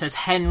chat says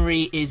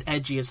Henry is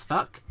edgy as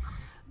fuck.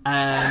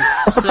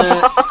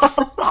 Sir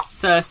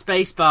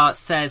Spacebar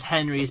says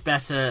Henry is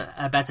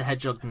a better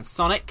hedgehog than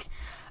Sonic.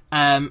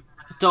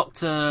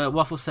 Dr.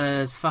 Waffle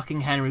says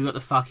fucking Henry, what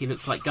the fuck, he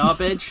looks like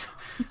garbage.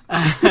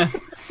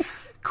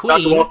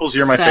 Queen Dr. Waffles,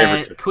 you're my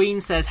favorite too. Queen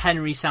says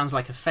Henry sounds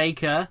like a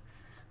faker.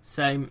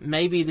 So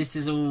maybe this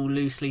is all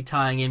loosely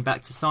tying in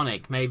back to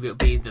Sonic. Maybe it'll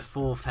be the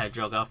 4th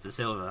hedgehog after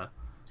Silver,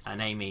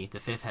 and Amy, the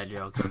 5th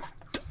hedgehog.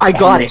 I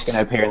got it.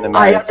 Gonna appear in the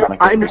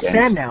I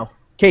understand now.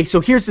 Okay, so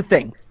here's the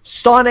thing.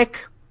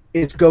 Sonic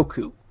is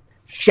Goku.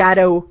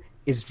 Shadow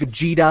is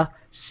Vegeta.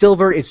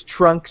 Silver is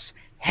Trunks.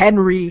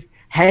 Henry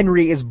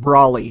is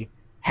Brawly.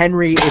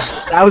 Henry is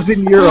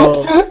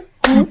 1,000-year-old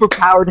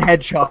superpowered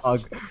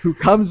hedgehog who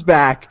comes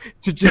back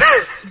to just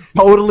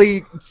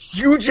totally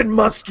huge and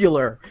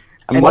muscular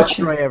and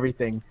destroy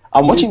everything.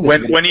 I'm watching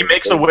this when he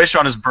makes a wish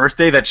on his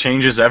birthday that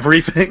changes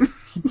everything.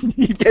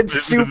 He gets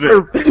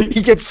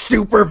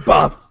super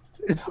buff.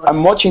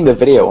 I'm watching the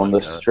video on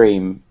the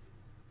stream.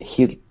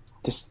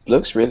 This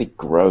looks really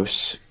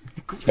gross.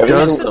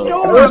 Everything's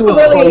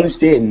really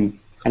closed in.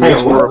 And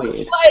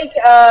it's like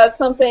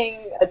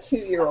something a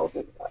 2-year-old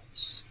would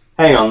watch.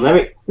 Hang on, let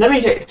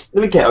me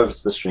get over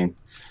to the stream.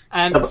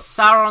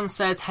 Sauron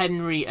says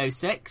Henry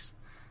 06.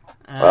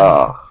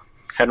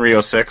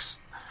 Henry 06.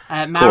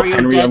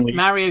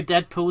 Mario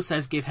Deadpool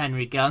says give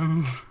Henry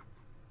guns.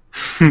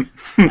 No,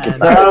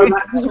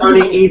 that's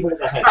only evil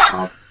the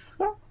hedgehog.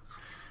 Oh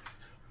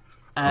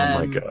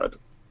my god.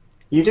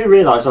 You do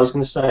realise I was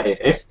going to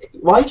say,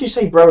 why did you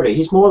say Broly?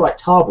 He's more like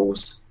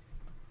Tarbles.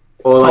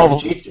 Or like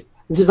Vegeta.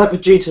 Like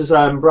Vegeta's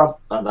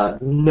brother.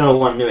 No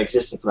one knew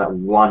existed for that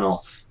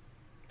one-off.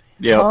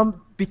 Yeah.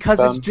 Because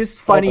it's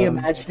just funny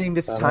imagining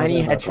this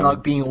tiny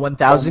hedgehog being a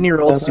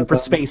 1,000-year-old super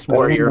space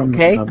warrior,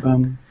 okay?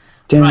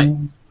 Right.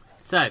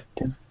 So,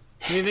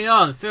 moving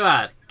on.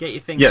 Fuad, get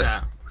your fingers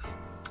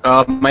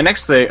out. My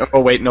next thing...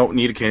 Oh, wait, no,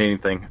 need a Canadian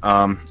thing.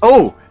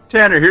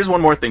 Tanner, here's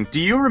one more thing. Do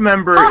you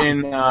remember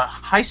in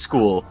high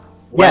school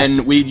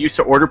when we used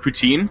to order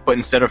poutine, but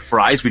instead of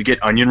fries, we'd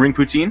get onion ring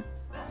poutine?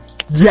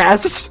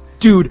 Yes!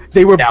 Dude,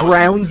 they were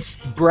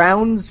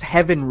Brown's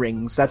Heaven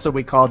Rings. That's what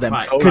we called them.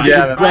 Because it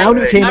was Brown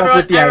who came up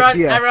with the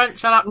idea. Everyone,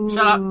 shut up.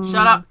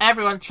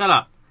 Everyone, shut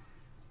up.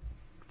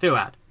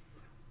 Fuad.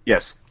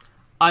 Yes.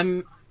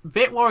 I'm a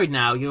bit worried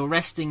now you're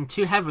resting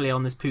too heavily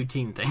on this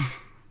poutine thing.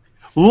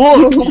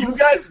 Look, you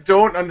guys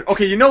don't...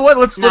 Okay, you know what?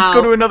 Let's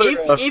go to another...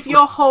 If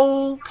your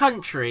whole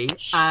country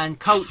and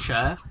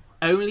culture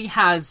only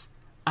has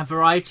a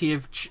variety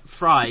of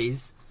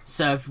fries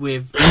served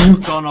with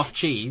gone-off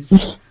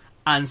cheese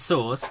and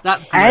sauce,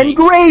 that's great. And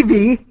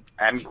gravy!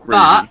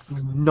 But...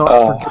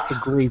 not forget the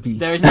gravy.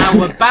 There is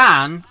now a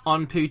ban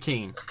on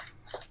poutine.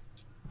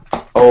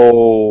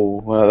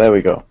 Oh, well, there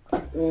we go.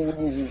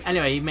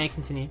 Anyway, you may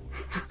continue.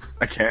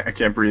 I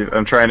can't breathe.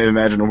 I'm trying to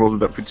imagine a world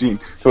without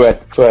poutine. Fuad.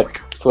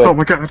 Oh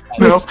my god.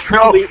 No.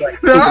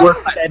 It's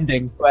worth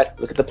ending. Fuad,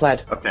 look at the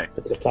plaid. Okay.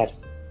 Look at the plaid.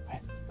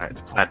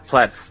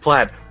 Alright,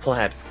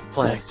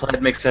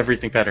 plaid makes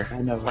everything better. I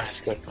know, that's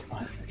good.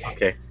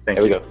 Okay, thank There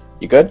you. we go.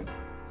 You good?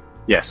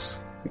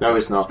 Yes. No,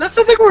 it's not. That's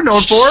something we're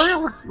known for.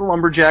 We're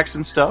lumberjacks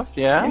and stuff,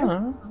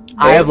 yeah.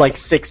 I have like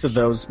 6 of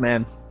those,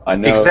 man. I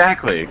know.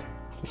 Exactly.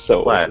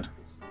 So Plaid.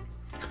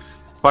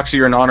 Foxy,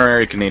 you're an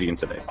honorary Canadian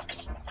today.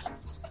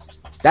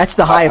 That's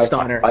the highest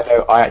honor. I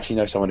know. I actually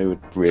know someone who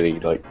would really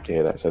like to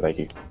hear that, so thank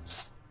you.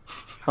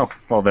 Oh,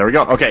 well, there we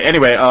go. Okay,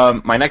 anyway,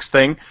 my next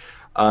thing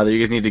that you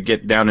guys need to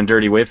get down and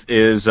dirty with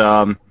is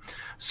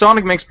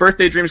Sonic makes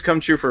birthday dreams come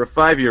true for a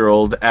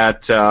 5-year-old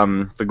at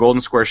the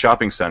Golden Square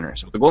Shopping Center.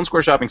 So the Golden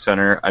Square Shopping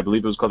Center, I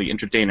believe it was called the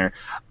Entertainer,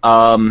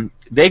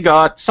 they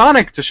got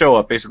Sonic to show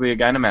up, basically a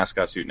guy in a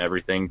mascot suit and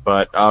everything,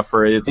 but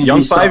for a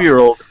young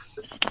 5-year-old,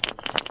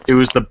 it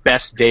was the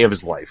best day of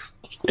his life.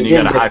 And he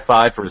got a high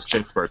five for his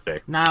 5th birthday.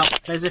 Now,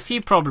 there's a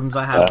few problems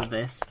I have with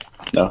this.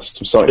 No,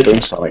 some Sonic doing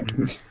Sonic.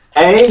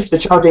 A, the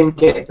child didn't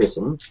get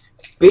bitten.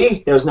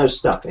 B, there was no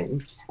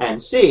stuffing.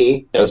 And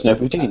C, there was no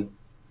poutine.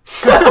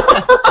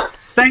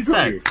 Thank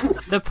you.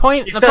 The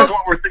point. He says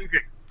what we're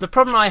thinking. The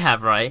problem I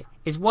have, right,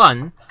 is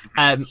one.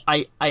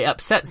 It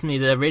upsets me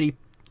that they're really.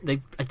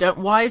 I don't.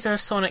 Why is there a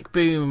Sonic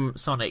Boom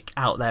Sonic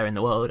out there in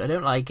the world? I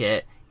don't like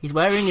it. He's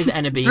wearing his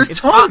Enerbeam. There's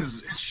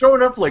tons. It's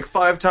shown up like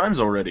 5 times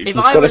already. If He's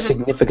I got a was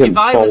significant if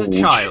I was a bulge.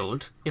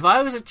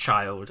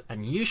 child,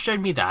 and you showed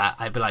me that,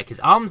 I'd be like, his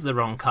arm's the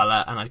wrong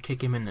color, and I'd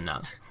kick him in the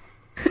nuts.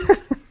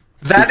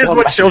 That is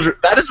what children.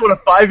 That is what a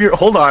 5-year.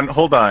 Hold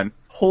on.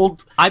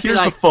 I'd be Here's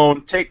like- the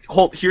phone.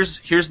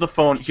 Here's the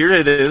phone. Here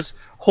it is.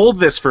 Hold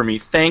this for me.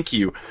 Thank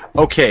you.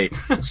 Okay.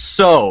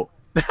 So,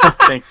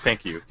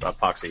 thank you,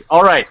 Poxy.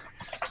 All right.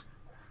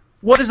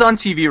 What is on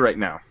TV right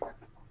now?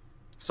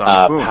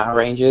 Sonic Boom. Power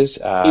Rangers,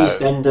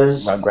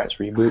 EastEnders. Rugrats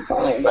reboot,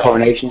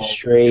 Coronation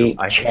Street,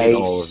 I Chase, hate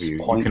all of you.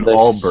 Pointless. You can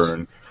all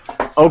burn.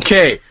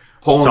 Okay.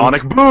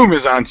 Sonic Boom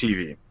is on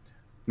TV.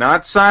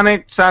 Not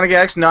Sonic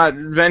X, not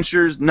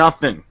Adventures,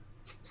 nothing.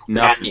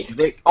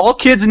 All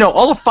kids know,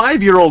 all a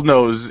 5-year-old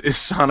knows is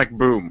Sonic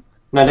Boom.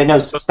 No, they know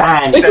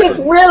Stan. Which is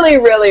really,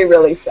 really,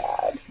 really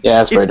sad. Yeah,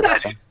 that's very It's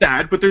depressing.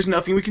 sad, but there's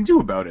nothing we can do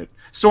about it.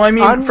 So, I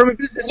mean, from a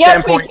business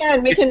Yes, standpoint... we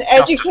can. We it's can just-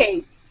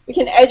 educate. We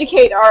can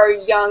educate our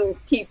young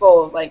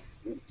people, like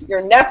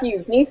your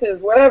nephews,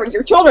 nieces, whatever,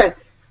 your children.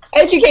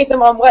 Educate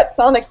them on what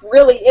Sonic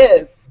really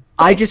is.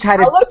 I just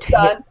had Now look,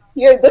 son,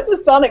 here, this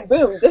is Sonic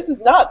Boom. This is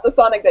not the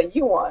Sonic that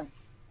you want.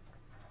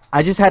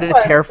 I just had a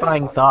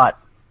terrifying thought.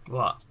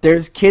 What?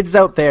 There's kids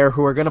out there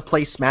who are going to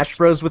play Smash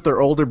Bros. With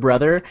their older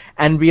brother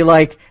and be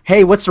like,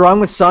 hey, what's wrong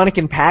with Sonic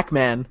and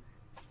Pac-Man?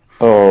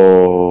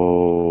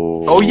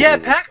 Oh. Oh, yeah,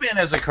 Pac-Man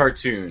has a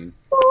cartoon.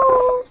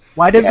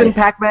 Why doesn't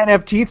Pac-Man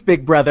have teeth,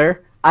 big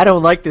brother? I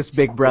don't like this,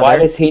 big brother. Why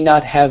does he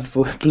not have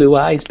blue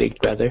eyes, big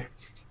brother?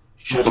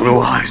 Blue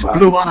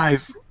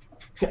eyes.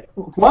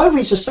 Why are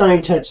we just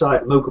starting to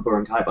like Mokuba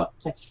and Kaiba?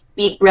 It's like,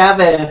 big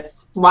brother,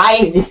 why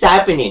is this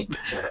happening?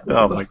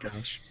 Oh, my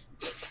gosh.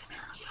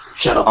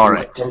 Shut up, All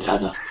right.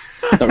 Tentana.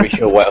 Not really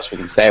sure what else we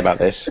can say about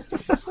this.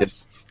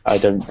 I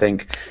don't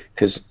think,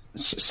 because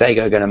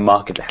Sega are going to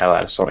market the hell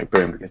out of Sonic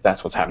Boom, because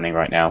that's what's happening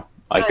right now.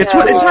 It's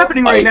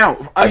happening right now.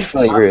 I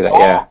fully agree with that,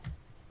 yeah.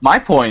 My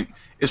point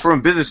is, from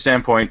a business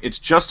standpoint, it's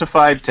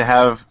justified to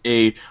have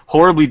a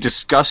horribly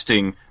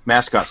disgusting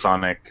mascot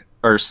Sonic,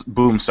 or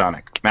Boom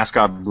Sonic.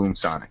 Mascot Boom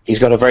Sonic. He's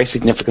got a very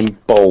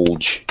significant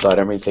bulge that I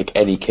don't really think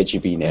any kid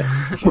should be near.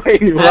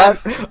 Wait, what?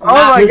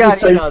 Oh my god,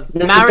 he does.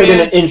 This is Mario- taking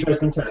an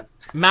interesting turn.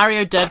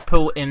 Mario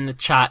Deadpool in the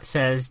chat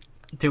says,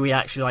 "Do we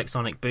actually like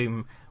Sonic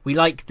Boom? We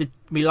like the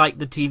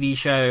TV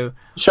show.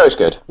 Show's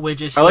good. I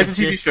like the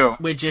TV show.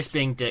 We're just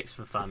being dicks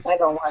for fun." I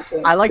don't want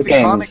to. I like the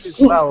Games. comics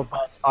as well,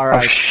 but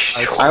alright.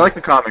 I like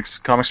the comics.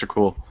 Comics are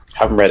cool.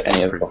 Haven't read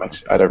any of the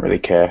comics. I don't really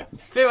care.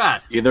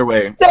 Fuad. Either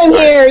way. Same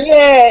here,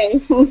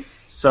 yay!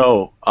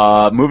 So,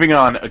 moving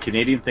on, a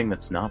Canadian thing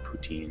that's not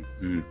poutine.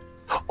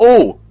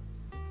 Oh!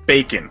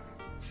 Bacon.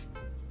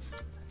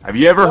 Have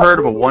you ever heard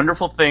of a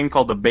wonderful thing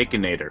called the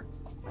Baconator?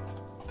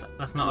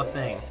 That's not a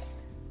thing.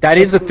 That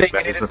is a thing.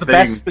 That It is is a the thing.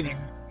 best thing.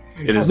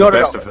 It is No, the no,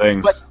 best no. of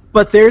things.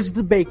 But there's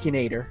the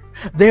Baconator,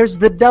 there's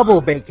the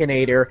double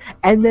Baconator,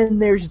 and then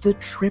there's the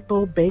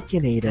triple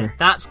Baconator.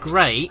 That's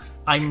great.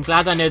 I'm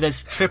glad I know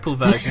there's triple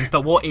versions,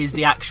 but what is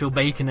the actual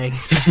Baconator?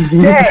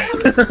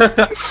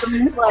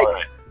 Like,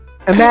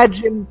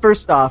 imagine,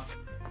 first off,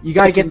 you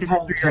gotta get this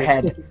through your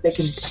head.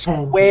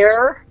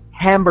 Square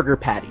hamburger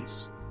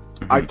patties.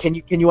 Can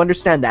you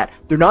understand that?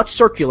 They're not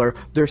circular,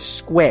 they're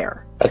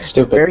square. That's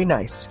stupid. Very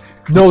nice.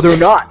 No, they're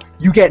not.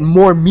 You get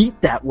more meat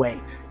that way.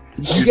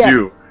 You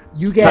do.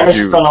 You That's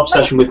get. an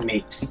obsession with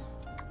meat.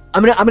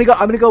 I'm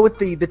gonna go with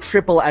the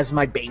triple as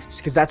my base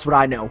because that's what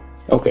I know.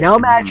 Okay. Now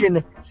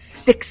imagine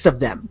 6 of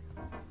them.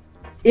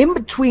 In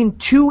between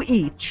 2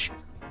 each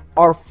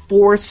are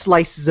 4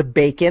 slices of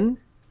bacon,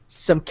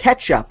 some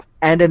ketchup,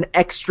 and an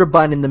extra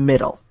bun in the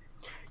middle.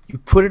 You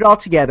put it all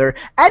together,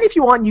 and if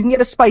you want, you can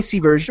get a spicy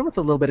version with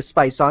a little bit of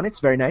spice on it. It's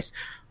very nice.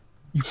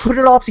 You put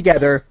it all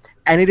together,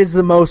 and it is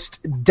the most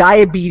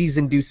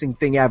diabetes-inducing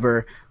thing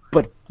ever.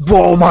 But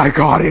oh my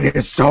god, it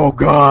is so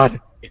good.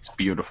 It's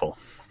beautiful.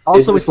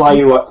 Also, this it's why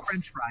you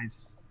French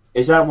fries.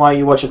 Is that why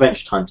you watch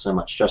Adventure Time so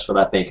much, just for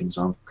that bacon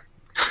song?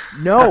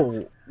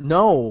 No.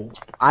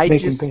 I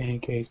Bacon just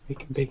pancakes,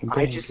 bacon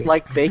I just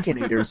like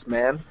baconators,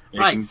 man.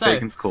 Right, so-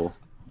 Bacon's cool.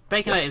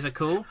 Baconators are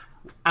cool.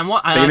 And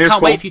what? I Baconators can't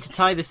cool. wait for you to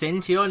tie this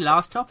into your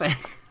last topic.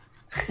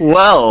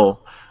 Well,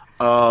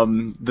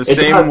 the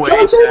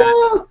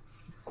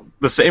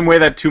same way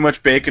that too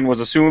much bacon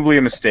was assumably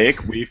a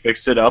mistake, we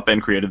fixed it up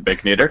and created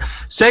Baconator.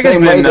 Sega's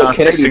Same way been that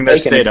fixing Canadian their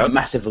bacon is state a up.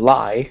 massive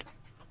lie.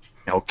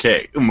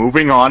 Okay,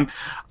 moving on.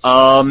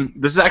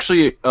 This is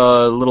actually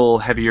a little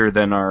heavier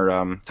than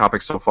our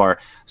topic so far.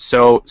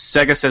 So,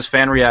 Sega says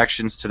fan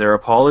reactions to their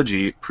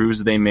apology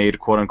proves they made,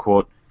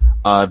 quote-unquote,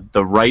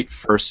 the right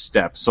first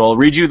step. So I'll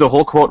read you the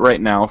whole quote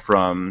right now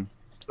from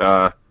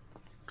the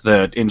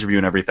interview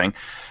and everything.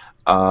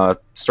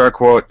 Start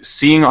quote,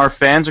 "Seeing our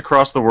fans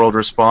across the world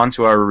respond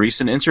to our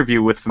recent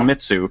interview with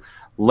Famitsu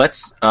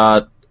lets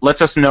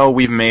us know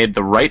we've made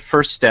the right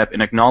first step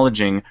in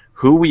acknowledging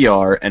who we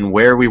are and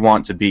where we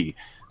want to be.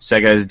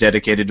 Sega is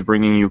dedicated to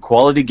bringing you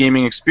quality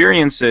gaming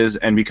experiences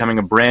and becoming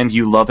a brand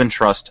you love and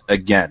trust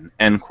again."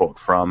 End quote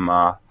from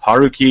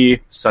Haruki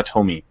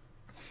Satomi.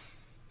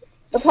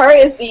 The part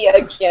is the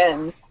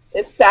again.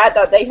 it's sad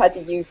that they had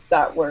to use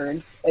that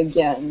word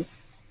again.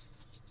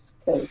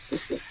 'Cause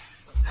it's just,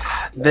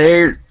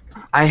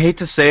 I hate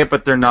to say it,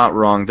 but they're not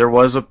wrong.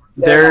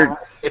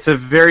 It's a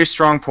very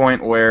strong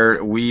point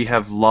where we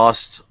have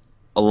lost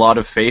a lot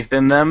of faith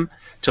in them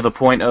to the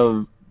point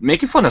of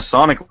making fun of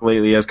Sonic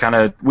lately as kind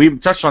of, we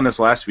touched on this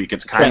last week,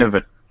 it's kind of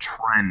a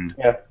trend.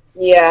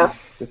 yeah.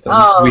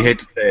 We hate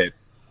to say it.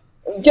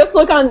 Just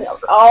look on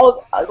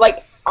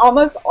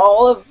almost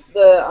all of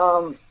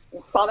the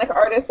Sonic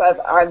artists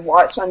I've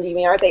watched on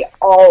DVR, they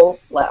all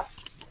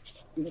left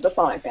the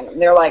Sonic fandom.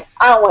 They're like,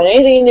 I don't want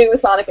anything to do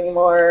with Sonic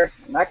anymore.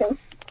 I'm not going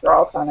to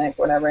draw Sonic,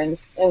 whatever. And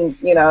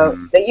you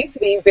know, they used to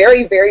be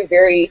very, very,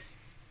 very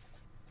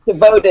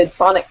devoted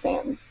Sonic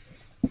fans.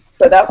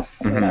 So that's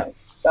you know,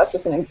 that's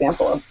just an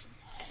example of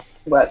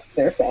what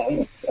they're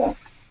saying.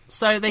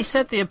 So they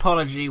said the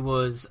apology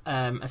was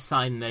a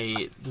sign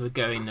they were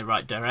going the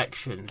right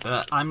direction,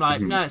 but I'm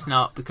like, no, it's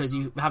not, because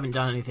you haven't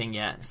done anything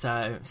yet.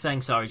 So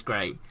saying sorry is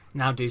great.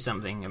 Now do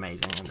something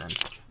amazing, and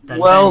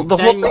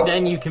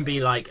then you can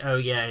be like, oh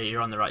yeah,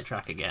 you're on the right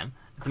track again.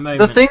 At the moment,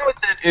 the thing with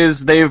it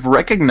is they've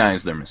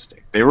recognized their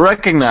mistake. They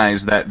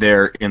recognize that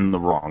they're in the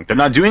wrong.Ey're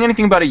not doing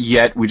anything about it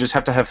yet. We just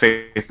have to have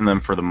faith in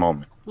them for the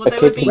moment. Well, they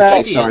would be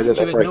idiots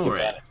to ignore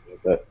it.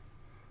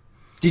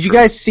 Did you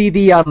guys see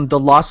the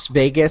Las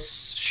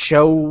Vegas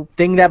show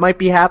thing that might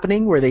be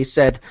happening, where they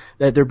said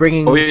that they're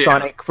bringing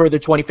Sonic for the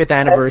 25th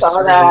anniversary, I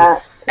saw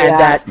that. and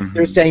that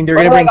they're saying they're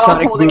going to bring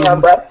Sonic Boom, our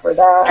breath for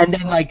that. and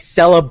then like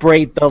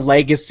celebrate the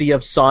legacy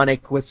of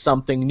Sonic with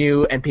something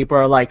new, and people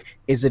are like,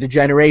 is it a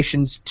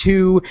Generations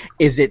 2?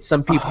 Is it,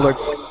 some people are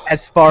going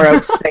as far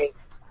out saying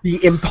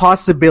the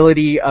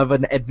impossibility of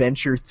an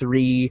Adventure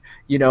 3,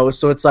 you know,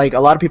 so it's like a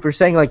lot of people are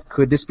saying like,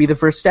 could this be the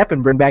first step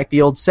and bring back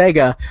the old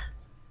Sega?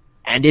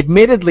 And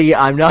admittedly,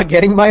 I'm not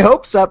getting my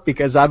hopes up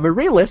because I'm a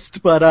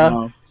realist, but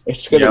no,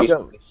 it's going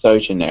to be so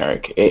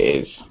generic. It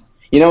is.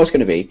 You know what it's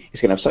going to be?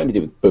 It's going to have something to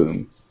do with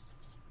Boom.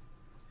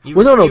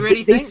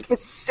 Really they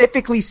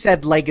specifically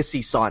said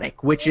Legacy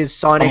Sonic, which is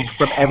Sonic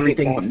from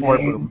everything before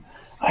Boom.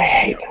 I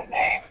hate that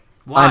name.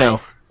 Why? I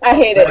know. I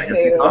hate it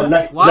too.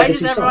 Why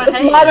does everyone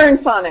hate it? Modern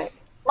Sonic.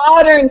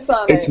 Modern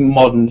Sonic. It's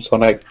modern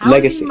Sonic. How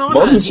Legacy. Is modern?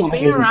 Modern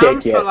Sonic isn't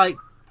dead yet. For like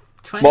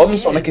 20 Modern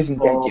years. Sonic isn't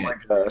dead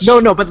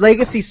yet. No, but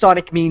Legacy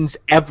Sonic means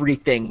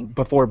everything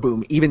before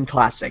Boom, even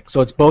classic.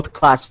 So it's both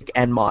classic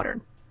and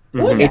modern.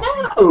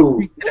 No!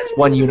 It's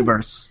one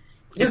universe.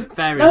 It's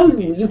very No,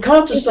 confusing. you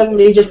can't just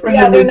suddenly just bring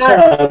a new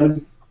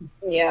term.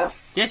 Yeah.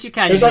 Yes, you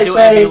can. You It's can like do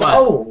whatever you saying, want.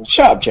 oh,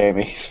 Shut up,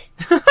 Jamie.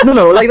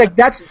 No, like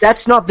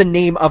that's not the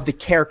name of the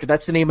character.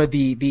 That's the name of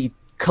the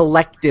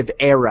collective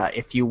era,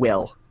 if you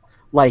will.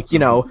 Like, you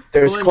know,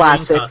 there's Full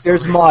classic, Dreamcast.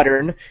 there's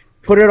modern.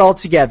 Put it all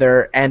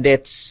together, and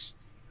it's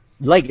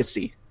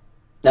Legacy.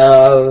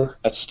 no.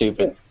 That's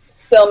stupid.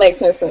 Still makes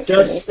no sense to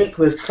Just me. stick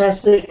with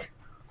classic,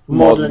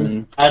 Modern,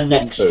 modern, and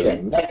next boom.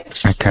 gen.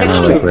 I kind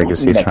of like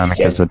Legacy Next Sonic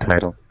gen. as a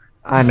title.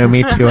 I know,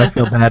 me too. I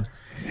feel bad.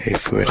 Hey,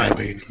 for that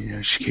way, you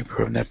know, just keep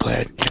growing that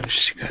plaid. You know,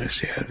 just gotta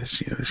see how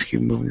this, you know, just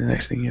keep moving to the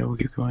next thing. You know, we'll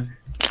keep going.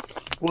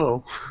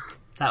 Whoa.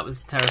 That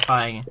was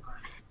terrifying.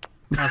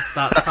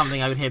 That's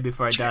something I would hear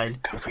before I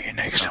died. Go for your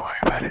next. Don't worry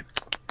about it.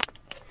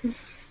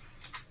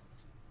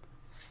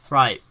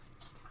 Right.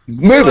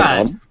 Moving Brad,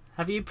 on.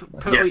 have you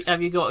Yes.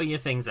 have you got all your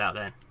things out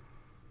then?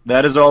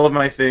 That is all of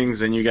my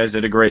things, and you guys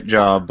did a great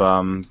job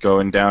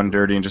going down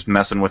dirty and just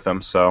messing with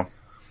them, so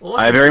Awesome.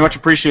 I very much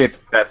appreciate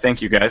that.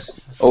 Thank you, guys.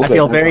 I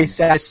feel very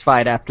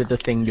satisfied after the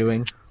thing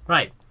doing.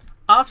 Right.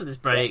 After this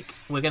break,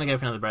 we're going to go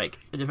for another break.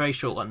 It's a very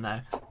short one,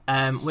 though.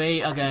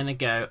 We are going to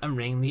go and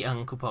ring the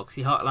Uncle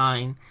Poxy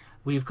hotline.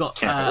 We've got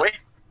Can't wait.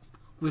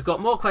 we've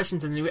got more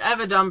questions than we've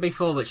ever done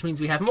before, which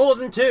means we have more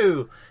than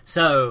 2.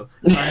 So,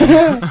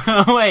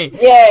 wait.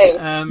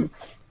 Yay!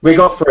 We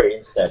got 3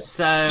 instead.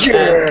 So,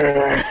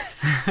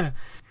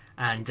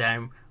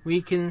 and we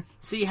can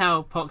see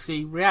how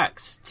Poxy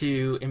reacts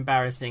to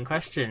embarrassing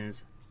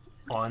questions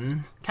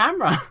on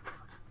camera.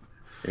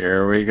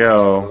 Here we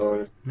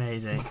go.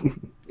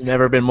 Amazing.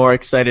 Never been more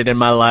excited in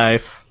my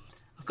life.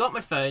 I've got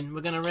my phone.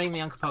 We're going to ring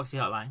the Uncle Poxy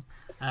hotline.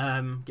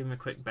 Give him a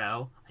quick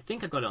bell. I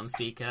think I got it on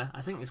speaker.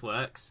 I think this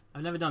works.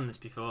 I've never done this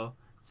before,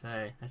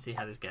 so let's see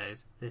how this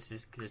goes. This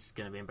is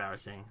going to be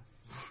embarrassing.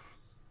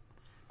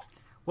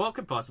 What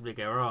could possibly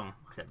go wrong,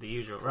 except the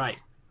usual? Right.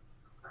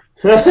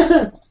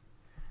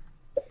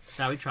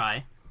 Shall we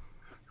try?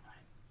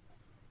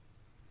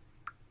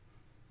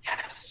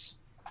 Yes.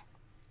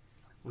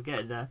 We'll get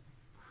it there.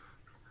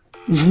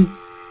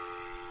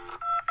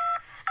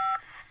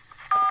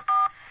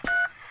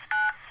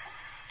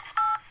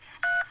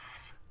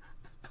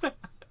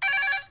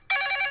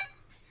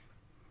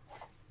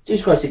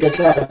 Just got to get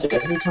that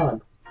every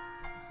time.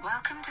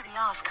 Welcome to the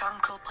Ask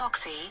Uncle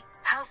Poxy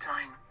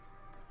helpline.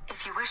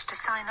 If you wish to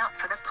sign up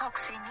for the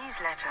Poxy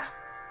newsletter,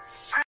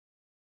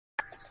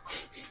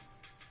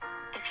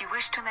 if you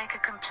wish to make a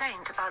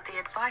complaint about the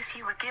advice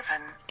you were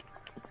given,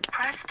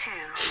 press 2.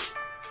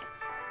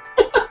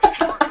 If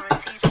you want to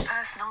receive a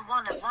personal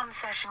one-on-one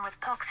session with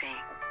Poxy,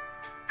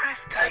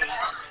 press 3.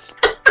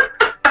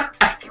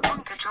 If you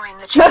want to join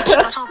the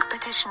Change.org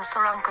petition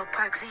for Uncle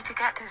Pogsy to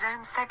get his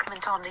own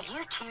segment on the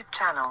YouTube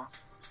channel,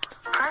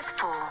 press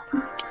 4.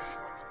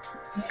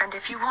 And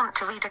if you want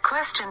to read a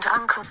question to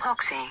Uncle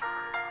Pogsy,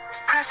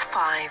 press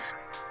 5.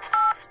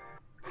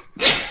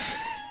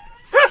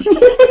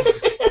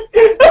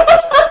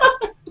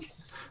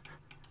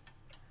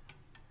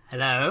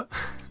 Hello?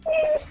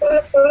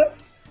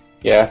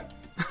 Yeah.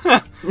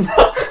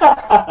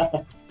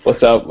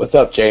 What's up? What's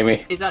up,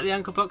 Jamie? Is that the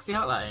Uncle Poxy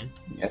hotline?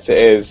 Yes, it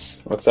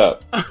is. What's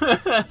up?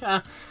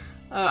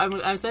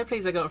 I'm so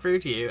pleased I got through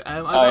to you.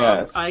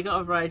 I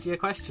got a variety of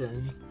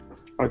questions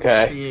for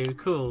Okay. you.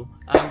 Cool.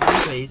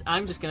 Please,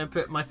 I'm just going to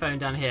put my phone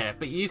down here,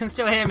 but you can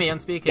still hear me on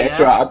speaker. Yes,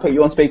 yeah? right. I'll put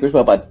you on speaker as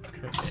well, bud.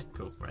 Okay,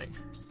 cool, right.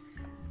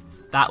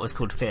 That was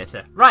called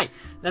theatre. Right,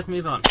 let's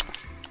move on.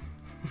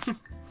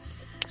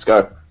 Let's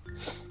go.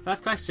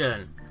 First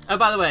question. Oh,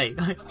 by the way,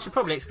 I should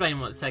probably explain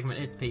what the segment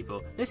is to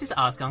people. This is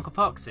Ask Uncle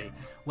Poxy,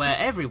 where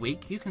every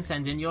week you can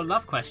send in your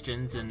love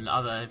questions and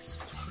other... It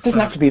doesn't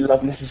have to be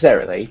love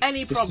necessarily.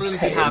 Any Just problems you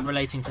saying. have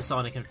relating to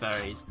Sonic and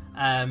furries.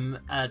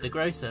 The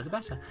grosser, the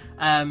better.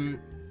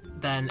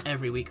 Then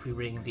every week we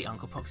ring the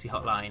Uncle Poxy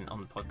hotline on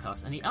the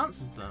podcast and he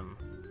answers them.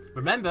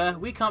 Remember,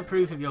 we can't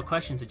prove if your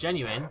questions are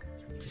genuine.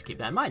 Just keep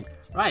that in mind.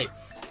 Right.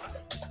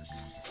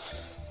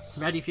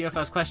 Ready for your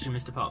first question,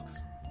 Mr. Pox?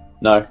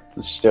 No,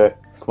 let's just do it.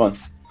 Come on.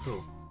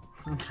 Cool.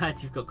 I'm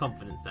glad you've got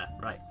confidence there.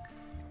 Right.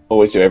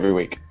 Always do every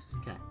week.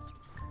 Okay.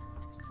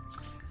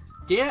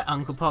 Dear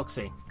Uncle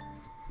Poxy,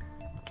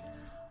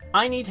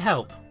 I need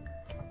help.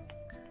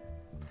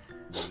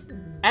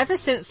 Ever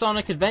since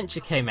Sonic Adventure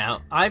came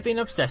out, I've been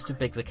obsessed with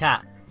Big the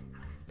Cat.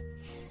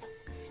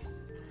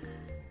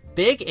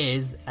 Big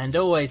is, and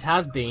always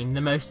has been,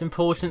 the most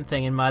important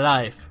thing in my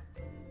life.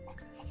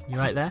 You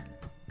right there?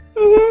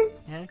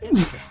 Yeah, okay.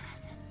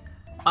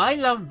 I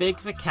love Big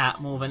the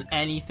Cat more than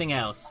anything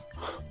else.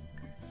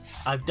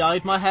 I've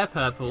dyed my hair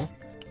purple,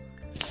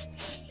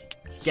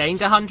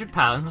 gained 100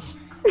 pounds,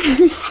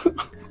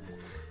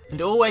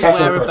 and always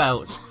wear a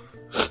belt.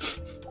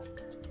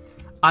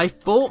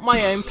 I've bought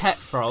my own pet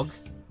frog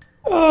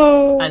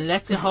and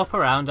let it hop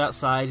around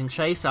outside and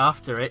chase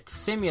after it to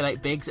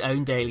simulate Big's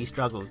own daily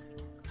struggles.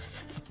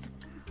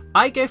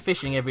 I go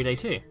fishing every day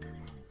too.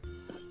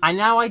 I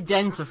now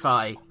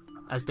identify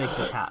as Big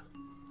the Cat.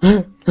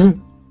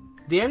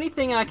 The only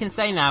thing I can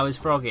say now is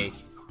Froggy,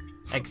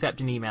 except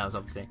in emails,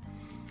 obviously.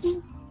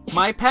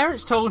 My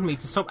parents told me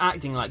to stop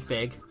acting like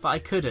Big, but I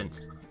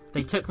couldn't.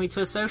 They took me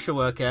to a social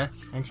worker,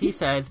 and he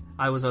said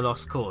I was a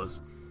lost cause.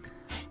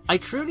 I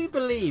truly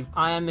believe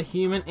I am the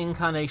human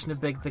incarnation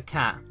of Big the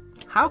Cat.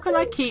 How can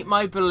I keep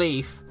my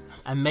belief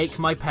and make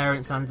my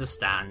parents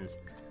understand?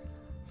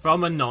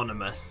 From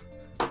Anonymous.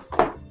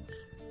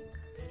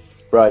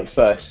 Right,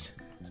 first,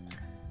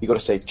 you got to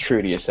stay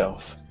true to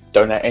yourself.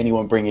 Don't let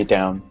anyone bring you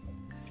down.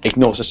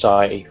 Ignore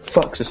society.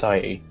 Fuck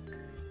society.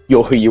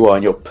 You're who you are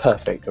and you're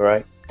perfect,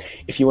 alright?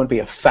 If you want to be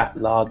a fat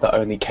lard that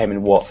only came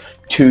in,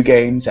 2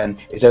 games and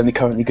is only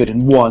currently good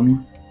in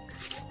 1,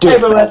 do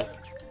it, man.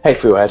 Hey,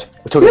 Fuad.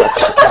 We're talking about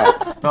Big the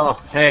Cat.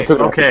 Oh, hey, We're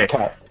talking okay.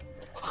 about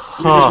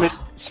Big the Cat.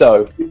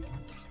 So,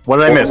 What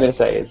did I miss? I'm going to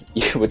say is,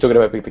 we're talking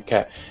about Big the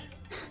Cat.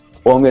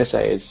 What I'm going to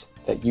say is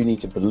that you need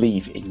to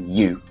believe in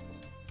you.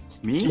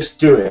 Me? Just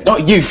do it.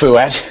 Not you,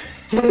 Fuad.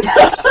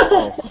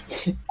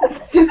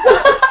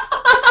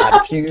 And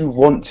if you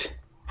want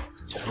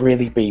to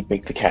really be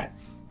Big the Cat,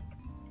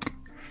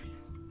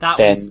 That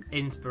then... was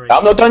inspirational.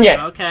 I'm not done yet.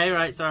 Okay,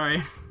 right,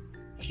 sorry.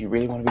 If you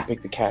really want to be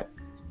Big the Cat,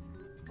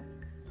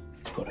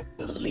 you've got to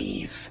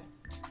believe.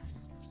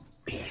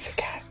 Be the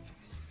cat.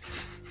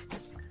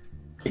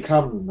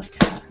 Become the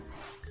cat.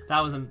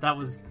 That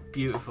was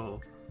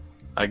beautiful.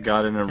 I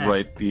got in and Okay.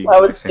 right the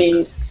That was exact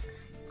same deep.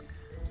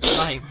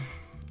 Right.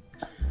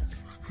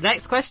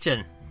 Next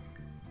question.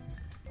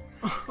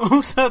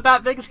 Also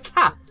about Big the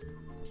Cat.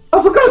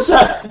 Oh, for God's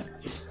sake!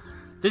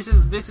 This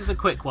is a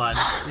quick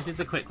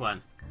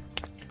one.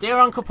 Dear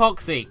Uncle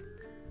Poxy,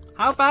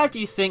 how bad do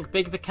you think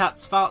Big the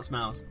Cat's fart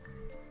smells?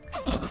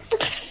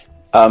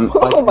 I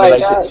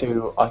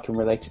can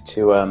relate it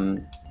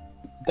to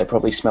they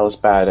probably smell as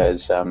bad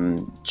as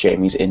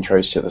Jamie's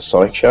intros to the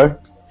Sonic show.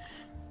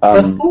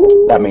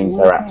 That means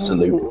they're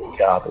absolute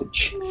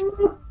garbage.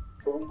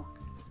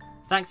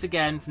 Thanks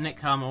again for Nick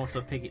Carmer,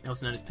 also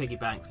known as Piggy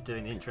Bank, for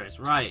doing the intros.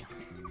 Right.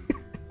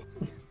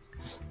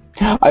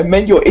 I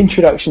meant your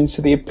introductions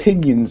to the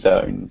opinion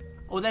zone.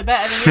 Well, they're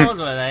better than yours,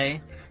 were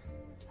they?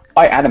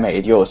 I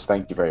animated yours,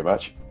 thank you very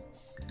much.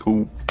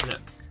 Cool.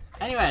 Look.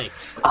 Anyway,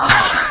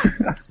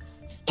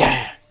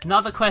 Damn.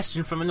 another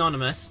question from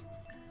Anonymous.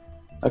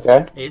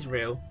 Okay, It is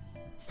real.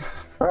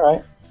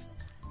 alright.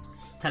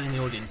 Telling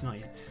the audience, not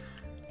you.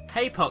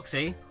 Hey,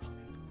 Poxy.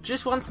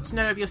 Just wanted to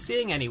know if you're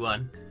seeing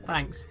anyone.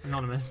 Thanks,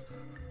 Anonymous.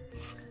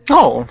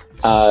 Oh,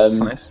 that's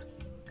nice.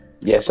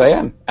 Yes, I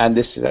am, and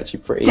this is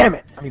actually pretty... Damn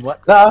it! I mean,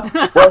 what?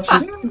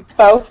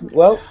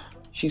 Well,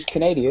 she's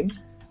Canadian.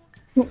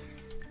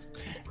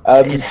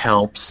 It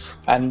helps.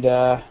 And,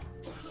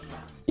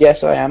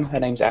 yes, I am.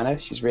 Her name's Anna.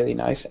 She's really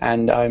nice,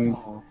 and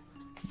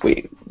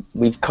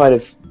we've kind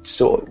of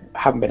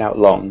haven't been out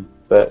long,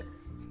 but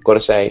gotta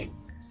say,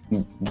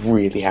 I'm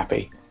really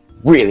happy.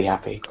 Really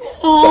happy.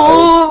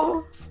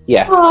 So,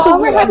 yeah.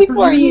 Oh, we're happy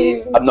for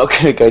you. I'm not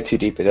going to go too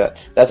deep into that.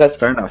 That's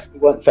Fair enough.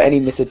 For any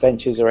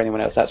misadventures or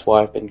anyone else, that's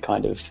why I've been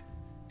kind of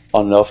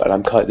on and off,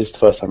 and this is the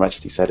first time I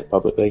actually said it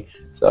publicly.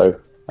 So,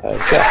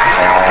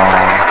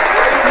 yeah.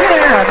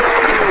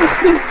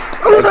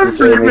 Oh, that's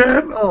for you,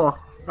 man. Oh,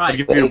 Right. I'll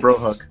give you a bro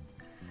hug.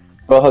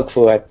 Bro hug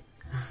forward.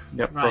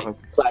 Yep, Right. bro hug.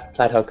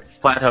 Plaid hug.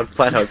 Flat hug,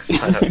 flat hug,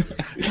 flat hug.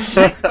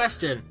 Next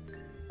question.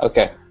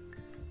 Okay.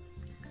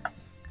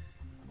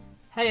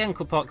 Hey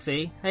Uncle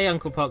Poxy, hey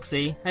Uncle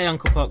Poxy, hey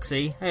Uncle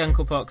Poxy, hey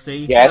Uncle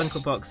Poxy, Yes. hey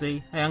Uncle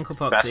Poxy, hey Uncle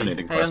Poxy,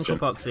 Fascinating hey Uncle question.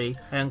 Poxy,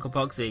 hey Uncle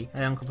Poxy,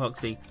 hey Uncle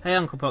Poxy, hey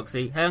Uncle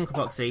Poxy, hey Uncle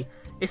Poxy.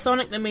 Is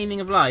Sonic the meaning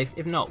of life?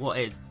 If not, what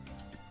is?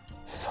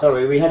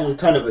 Sorry, we had a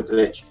kind of a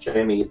glitch.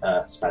 Jamie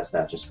spazzed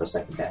out just for a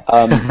second there.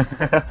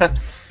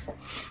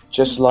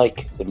 Just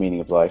like the meaning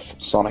of life,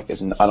 Sonic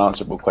is an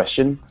unanswerable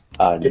question.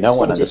 No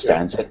one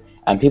understands it,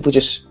 and people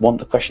just want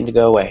the question to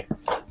go away.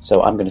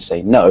 So I'm going to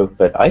say no,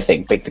 but I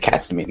think Big the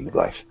Cat's the meaning of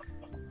life.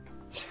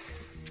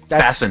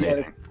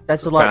 Fascinating.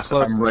 That's a lot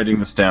Fascinating. closer. I'm writing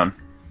this down.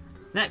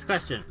 Next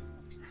question.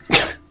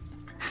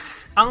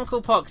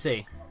 Uncle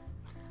Poxy,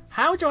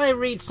 how do I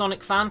read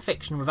Sonic fan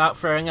fiction without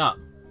throwing up?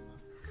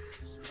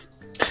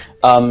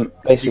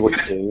 Basically what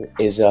you do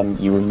is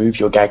you remove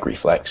your gag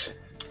reflex,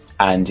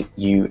 and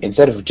you,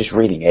 instead of just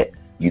reading it,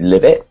 you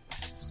live it,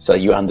 so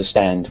you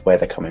understand where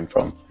they're coming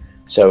from.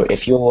 So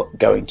if you're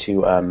going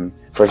to,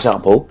 for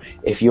example,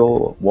 if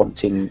you're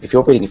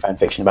reading a fan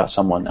fiction about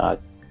someone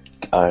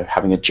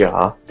having a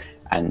jar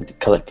and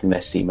collecting their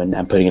semen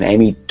and putting an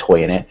Amy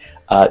toy in it,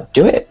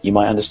 do it. You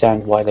might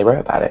understand why they wrote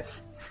about it.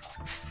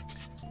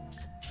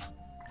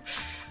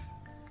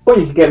 Or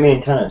you could get me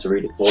and Tanner to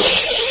read it for you.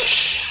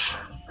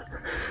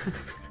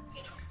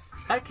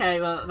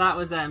 Okay, well that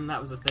was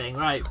a thing.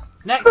 Right.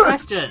 Next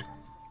question.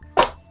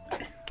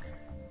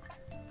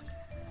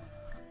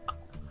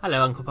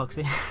 Hello, Uncle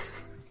Poxy.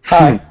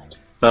 Hi.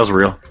 That was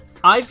real.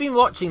 I've been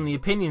watching the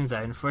Opinion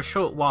Zone for a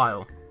short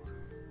while,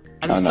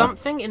 and Oh, no.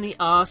 something in the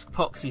Ask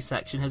Poxy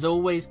section has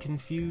always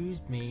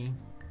confused me.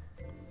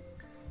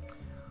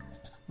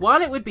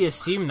 While it would be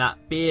assumed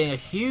that, being a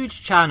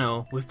huge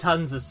channel with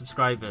tons of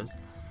subscribers,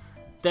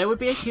 there would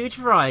be a huge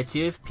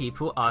variety of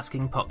people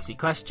asking Poxy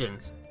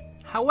questions.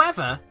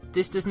 However,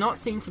 this does not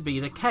seem to be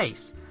the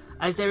case,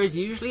 as there is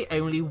usually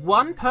only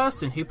one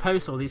person who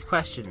posts all these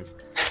questions.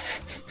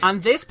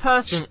 And this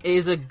person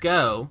is a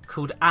girl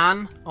called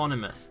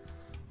Anonymous.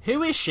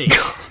 Who is she?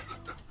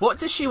 What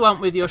does she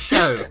want with your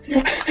show?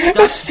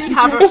 Does she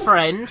have a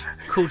friend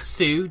called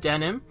Sue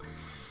Denim?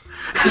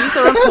 These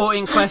are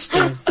important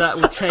questions that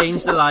will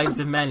change the lives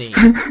of many.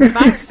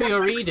 Thanks for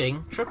your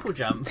reading, Triple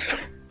Jump.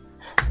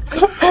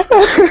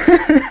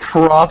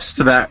 Props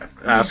to that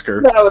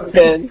asker. That was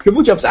good.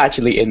 Triple Jump's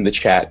actually in the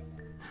chat.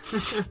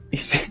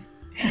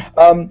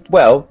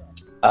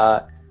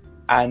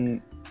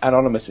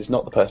 Anonymous is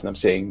not the person I'm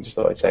seeing. Just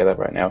thought I'd say that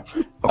right now.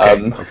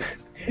 Okay.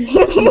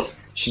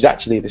 She's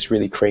actually this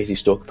really crazy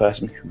stalker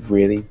person who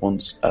really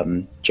wants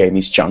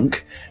Jamie's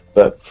junk,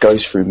 but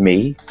goes through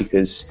me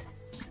because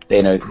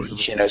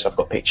she knows I've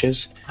got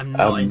pictures. I'm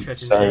not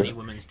interested in any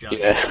woman's junk.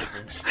 Yeah.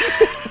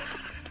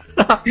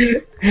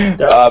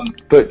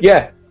 But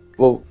yeah,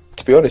 well,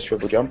 to be honest,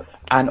 Triple Jump,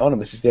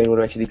 Anonymous is the only one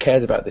who actually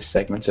cares about this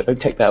segment, so don't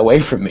take that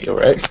away from me,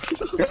 alright?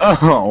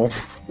 Oh.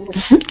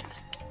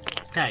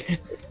 Okay.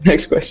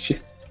 Next question.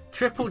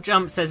 Triple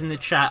Jump says in the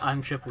chat,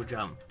 I'm Triple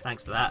Jump.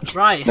 Thanks for that.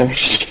 Right. I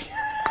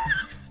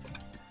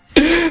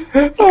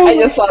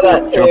just saw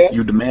that too. Jump,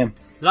 you demand.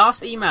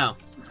 Last email.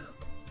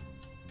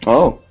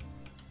 Oh.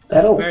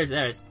 Where is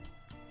there?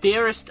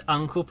 Dearest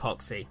Uncle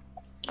Poxy,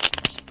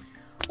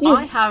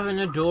 I have an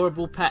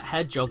adorable pet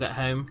hedgehog at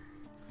home.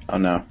 Oh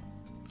no.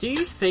 Do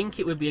you think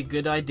it would be a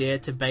good idea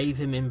to bathe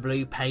him in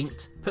blue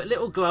paint, put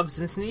little gloves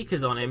and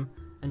sneakers on him,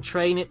 and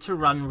train it to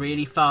run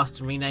really fast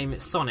and rename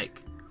it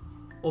Sonic?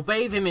 Or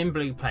bathe him in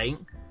blue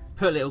paint,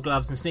 put little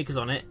gloves and sneakers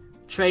on it,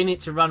 train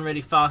it to run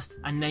really fast,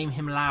 and name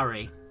him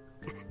Larry?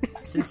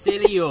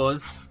 Sincerely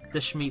yours, the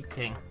Schmeep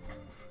King.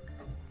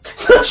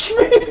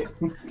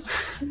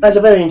 That's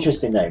a very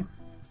interesting name.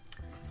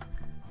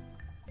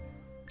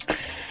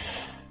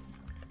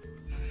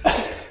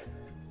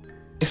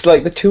 It's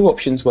like the two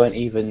options weren't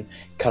even,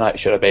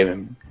 should I bathe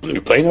him blue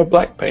paint or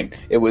black paint?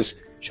 It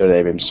was, should I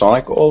bathe him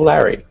Sonic or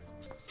Larry?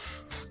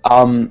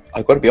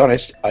 I've got to be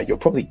honest, you'll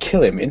probably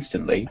kill him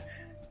instantly,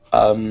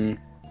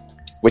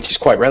 which is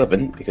quite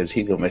relevant because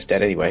he's almost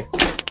dead anyway.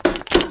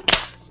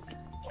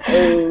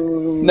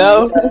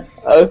 No?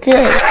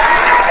 Okay.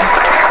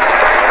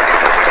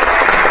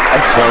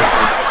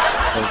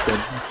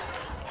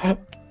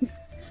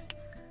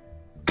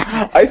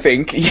 I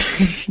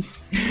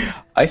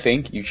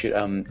think you should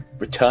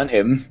return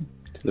him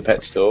to the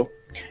pet store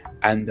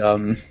and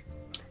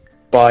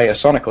buy a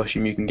Sonic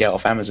costume you can get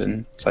off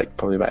Amazon. It's like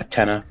probably about a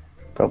tenner,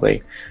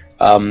 probably.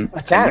 A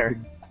tanner?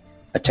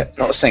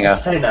 Not a singer.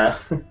 Tenner.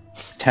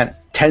 £10,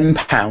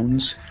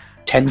 $10,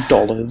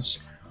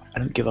 I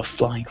don't give a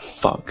flying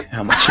fuck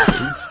how much it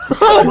is.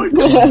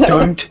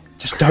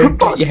 Just don't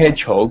get your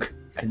hedgehog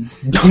and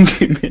dunk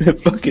him in a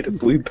bucket of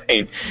blue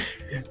paint,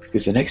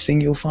 because the next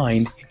thing you'll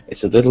find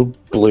is a little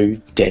blue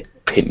dead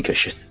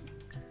pincushion.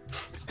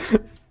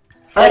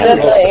 And then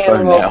the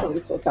animal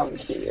police will come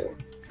to you.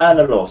 And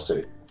a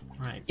lawsuit.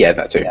 Right. Yeah,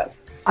 that too.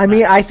 Yes. I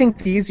mean, I think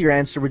the easier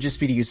answer would just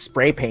be to use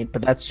spray paint,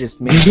 but that's just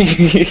me.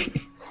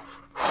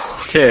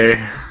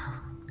 Okay.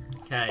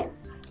 Okay.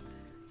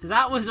 So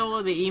that was all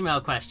of the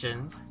email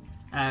questions.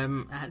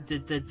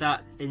 Did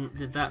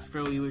that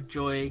fill you with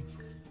joy,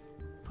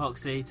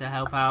 Poxy, to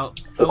help out?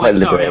 Quite sorry, I'm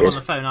liberated. on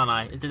the phone, aren't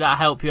I? Did that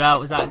help you out?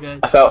 Was that good?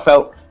 I felt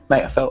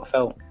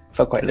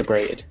quite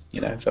liberated.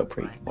 You know, felt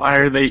pretty. Why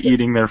are they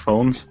eating their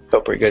phones?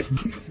 Felt pretty good.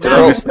 Did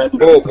I miss that?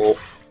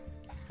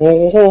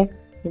 Oh.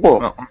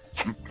 Don't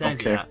do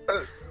Okay. that.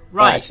 That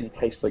Right. actually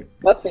tastes like.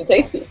 Must be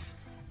tasty.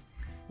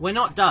 We're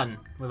not done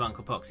with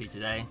Uncle Poxy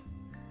today.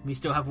 We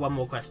still have one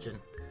more question.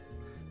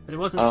 But it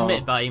wasn't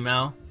submitted by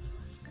email.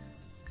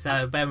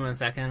 So, bear with me 1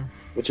 second.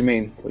 What do you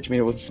mean? What do you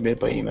mean it wasn't submitted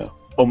by email?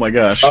 Oh my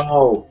gosh.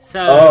 Oh.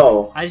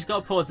 So, I just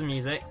got to pause the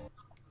music.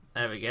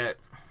 There we go.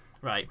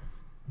 Right.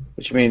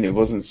 What do you mean it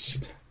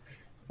wasn't?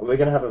 Are we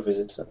going to have a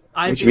visitor?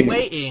 I've What do you been mean?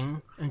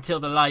 waiting until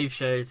the live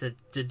show to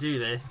do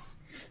this.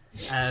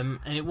 And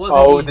it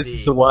wasn't this easy.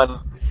 is the one.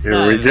 So,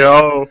 Here we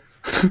go.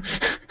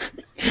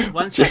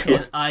 1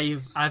 second.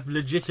 I've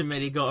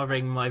legitimately got to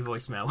ring my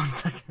voicemail. 1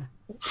 second.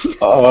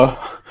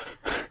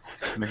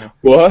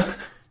 What?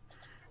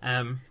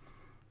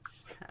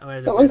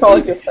 Where's Someone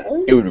called your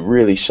phone? It would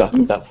really suck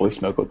if that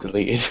voicemail got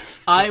deleted.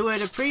 I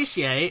would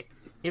appreciate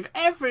if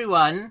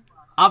everyone,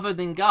 other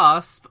than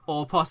Gasp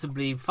or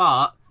possibly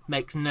Fart,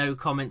 makes no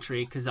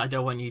commentary, because I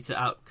don't want you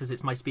to out, because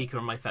it's my speaker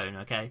on my phone,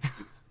 okay?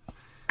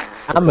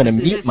 I'm gonna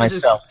mute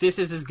myself. This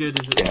is as good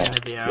as it's going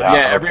to be, alright?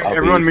 Yeah,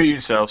 everyone mute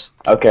yourselves.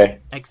 Okay.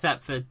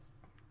 Except for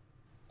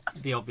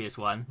the obvious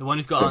one. The one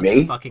who's got to For answer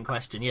me? the fucking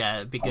question. Yeah,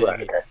 it'd be good.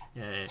 Right, if okay.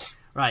 you... Yeah.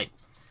 Right.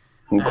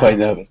 I'm quite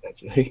nervous,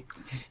 actually.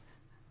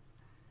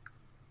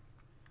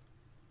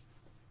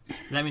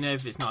 Let me know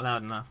if it's not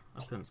loud enough.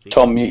 I couldn't speak.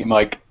 Tom, mute your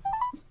mic.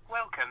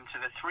 Welcome to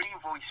the 3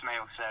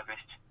 voicemail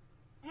service.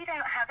 You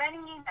don't have any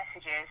new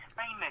messages.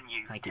 Main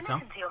menu. Thank you, to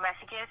Tom. listen to your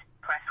messages,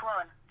 press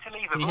 1. To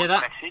leave a Can you hear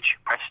voice that? message,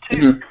 press 2.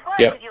 Mhm.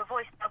 Work Yeah. with your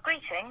voicemail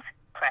greetings,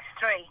 press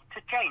 3.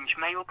 To change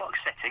mailbox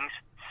settings,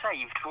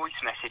 saved voice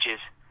messages.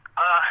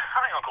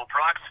 Hi, Uncle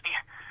Proxy.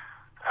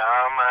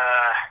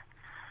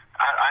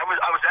 I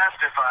was asked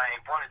if I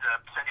wanted to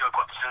send you a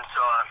question, so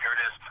here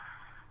it is.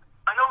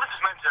 I know this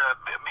is meant to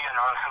be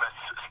anonymous,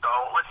 so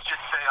let's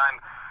just say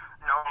I'm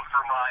known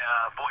for my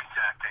voice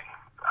acting.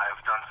 I've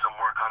done some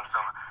work on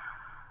some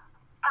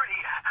pretty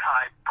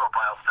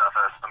high-profile stuff,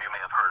 as some of you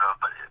may have heard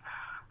of, but it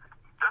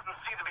doesn't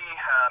seem to be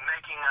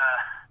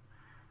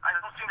I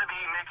don't seem to be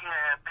making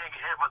a big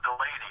hit with the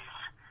ladies.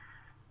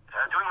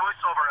 Doing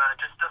voiceover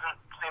just doesn't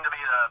seem to be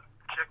the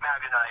chick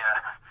magnet I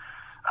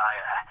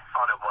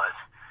thought it was,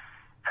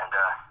 and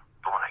the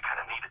one I kind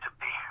of needed to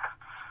be.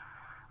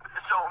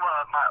 So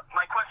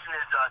my question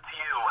is to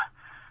you: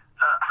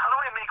 how do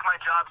I make my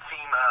job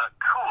seem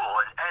cool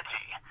and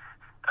edgy?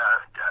 I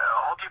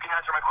hope you can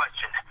answer my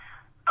question.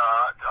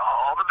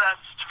 All the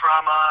best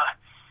from how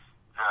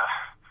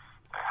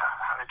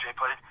did Jay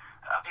put it?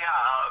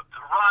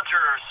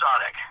 Roger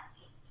Sonic.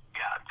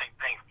 Yeah,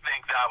 think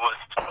that was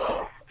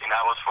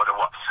what it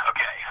was.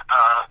 Okay.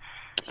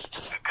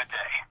 Good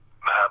day.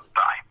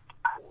 Bye.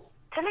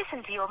 To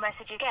listen to your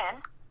message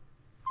again,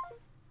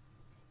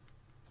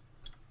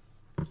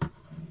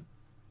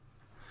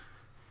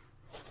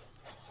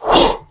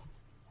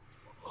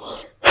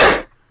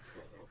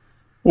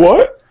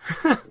 What?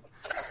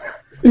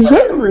 Is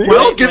that real?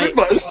 Well, give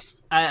advice.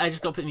 I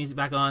just got to put the music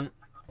back on.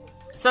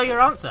 So,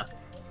 your answer.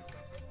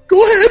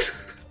 Go ahead.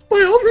 By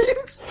all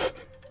means.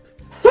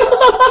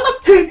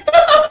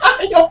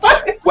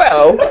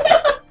 Well,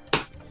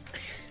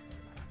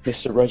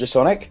 Mr. Roger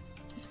Sonic.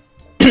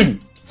 The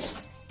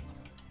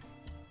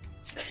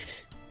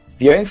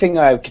only thing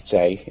I could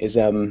say is,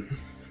 you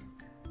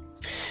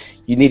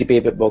need to be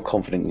a bit more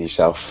confident in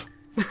yourself.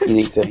 You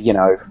need to,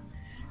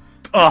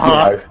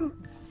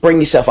 bring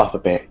yourself up a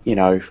bit.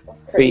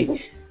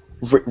 Be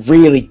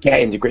really get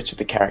into grips with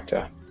the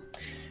character.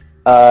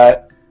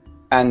 And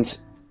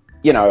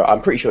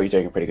I'm pretty sure you're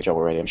doing a pretty good job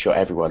already. I'm sure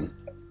everyone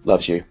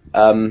loves you.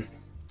 And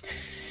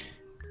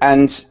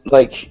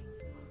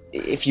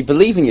if you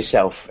believe in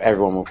yourself,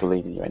 everyone will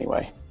believe in you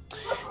anyway.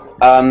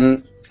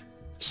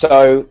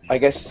 So I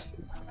guess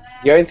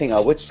the only thing I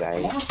would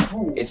say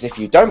is if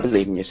you don't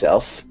believe in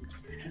yourself,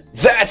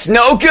 that's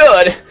no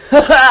good!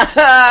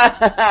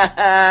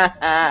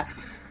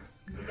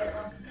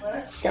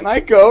 Can I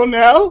go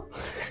now?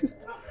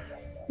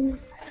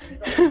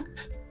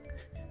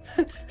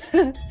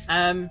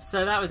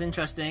 So that was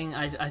interesting.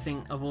 I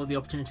think of all the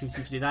opportunities for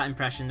you to do that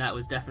impression, that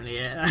was definitely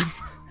it.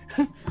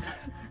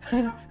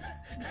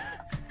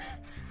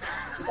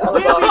 We'll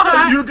be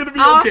back You're gonna be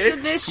okay. after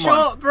this Come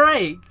short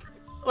break.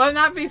 Won't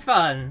that be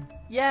fun?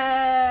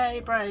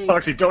 Yay, break!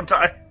 Foxy, don't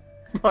die.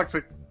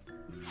 Foxy.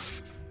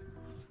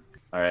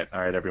 All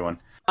right, everyone.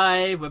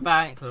 Live, we're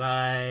back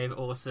live.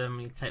 Awesome.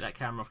 You can take that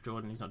camera off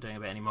Jordan. He's not doing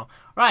it anymore.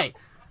 Right.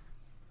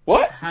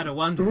 What? Had a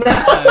wonderful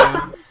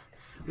show.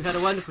 We've had a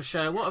wonderful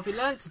show. What have we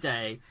learned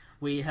today?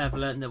 We have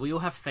learned that we all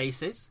have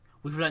faces.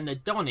 We've learned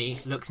that Donnie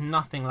looks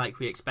nothing like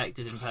we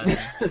expected in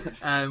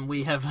person.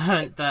 We have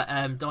learned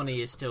that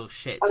Donnie is still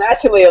shit. I'm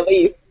actually a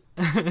leaf.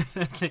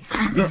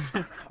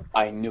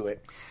 I knew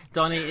it.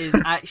 Donnie is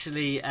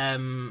actually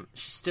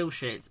still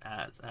shit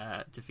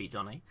at Defeat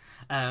Donnie.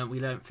 We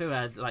learned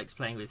Fuad likes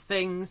playing with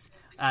things,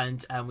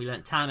 and we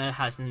learned Tanner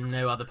has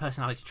no other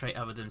personality trait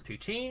other than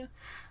poutine.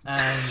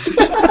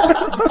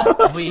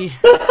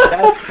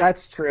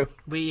 That's true.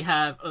 We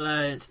have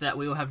learned that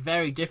we all have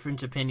very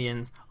different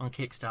opinions on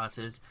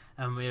Kickstarters,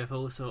 and we have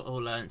also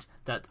all learnt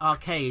that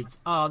arcades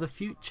are the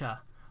future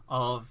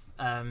of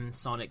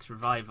Sonic's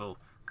revival.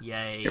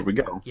 Yay! Here we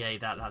go. Yay!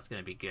 That's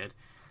going to be good.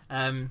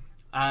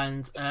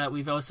 And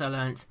we've also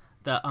learnt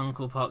that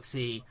Uncle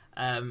Poxy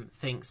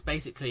thinks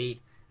basically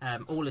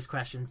all his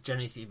questions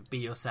generally be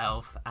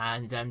yourself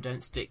and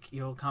don't stick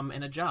your cum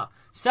in a jar.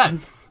 So,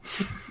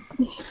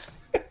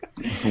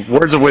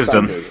 words of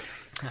wisdom.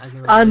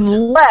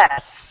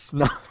 Unless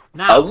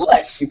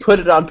Unless you put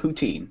it on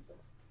poutine.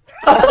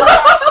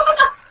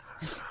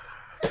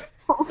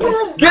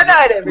 Good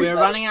night, everybody. We're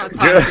running out of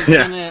time.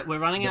 So we're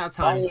running out of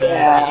time, so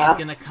it's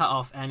going to cut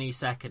off any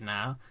second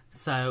now.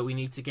 So we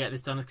need to get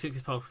this done as quickly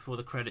as possible before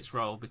the credits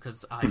roll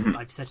because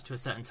I've set it to a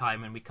certain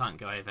time and we can't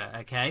go over.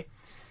 Okay.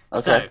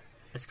 So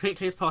as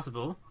quickly as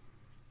possible,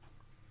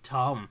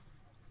 Tom.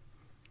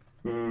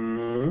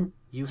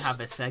 You have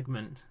a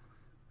segment.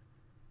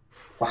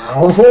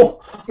 Wow.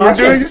 You're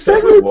doing a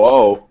segment?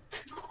 Whoa.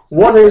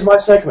 What is my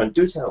segment?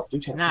 Do tell.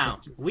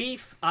 Now,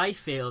 I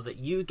feel that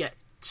you get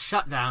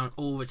shut down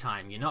all the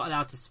time. You're not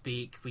allowed to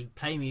speak. We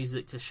play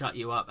music to shut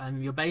you up,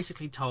 and you're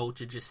basically told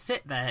to just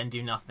sit there and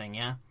do nothing,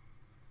 yeah?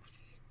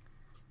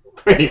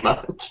 Pretty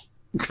much.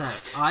 So,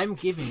 I'm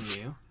giving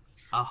you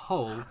a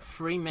whole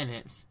 3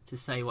 minutes to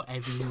say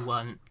whatever you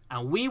want,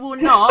 and we will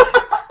not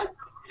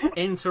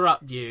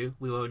interrupt you.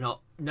 We will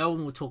not. No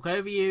one will talk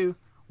over you.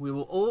 We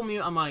will all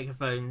mute our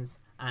microphones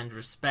and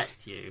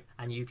respect you,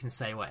 and you can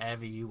say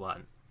whatever you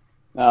want.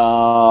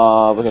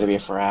 Oh, we're going to be here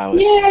for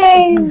hours.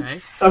 Yay!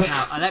 Okay.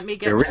 Now, let me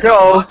get Here we this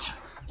go. watch.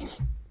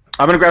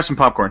 I'm going to grab some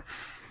popcorn.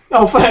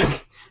 Oh,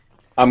 thank.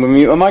 I'm going to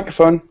mute my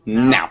microphone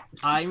now.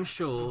 I'm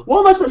sure.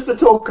 What am I supposed to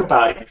talk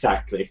about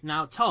exactly?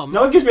 Now, Tom.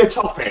 No one gives me a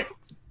topic.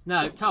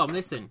 No, Tom,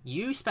 listen.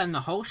 You spend the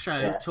whole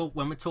show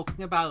when we're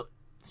talking about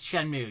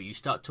Shenmue, you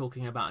start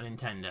talking about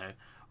Nintendo.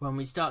 When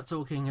we start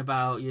talking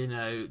about,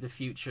 the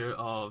future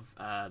of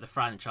the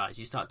franchise,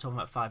 you start talking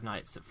about Five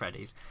Nights at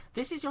Freddy's.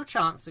 This is your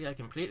chance to go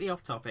completely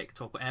off topic,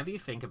 talk whatever you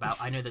think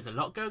about. I know there's a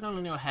lot going on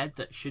in your head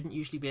that shouldn't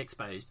usually be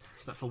exposed,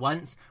 but for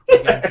once,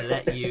 we're going to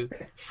let you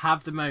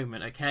have the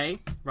moment, okay?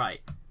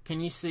 Right.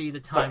 Can you see the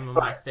time on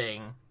my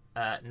thing?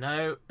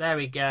 No. There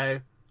we go.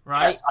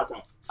 Right? Yes, I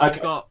can. So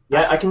okay.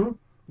 I can.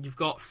 You've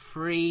got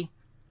 3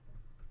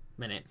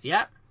 minutes,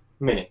 yeah?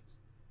 Minutes.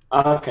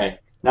 Okay.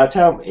 Now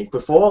tell me,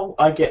 before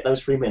I get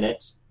those 3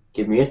 minutes,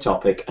 give me a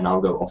topic and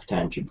I'll go off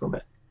tangent from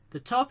it. The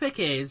topic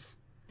is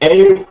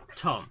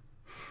Tom.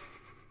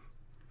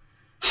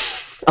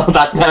 Oh,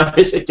 that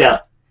narrows it down.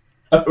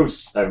 Oh,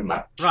 so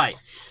much. Right.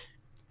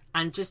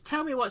 And just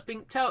tell me what's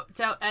been... Tell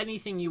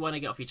anything you want to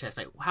get off your chest.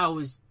 Like, how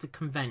was the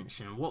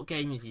convention? What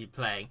games are you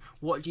playing?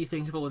 What do you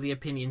think of all the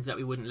opinions that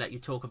we wouldn't let you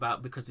talk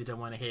about because we don't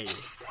want to hear you?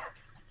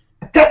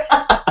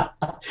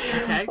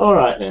 Okay? All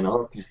right, then.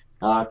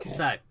 Okay.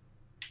 So...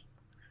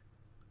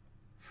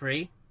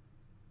 3,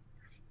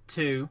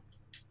 2,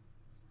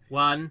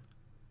 1,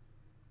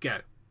 go.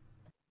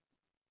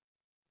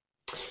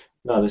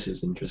 No, this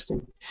is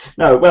interesting.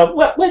 No, well,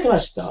 where can I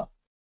start?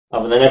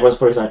 Other than everyone's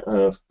probably saying,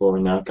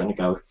 boring now, gonna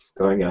go.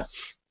 So I don't know.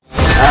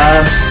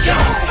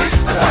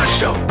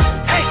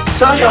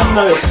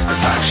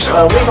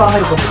 We've got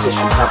a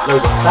competition, have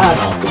loads of fan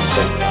art being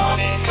sent out.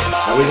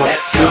 And we've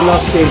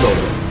not seen all of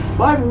it.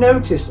 But I've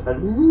noticed a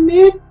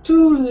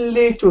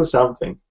little something.